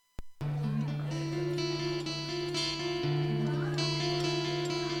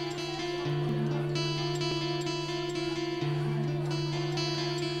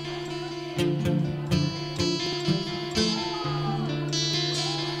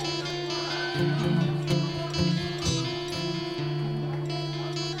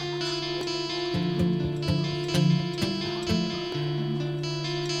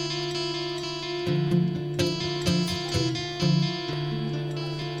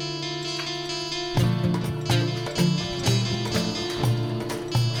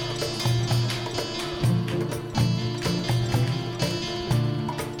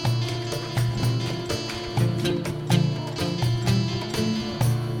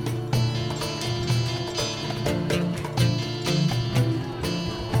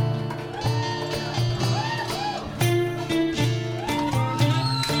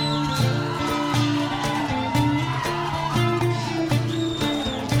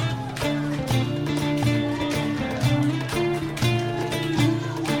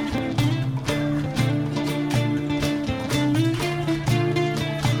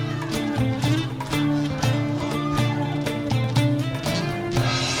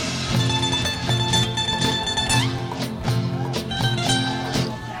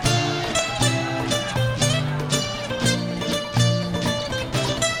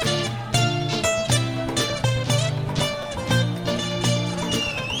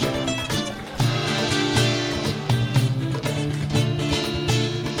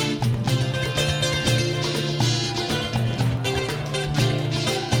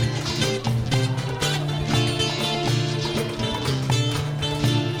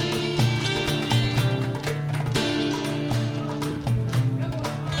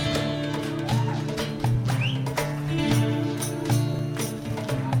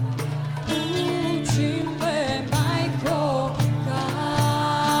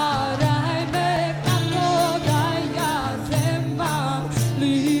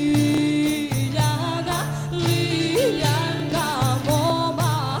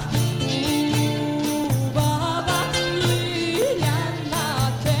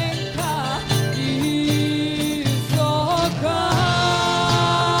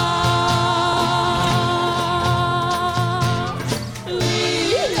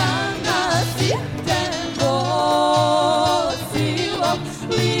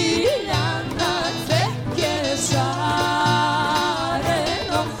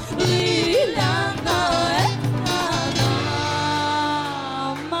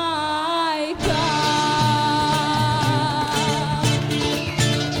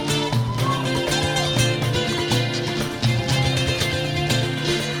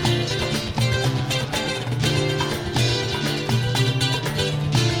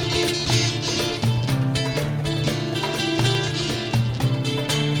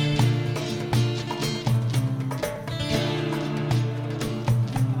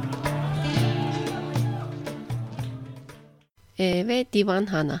 Ve Divan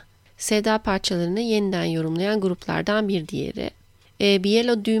Hana. Sevda parçalarını yeniden yorumlayan gruplardan bir diğeri.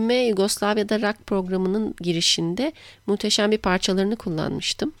 Bijelo Düğme Yugoslavya'da rock programının girişinde muhteşem bir parçalarını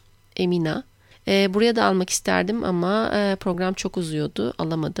kullanmıştım. Emina. Buraya da almak isterdim ama program çok uzuyordu,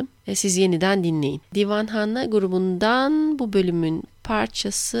 alamadım. Siz yeniden dinleyin. Divan Hana grubundan bu bölümün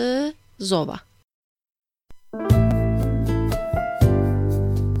parçası Zova.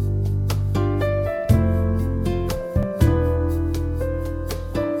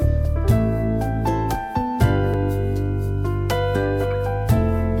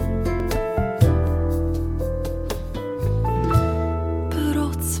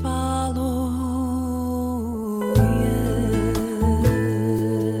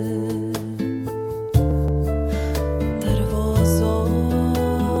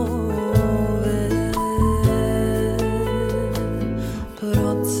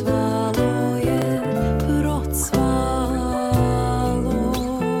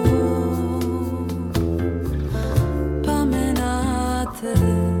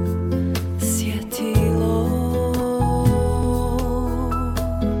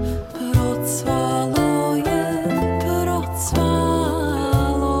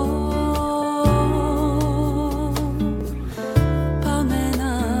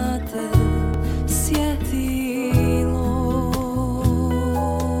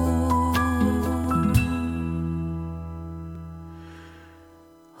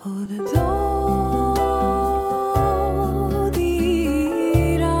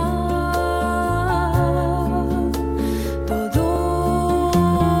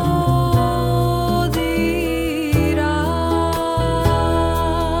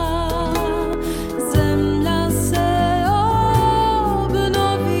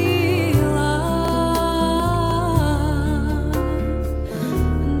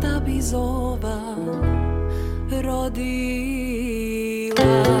 zova rodila.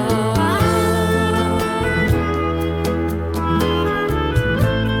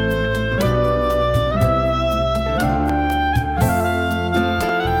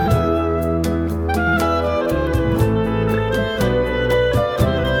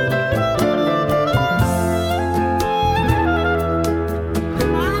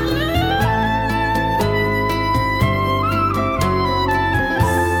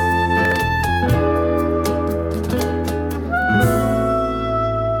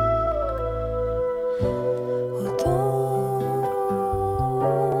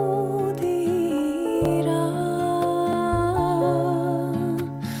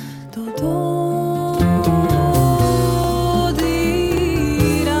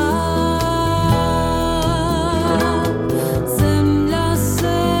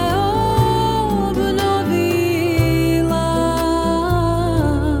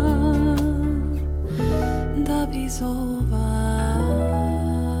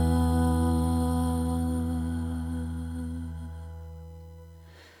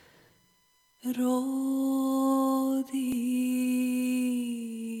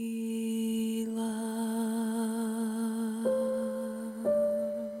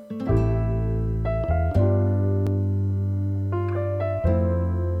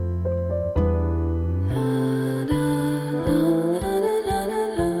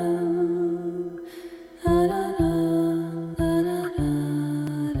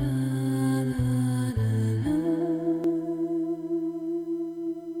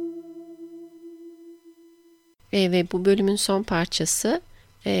 Ve bu bölümün son parçası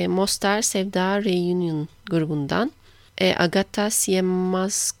Mostar Sevdah Reunion grubundan Agata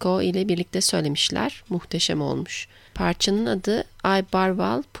Siemazsko ile birlikte söylemişler. Muhteşem olmuş. Parçanın adı Ai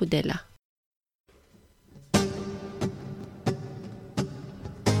Barval Pudela.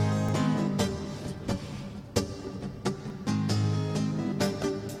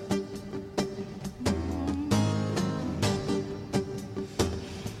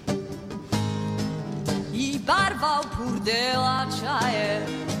 Barwał purdela čaje,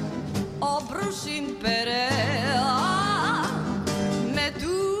 obrušin perela,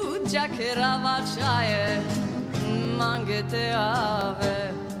 medu džakerava čaje, mangete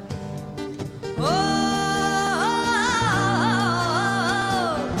ave.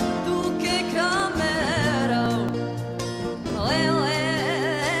 Tu che camera,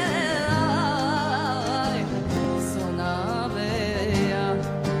 sonavea.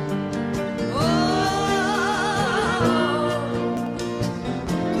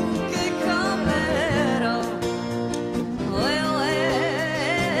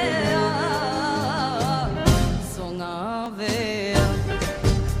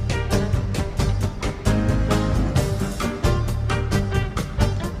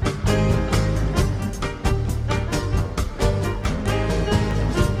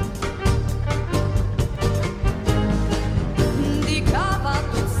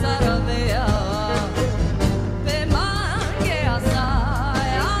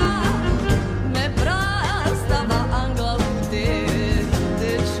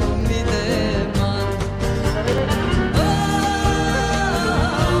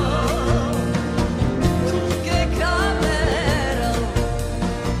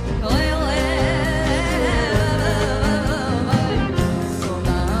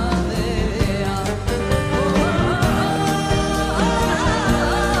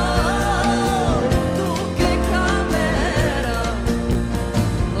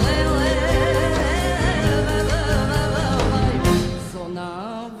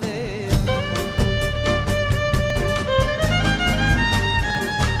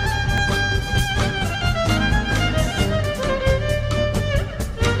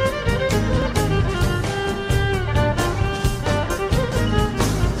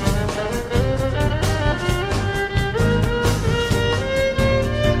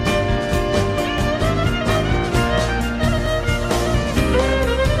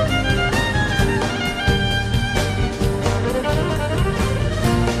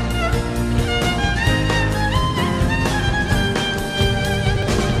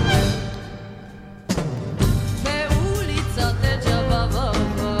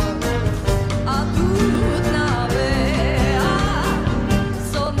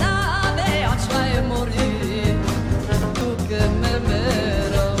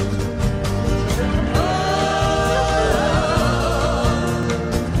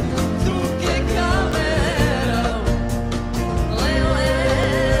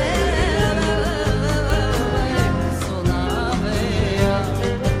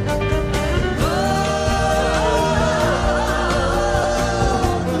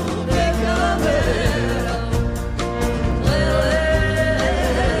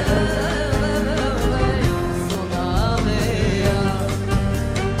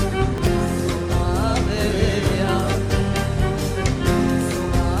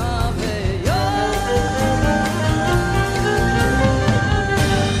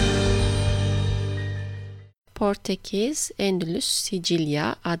 Portekiz, Endülüs,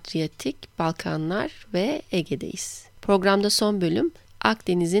 Sicilya, Adriyatik, Balkanlar ve Ege'deyiz. Programda son bölüm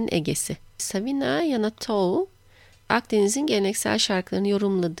Akdeniz'in Egesi. Savina Yanatou, Akdeniz'in geleneksel şarkılarını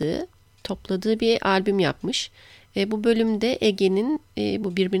yorumladığı, topladığı bir albüm yapmış. Bu bölümde Ege'nin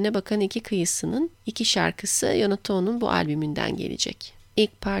bu birbirine bakan iki kıyısının iki şarkısı Yanatou'nun bu albümünden gelecek.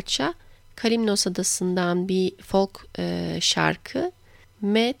 İlk parça Kalimnos adasından bir folk şarkı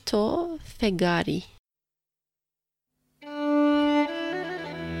Me to fegari.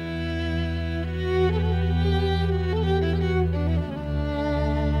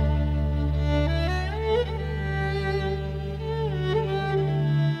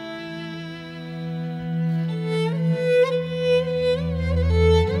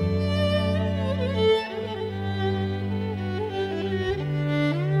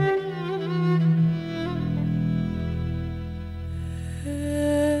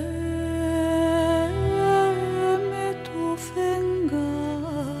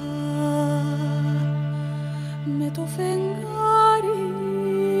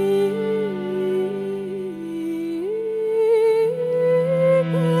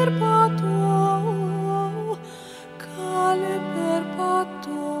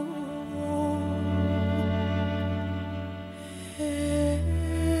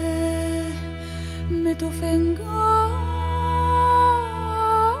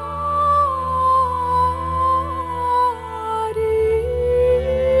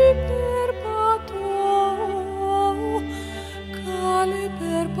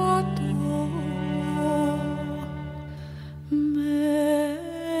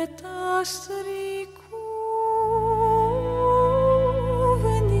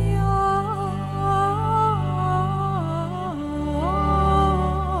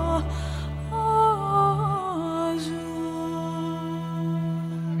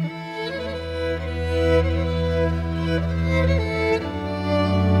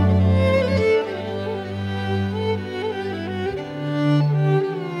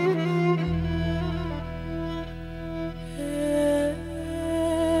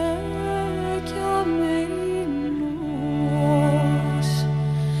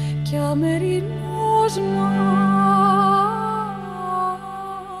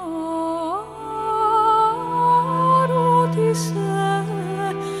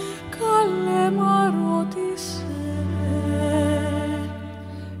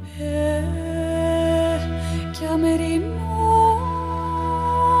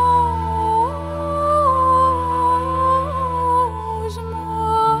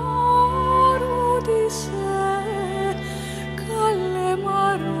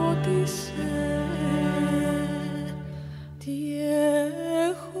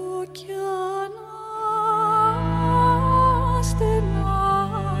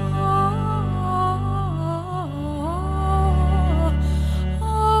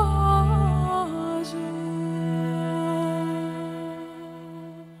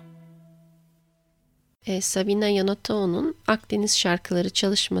 Savina Yanatou'nun Akdeniz şarkıları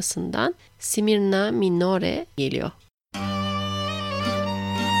çalışmasından Symirna Minore geliyor.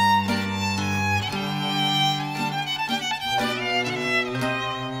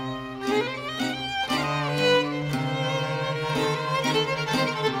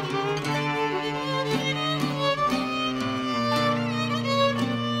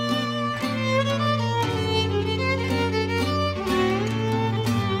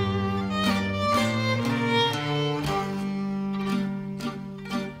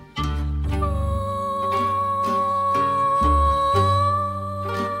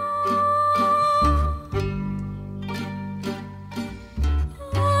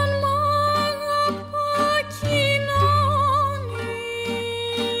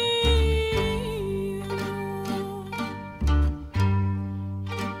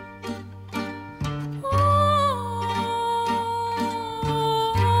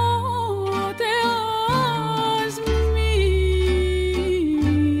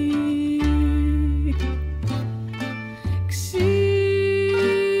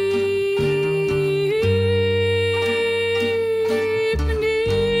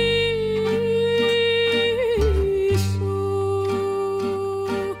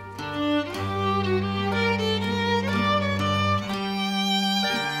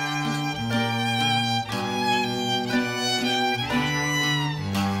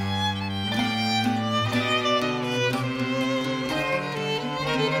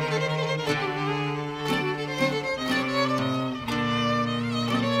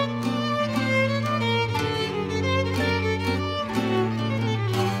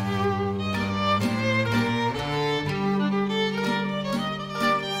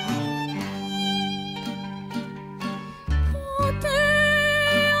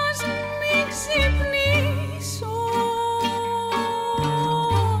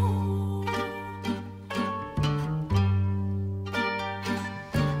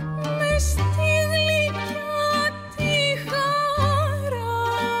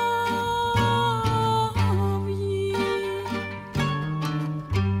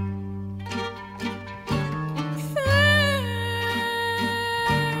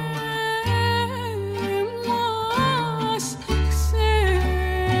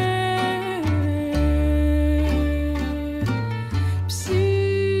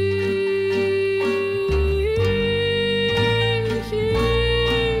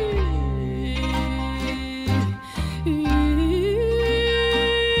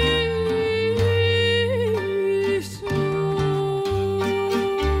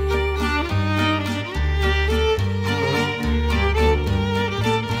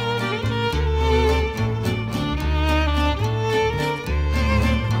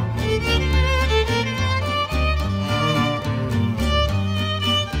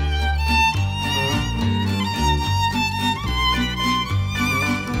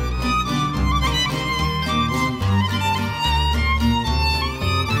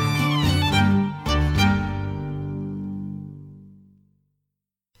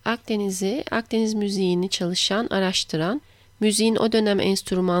 Akdeniz'i, Akdeniz müziğini çalışan, araştıran, müziğin o dönem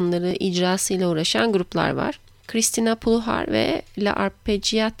enstrümanları icrasıyla uğraşan gruplar var. Christina Puluhar ve La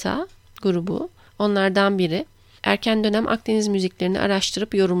Arpeggiata grubu onlardan biri. Erken dönem Akdeniz müziklerini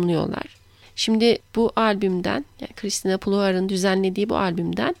araştırıp yorumluyorlar. Şimdi bu albümden, yani Christina Puluhar'ın düzenlediği bu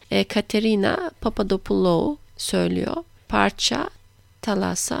albümden Katerina Papadapoulou söylüyor. Parça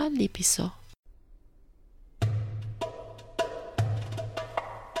Thalassa Lypisou.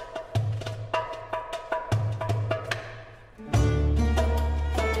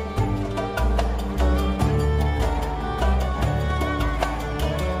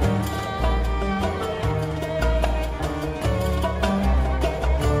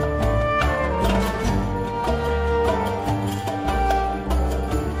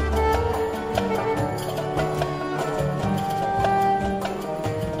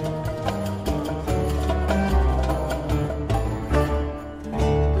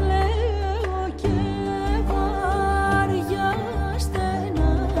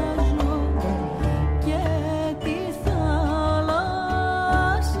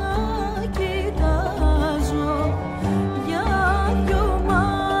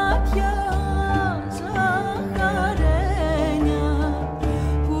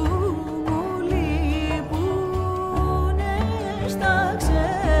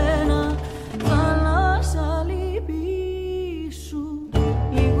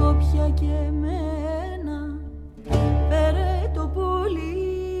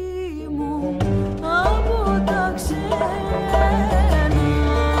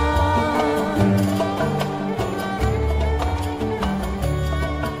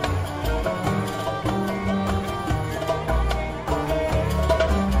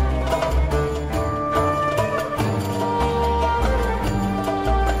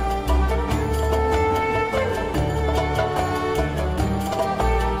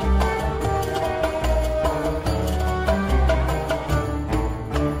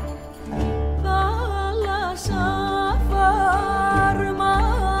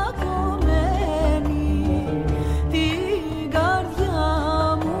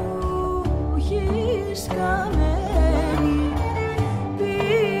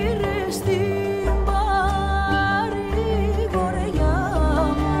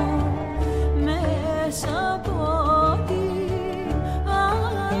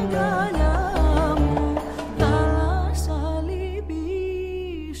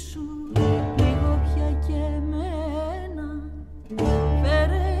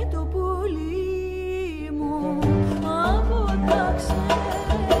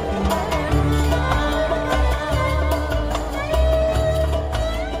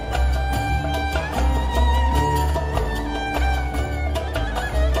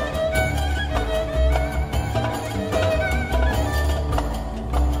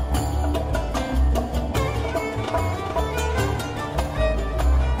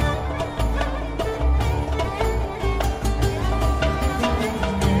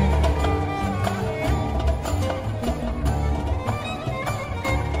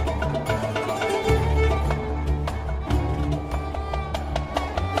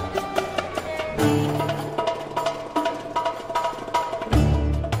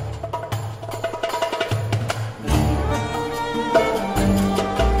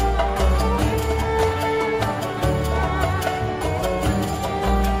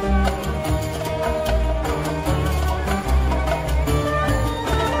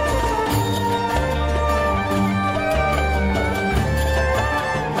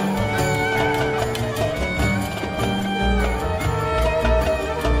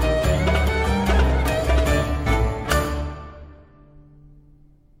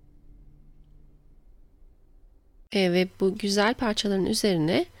 Ve bu güzel parçaların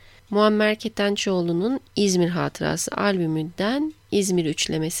üzerine Muammer Ketencoglu'nun İzmir Hatırası albümünden İzmir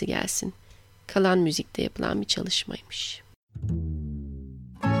üçlemesi gelsin. Kalan müzikte yapılan bir çalışmaymış.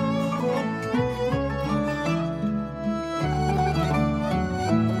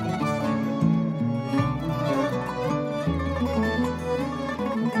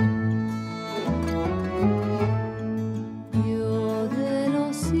 Conocer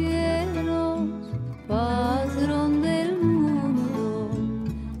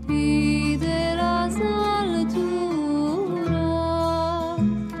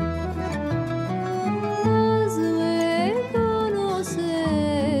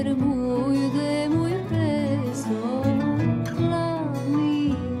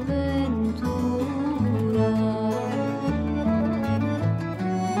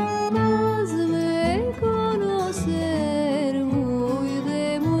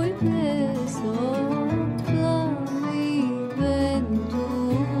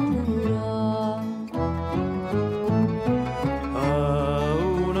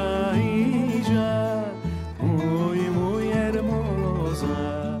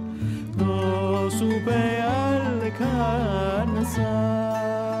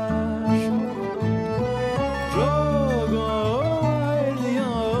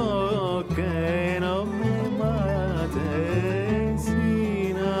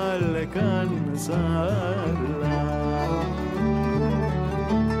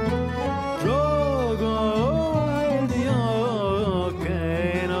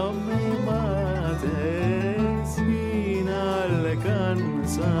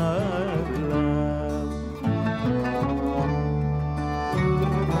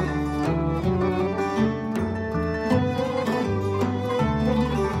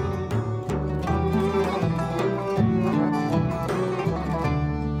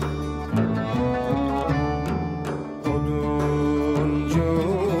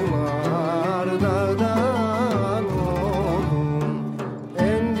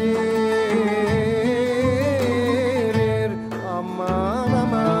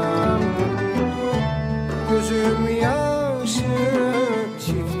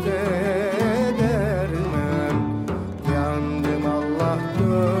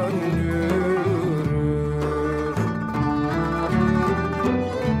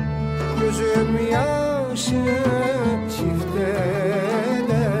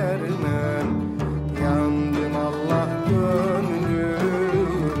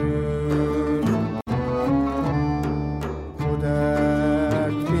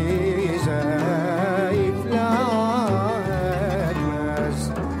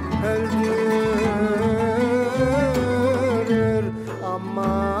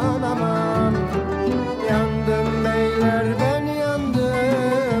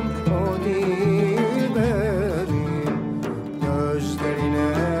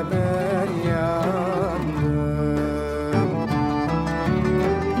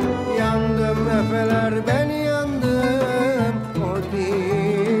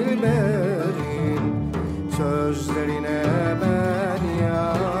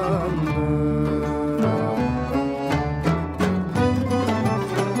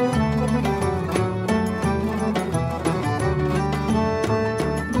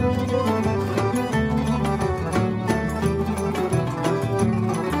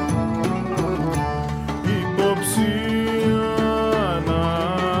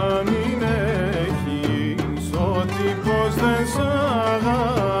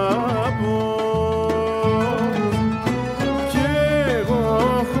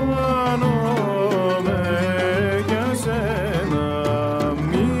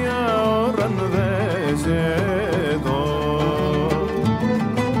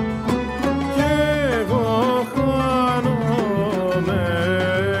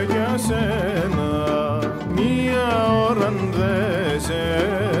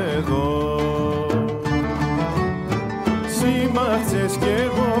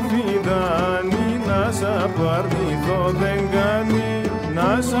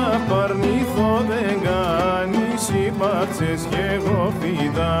απαρνηθώ δεν κάνεις υπάρξες κι εγώ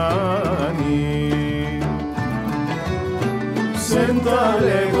φιδάνει. Σεν τα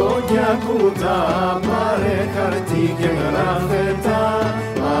λέγω κι ακούτα, πάρε χαρτί και γράφε τα,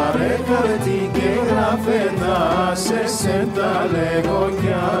 πάρε χαρτί και γράφε τα, σεν τα λέγω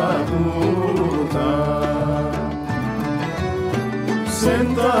κι ακούτα. Σεν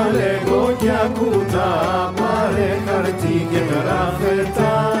τα λέγω κι ακούτα, πάρε χαρτί και γράφε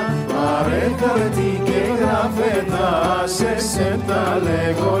τα, πάρε χαρτί και γράφε τα, σεν τα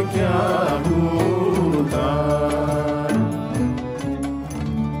λέγω κι ακούτα.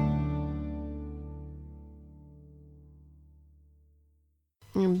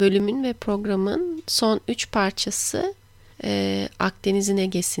 Bölümün ve programın son 3 parçası Akdeniz'in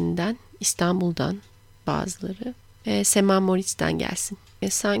Egesi'nden, İstanbul'dan bazıları, Sema Moritz'ten gelsin.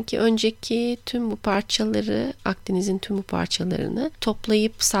 Sanki önceki tüm bu parçaları, Akdeniz'in tüm bu parçalarını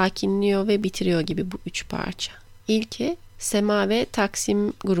toplayıp sakinliyor ve bitiriyor gibi bu 3 parça. İlki Sema ve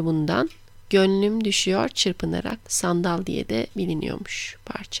Taksim grubundan Gönlüm Düşüyor Çırpınarak Sandal diye de biliniyormuş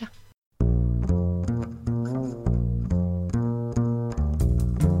parça.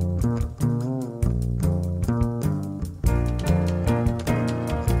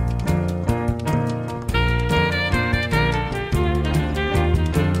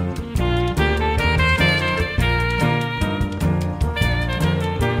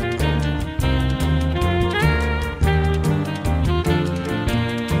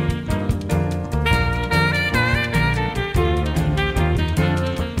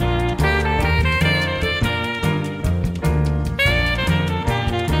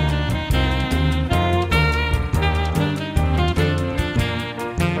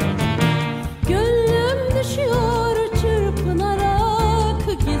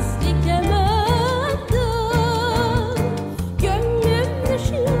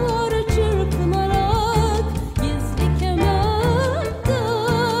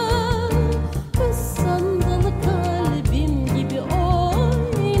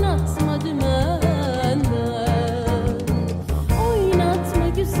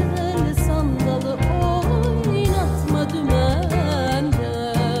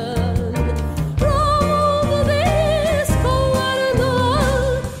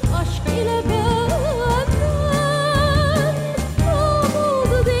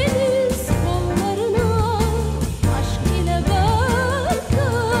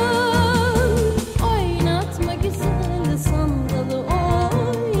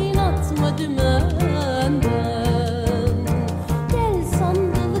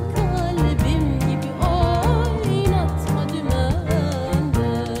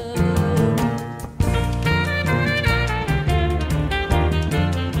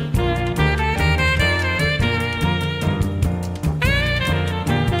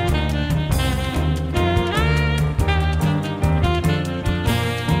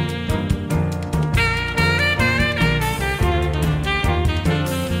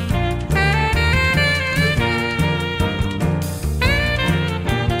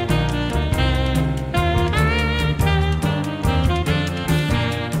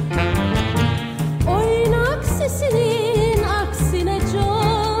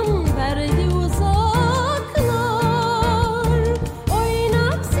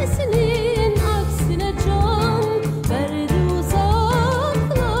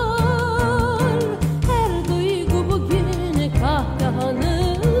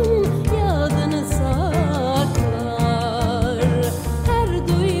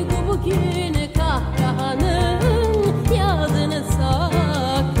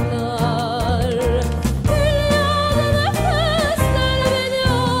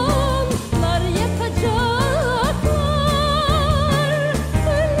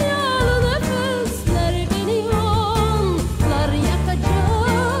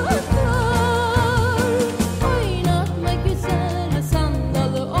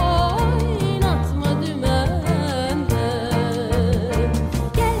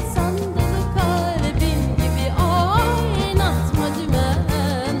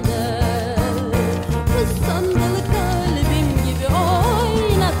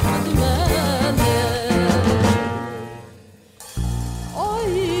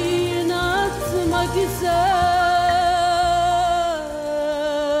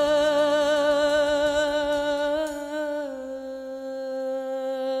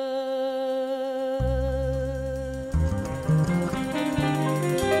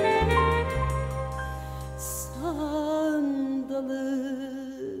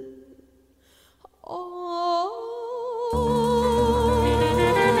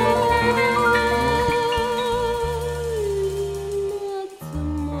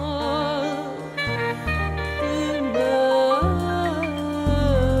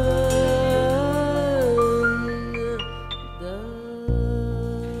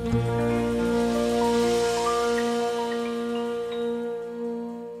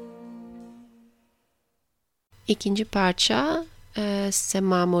 İkinci parça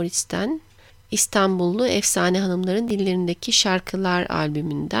Sema Moritz'ten İstanbullu Efsane Hanımların Dillerindeki Şarkılar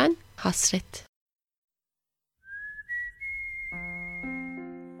albümünden Hasret.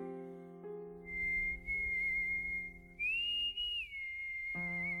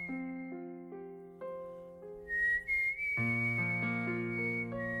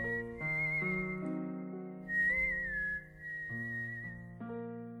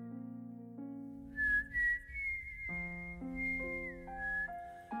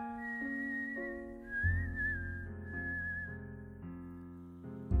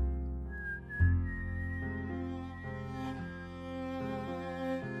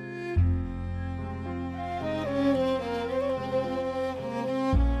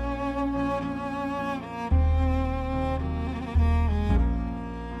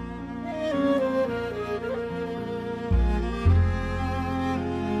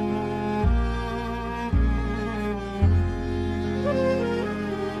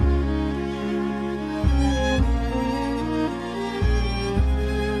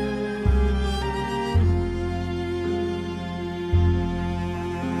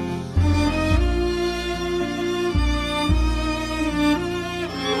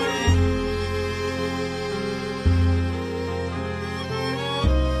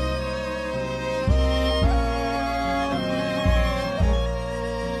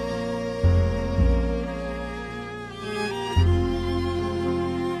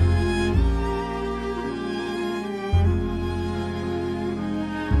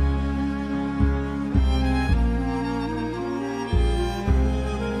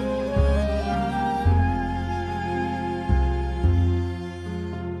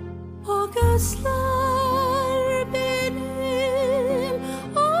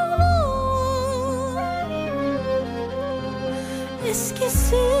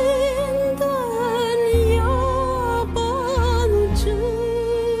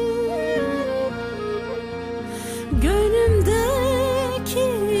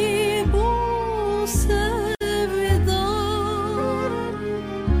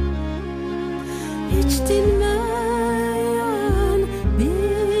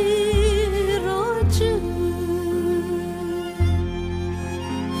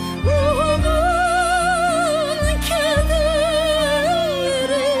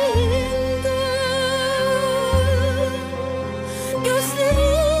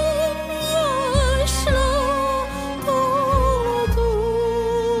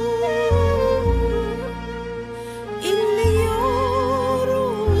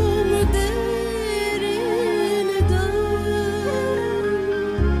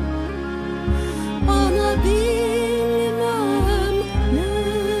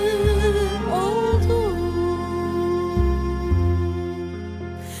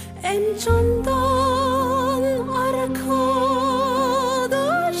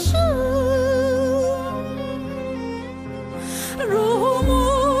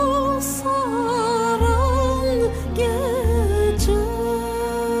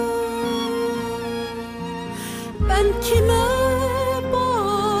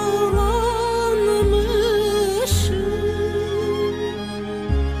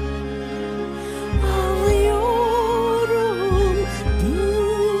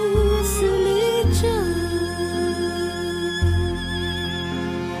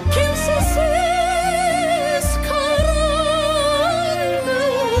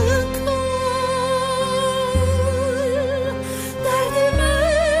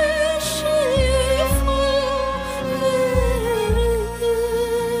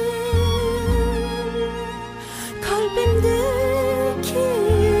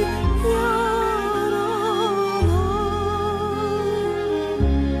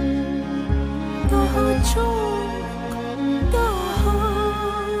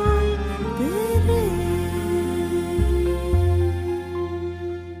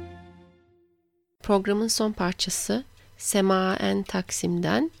 Programın son parçası Sema En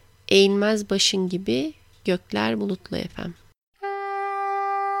Taksim'den Eğilmez Başın Gibi Gökler Bulutlu efem.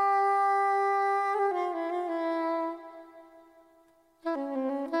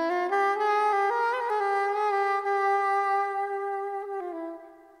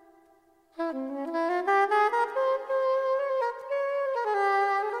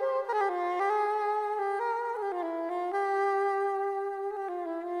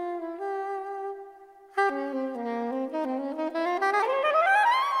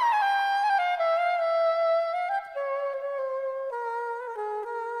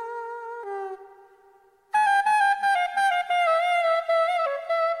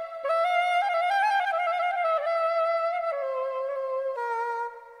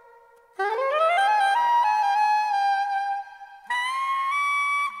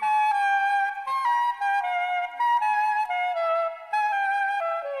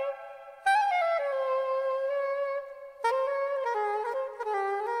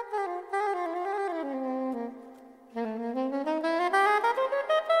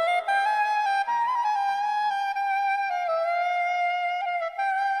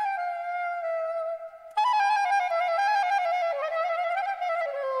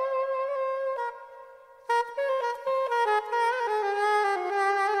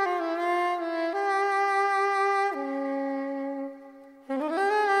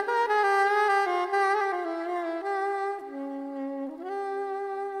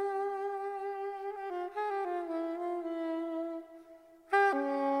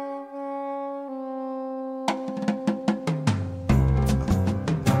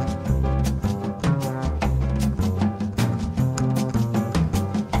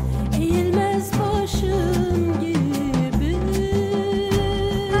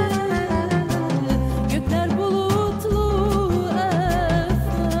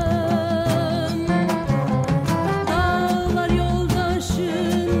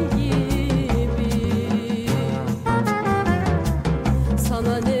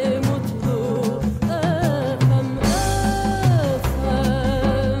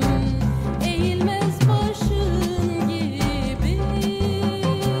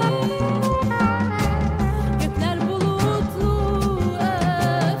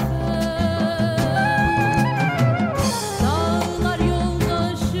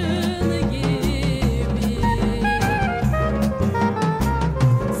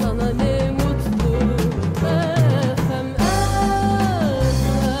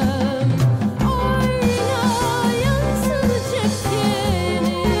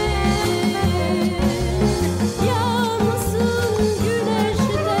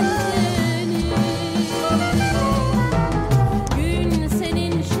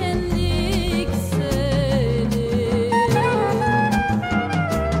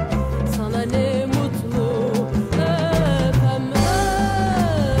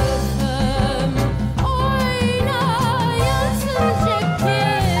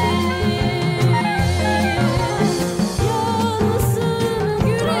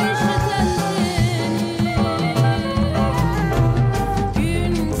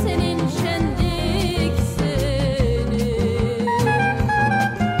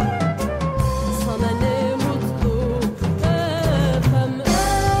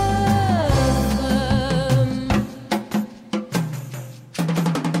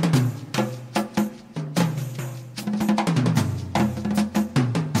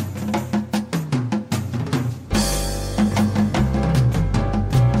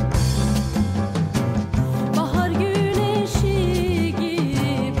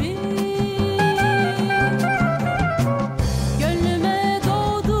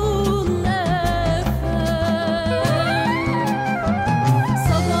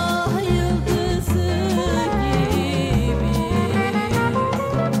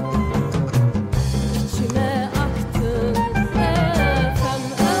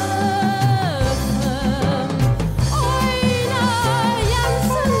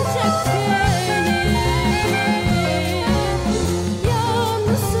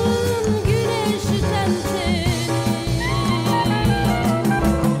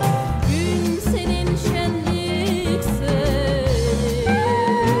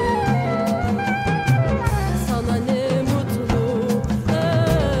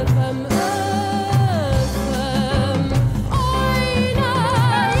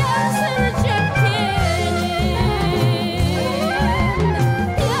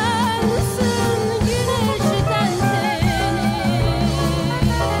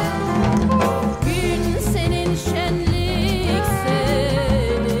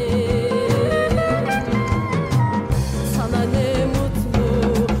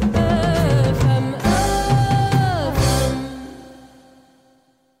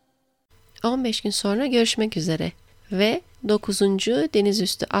 15 gün sonra görüşmek üzere. Ve 9.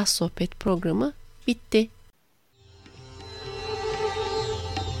 Denizüstü Az Sohbet programı bitti.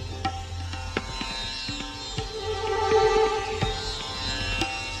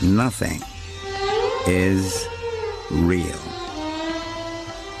 Nothing is real.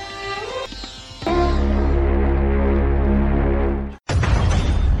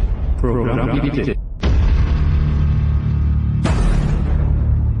 Program bitti.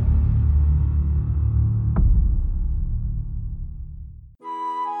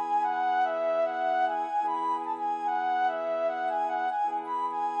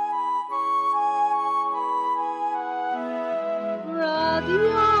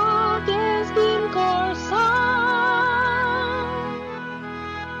 Radio Gezgin